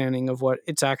understanding of what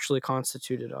it's actually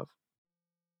constituted of.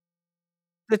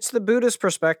 It's the Buddhist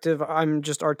perspective. I'm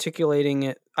just articulating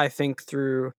it, I think,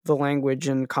 through the language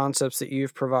and concepts that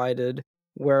you've provided,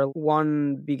 where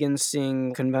one begins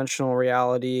seeing conventional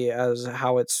reality as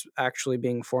how it's actually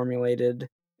being formulated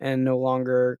and no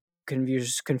longer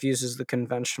confuses the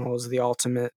conventional as the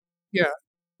ultimate. Yeah,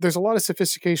 there's a lot of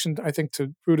sophistication, I think,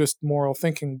 to Buddhist moral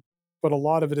thinking, but a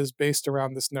lot of it is based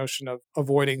around this notion of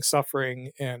avoiding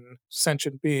suffering in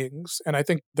sentient beings. And I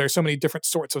think there's so many different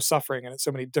sorts of suffering and at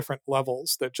so many different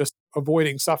levels that just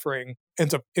avoiding suffering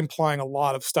ends up implying a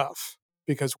lot of stuff,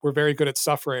 because we're very good at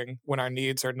suffering when our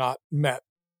needs are not met.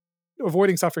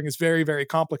 Avoiding suffering is very, very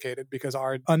complicated because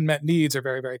our unmet needs are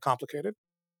very, very complicated.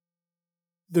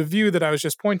 The view that I was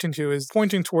just pointing to is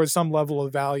pointing towards some level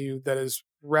of value that is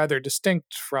rather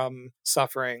distinct from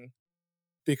suffering,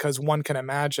 because one can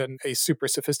imagine a super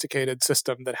sophisticated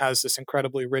system that has this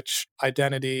incredibly rich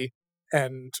identity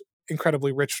and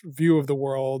incredibly rich view of the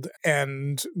world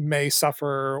and may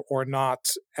suffer or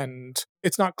not. And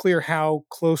it's not clear how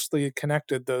closely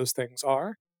connected those things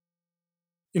are.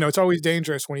 It's always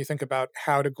dangerous when you think about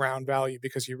how to ground value,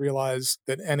 because you realize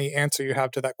that any answer you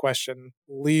have to that question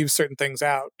leaves certain things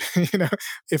out. you know,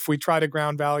 if we try to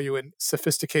ground value in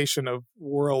sophistication of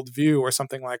worldview or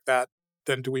something like that,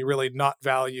 then do we really not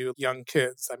value young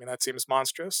kids? I mean, that seems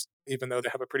monstrous, even though they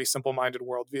have a pretty simple minded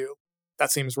worldview.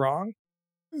 That seems wrong.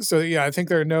 So, yeah, I think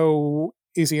there are no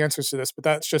easy answers to this, but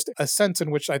that's just a sense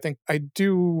in which I think I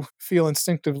do feel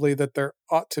instinctively that there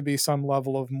ought to be some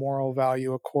level of moral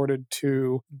value accorded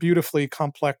to beautifully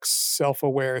complex, self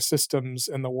aware systems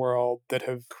in the world that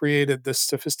have created this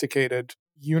sophisticated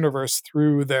universe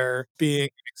through their being,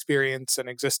 experience, and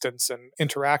existence and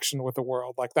interaction with the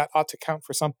world. Like, that ought to count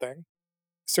for something.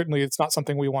 Certainly, it's not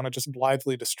something we want to just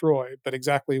blithely destroy, but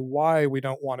exactly why we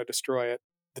don't want to destroy it,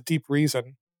 the deep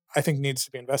reason, I think needs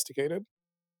to be investigated.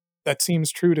 That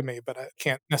seems true to me, but I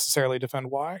can't necessarily defend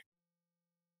why.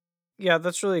 Yeah,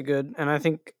 that's really good. And I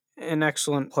think an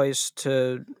excellent place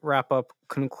to wrap up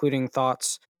concluding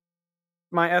thoughts.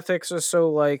 My ethics is so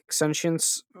like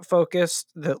sentience focused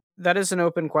that that is an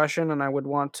open question, and I would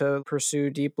want to pursue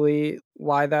deeply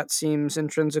why that seems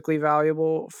intrinsically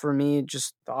valuable. For me,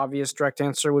 just the obvious direct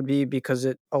answer would be because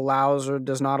it allows or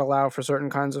does not allow for certain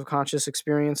kinds of conscious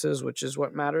experiences, which is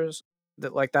what matters.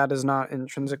 That like that is not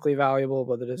intrinsically valuable,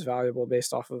 but it is valuable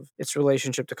based off of its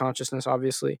relationship to consciousness,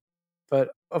 obviously.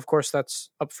 But of course that's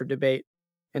up for debate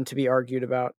and to be argued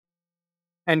about.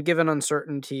 And given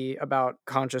uncertainty about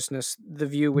consciousness, the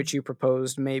view which you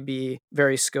proposed may be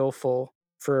very skillful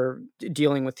for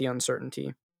dealing with the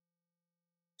uncertainty.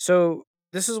 So,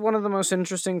 this is one of the most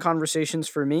interesting conversations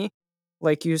for me.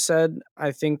 Like you said,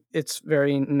 I think it's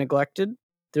very neglected.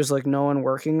 There's like no one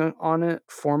working on it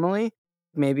formally.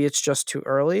 Maybe it's just too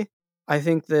early. I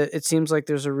think that it seems like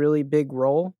there's a really big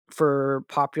role for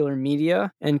popular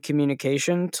media and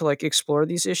communication to like explore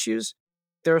these issues.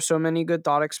 There are so many good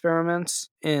thought experiments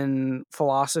in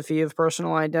philosophy of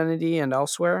personal identity and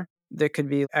elsewhere that could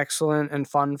be excellent and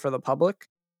fun for the public.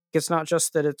 It's not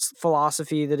just that it's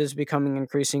philosophy that is becoming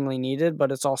increasingly needed,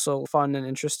 but it's also fun and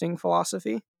interesting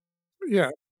philosophy. Yeah.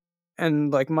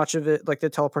 And like much of it, like the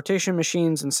teleportation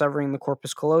machines and severing the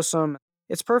corpus callosum,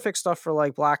 it's perfect stuff for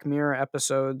like Black Mirror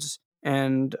episodes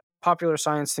and popular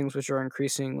science things, which are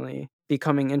increasingly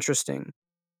becoming interesting.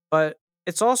 But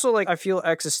it's also like I feel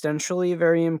existentially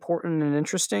very important and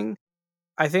interesting.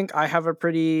 I think I have a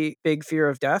pretty big fear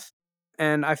of death.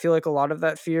 And I feel like a lot of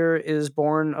that fear is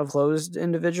born of closed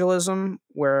individualism,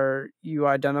 where you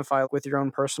identify with your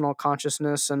own personal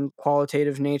consciousness and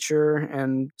qualitative nature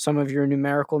and some of your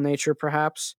numerical nature,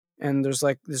 perhaps. And there's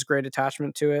like this great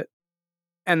attachment to it.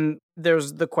 And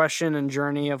there's the question and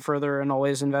journey of further and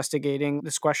always investigating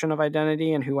this question of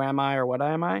identity and who am I or what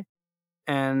am I.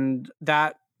 And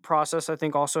that process, I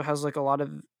think, also has like a lot of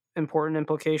important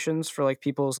implications for like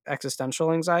people's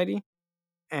existential anxiety,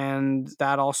 and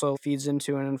that also feeds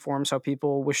into and informs how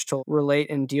people wish to relate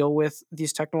and deal with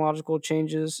these technological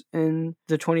changes in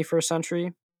the 21st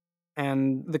century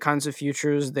and the kinds of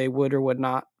futures they would or would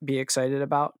not be excited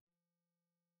about.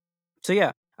 So,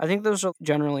 yeah, I think those are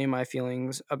generally my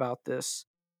feelings about this.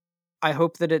 I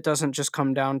hope that it doesn't just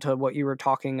come down to what you were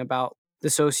talking about, the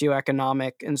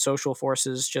socioeconomic and social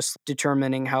forces just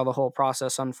determining how the whole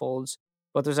process unfolds.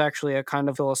 But there's actually a kind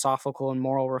of philosophical and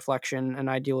moral reflection and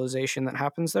idealization that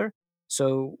happens there.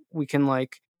 So we can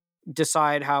like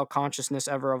decide how consciousness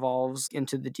ever evolves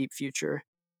into the deep future.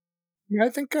 Yeah, I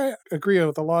think I agree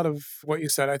with a lot of what you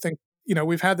said. I think,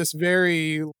 we've had this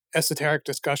very esoteric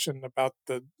discussion about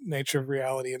the nature of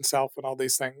reality and self and all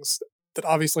these things that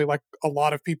obviously, like a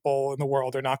lot of people in the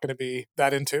world, are not going to be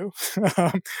that into.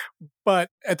 Um, but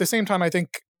at the same time, I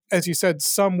think, as you said,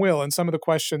 some will. And some of the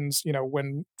questions,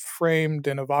 when framed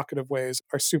in evocative ways,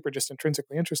 are super just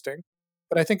intrinsically interesting.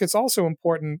 But I think it's also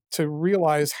important to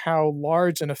realize how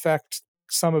large an effect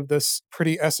some of this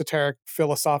pretty esoteric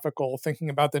philosophical thinking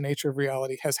about the nature of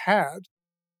reality has had.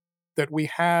 That we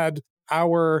had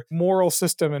our moral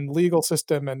system and legal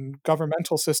system and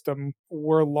governmental system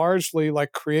were largely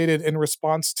like created in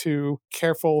response to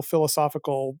careful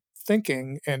philosophical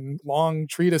thinking in long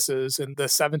treatises in the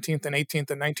 17th and 18th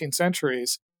and 19th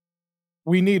centuries.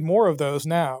 We need more of those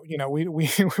now. We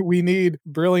we need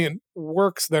brilliant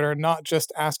works that are not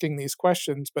just asking these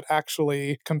questions, but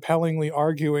actually compellingly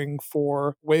arguing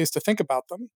for ways to think about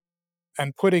them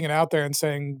and putting it out there and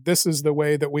saying this is the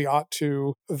way that we ought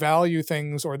to value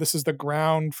things, or this is the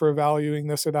ground for valuing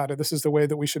this or that, or this is the way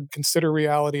that we should consider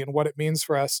reality and what it means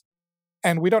for us.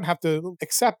 And we don't have to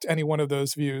accept any one of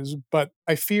those views, but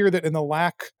I fear that in the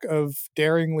lack of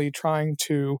daringly trying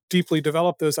to deeply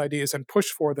develop those ideas and push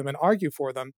for them and argue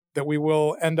for them, that we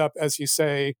will end up, as you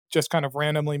say, just kind of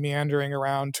randomly meandering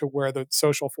around to where the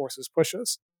social forces push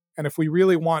us. And if we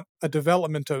really want a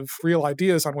development of real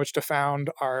ideas on which to found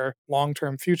our long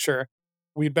term future,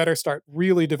 we'd better start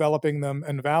really developing them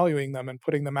and valuing them and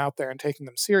putting them out there and taking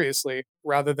them seriously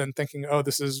rather than thinking, oh,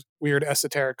 this is weird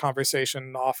esoteric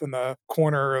conversation off in the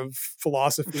corner of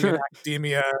philosophy and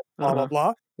academia, blah, blah, Uh-huh.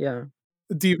 blah. Yeah.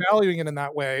 Devaluing it in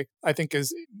that way, I think,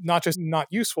 is not just not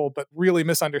useful, but really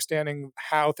misunderstanding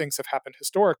how things have happened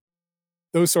historically.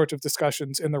 Those sorts of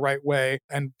discussions in the right way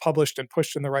and published and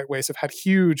pushed in the right ways have had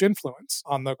huge influence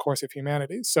on the course of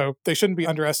humanity. So they shouldn't be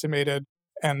underestimated.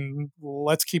 And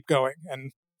let's keep going.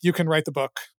 And you can write the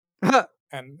book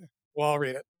and we'll all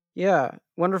read it. Yeah,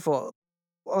 wonderful.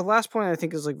 A last point I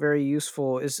think is like very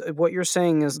useful is what you're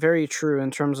saying is very true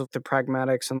in terms of the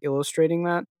pragmatics and illustrating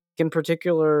that. In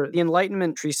particular, the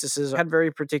Enlightenment treatises had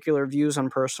very particular views on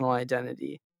personal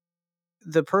identity.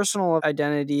 The personal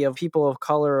identity of people of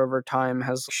color over time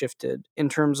has shifted in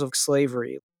terms of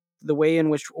slavery. The way in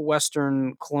which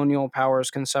Western colonial powers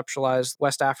conceptualized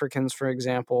West Africans, for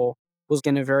example, was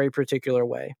in a very particular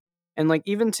way. And like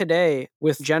even today,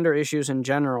 with gender issues in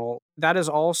general, that is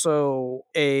also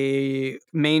a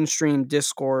mainstream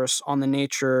discourse on the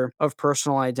nature of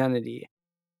personal identity.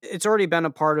 It's already been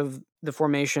a part of the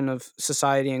formation of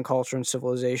society and culture and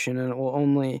civilization, and it will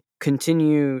only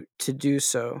continue to do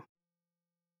so.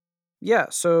 Yeah,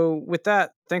 so with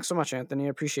that, thanks so much, Anthony. I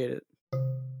appreciate it.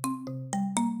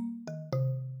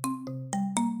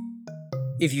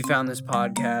 If you found this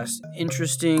podcast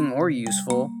interesting or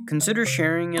useful, consider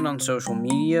sharing it on social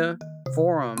media,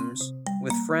 forums,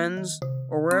 with friends,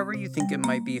 or wherever you think it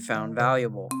might be found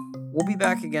valuable. We'll be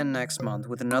back again next month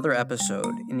with another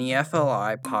episode in the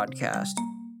FLI podcast.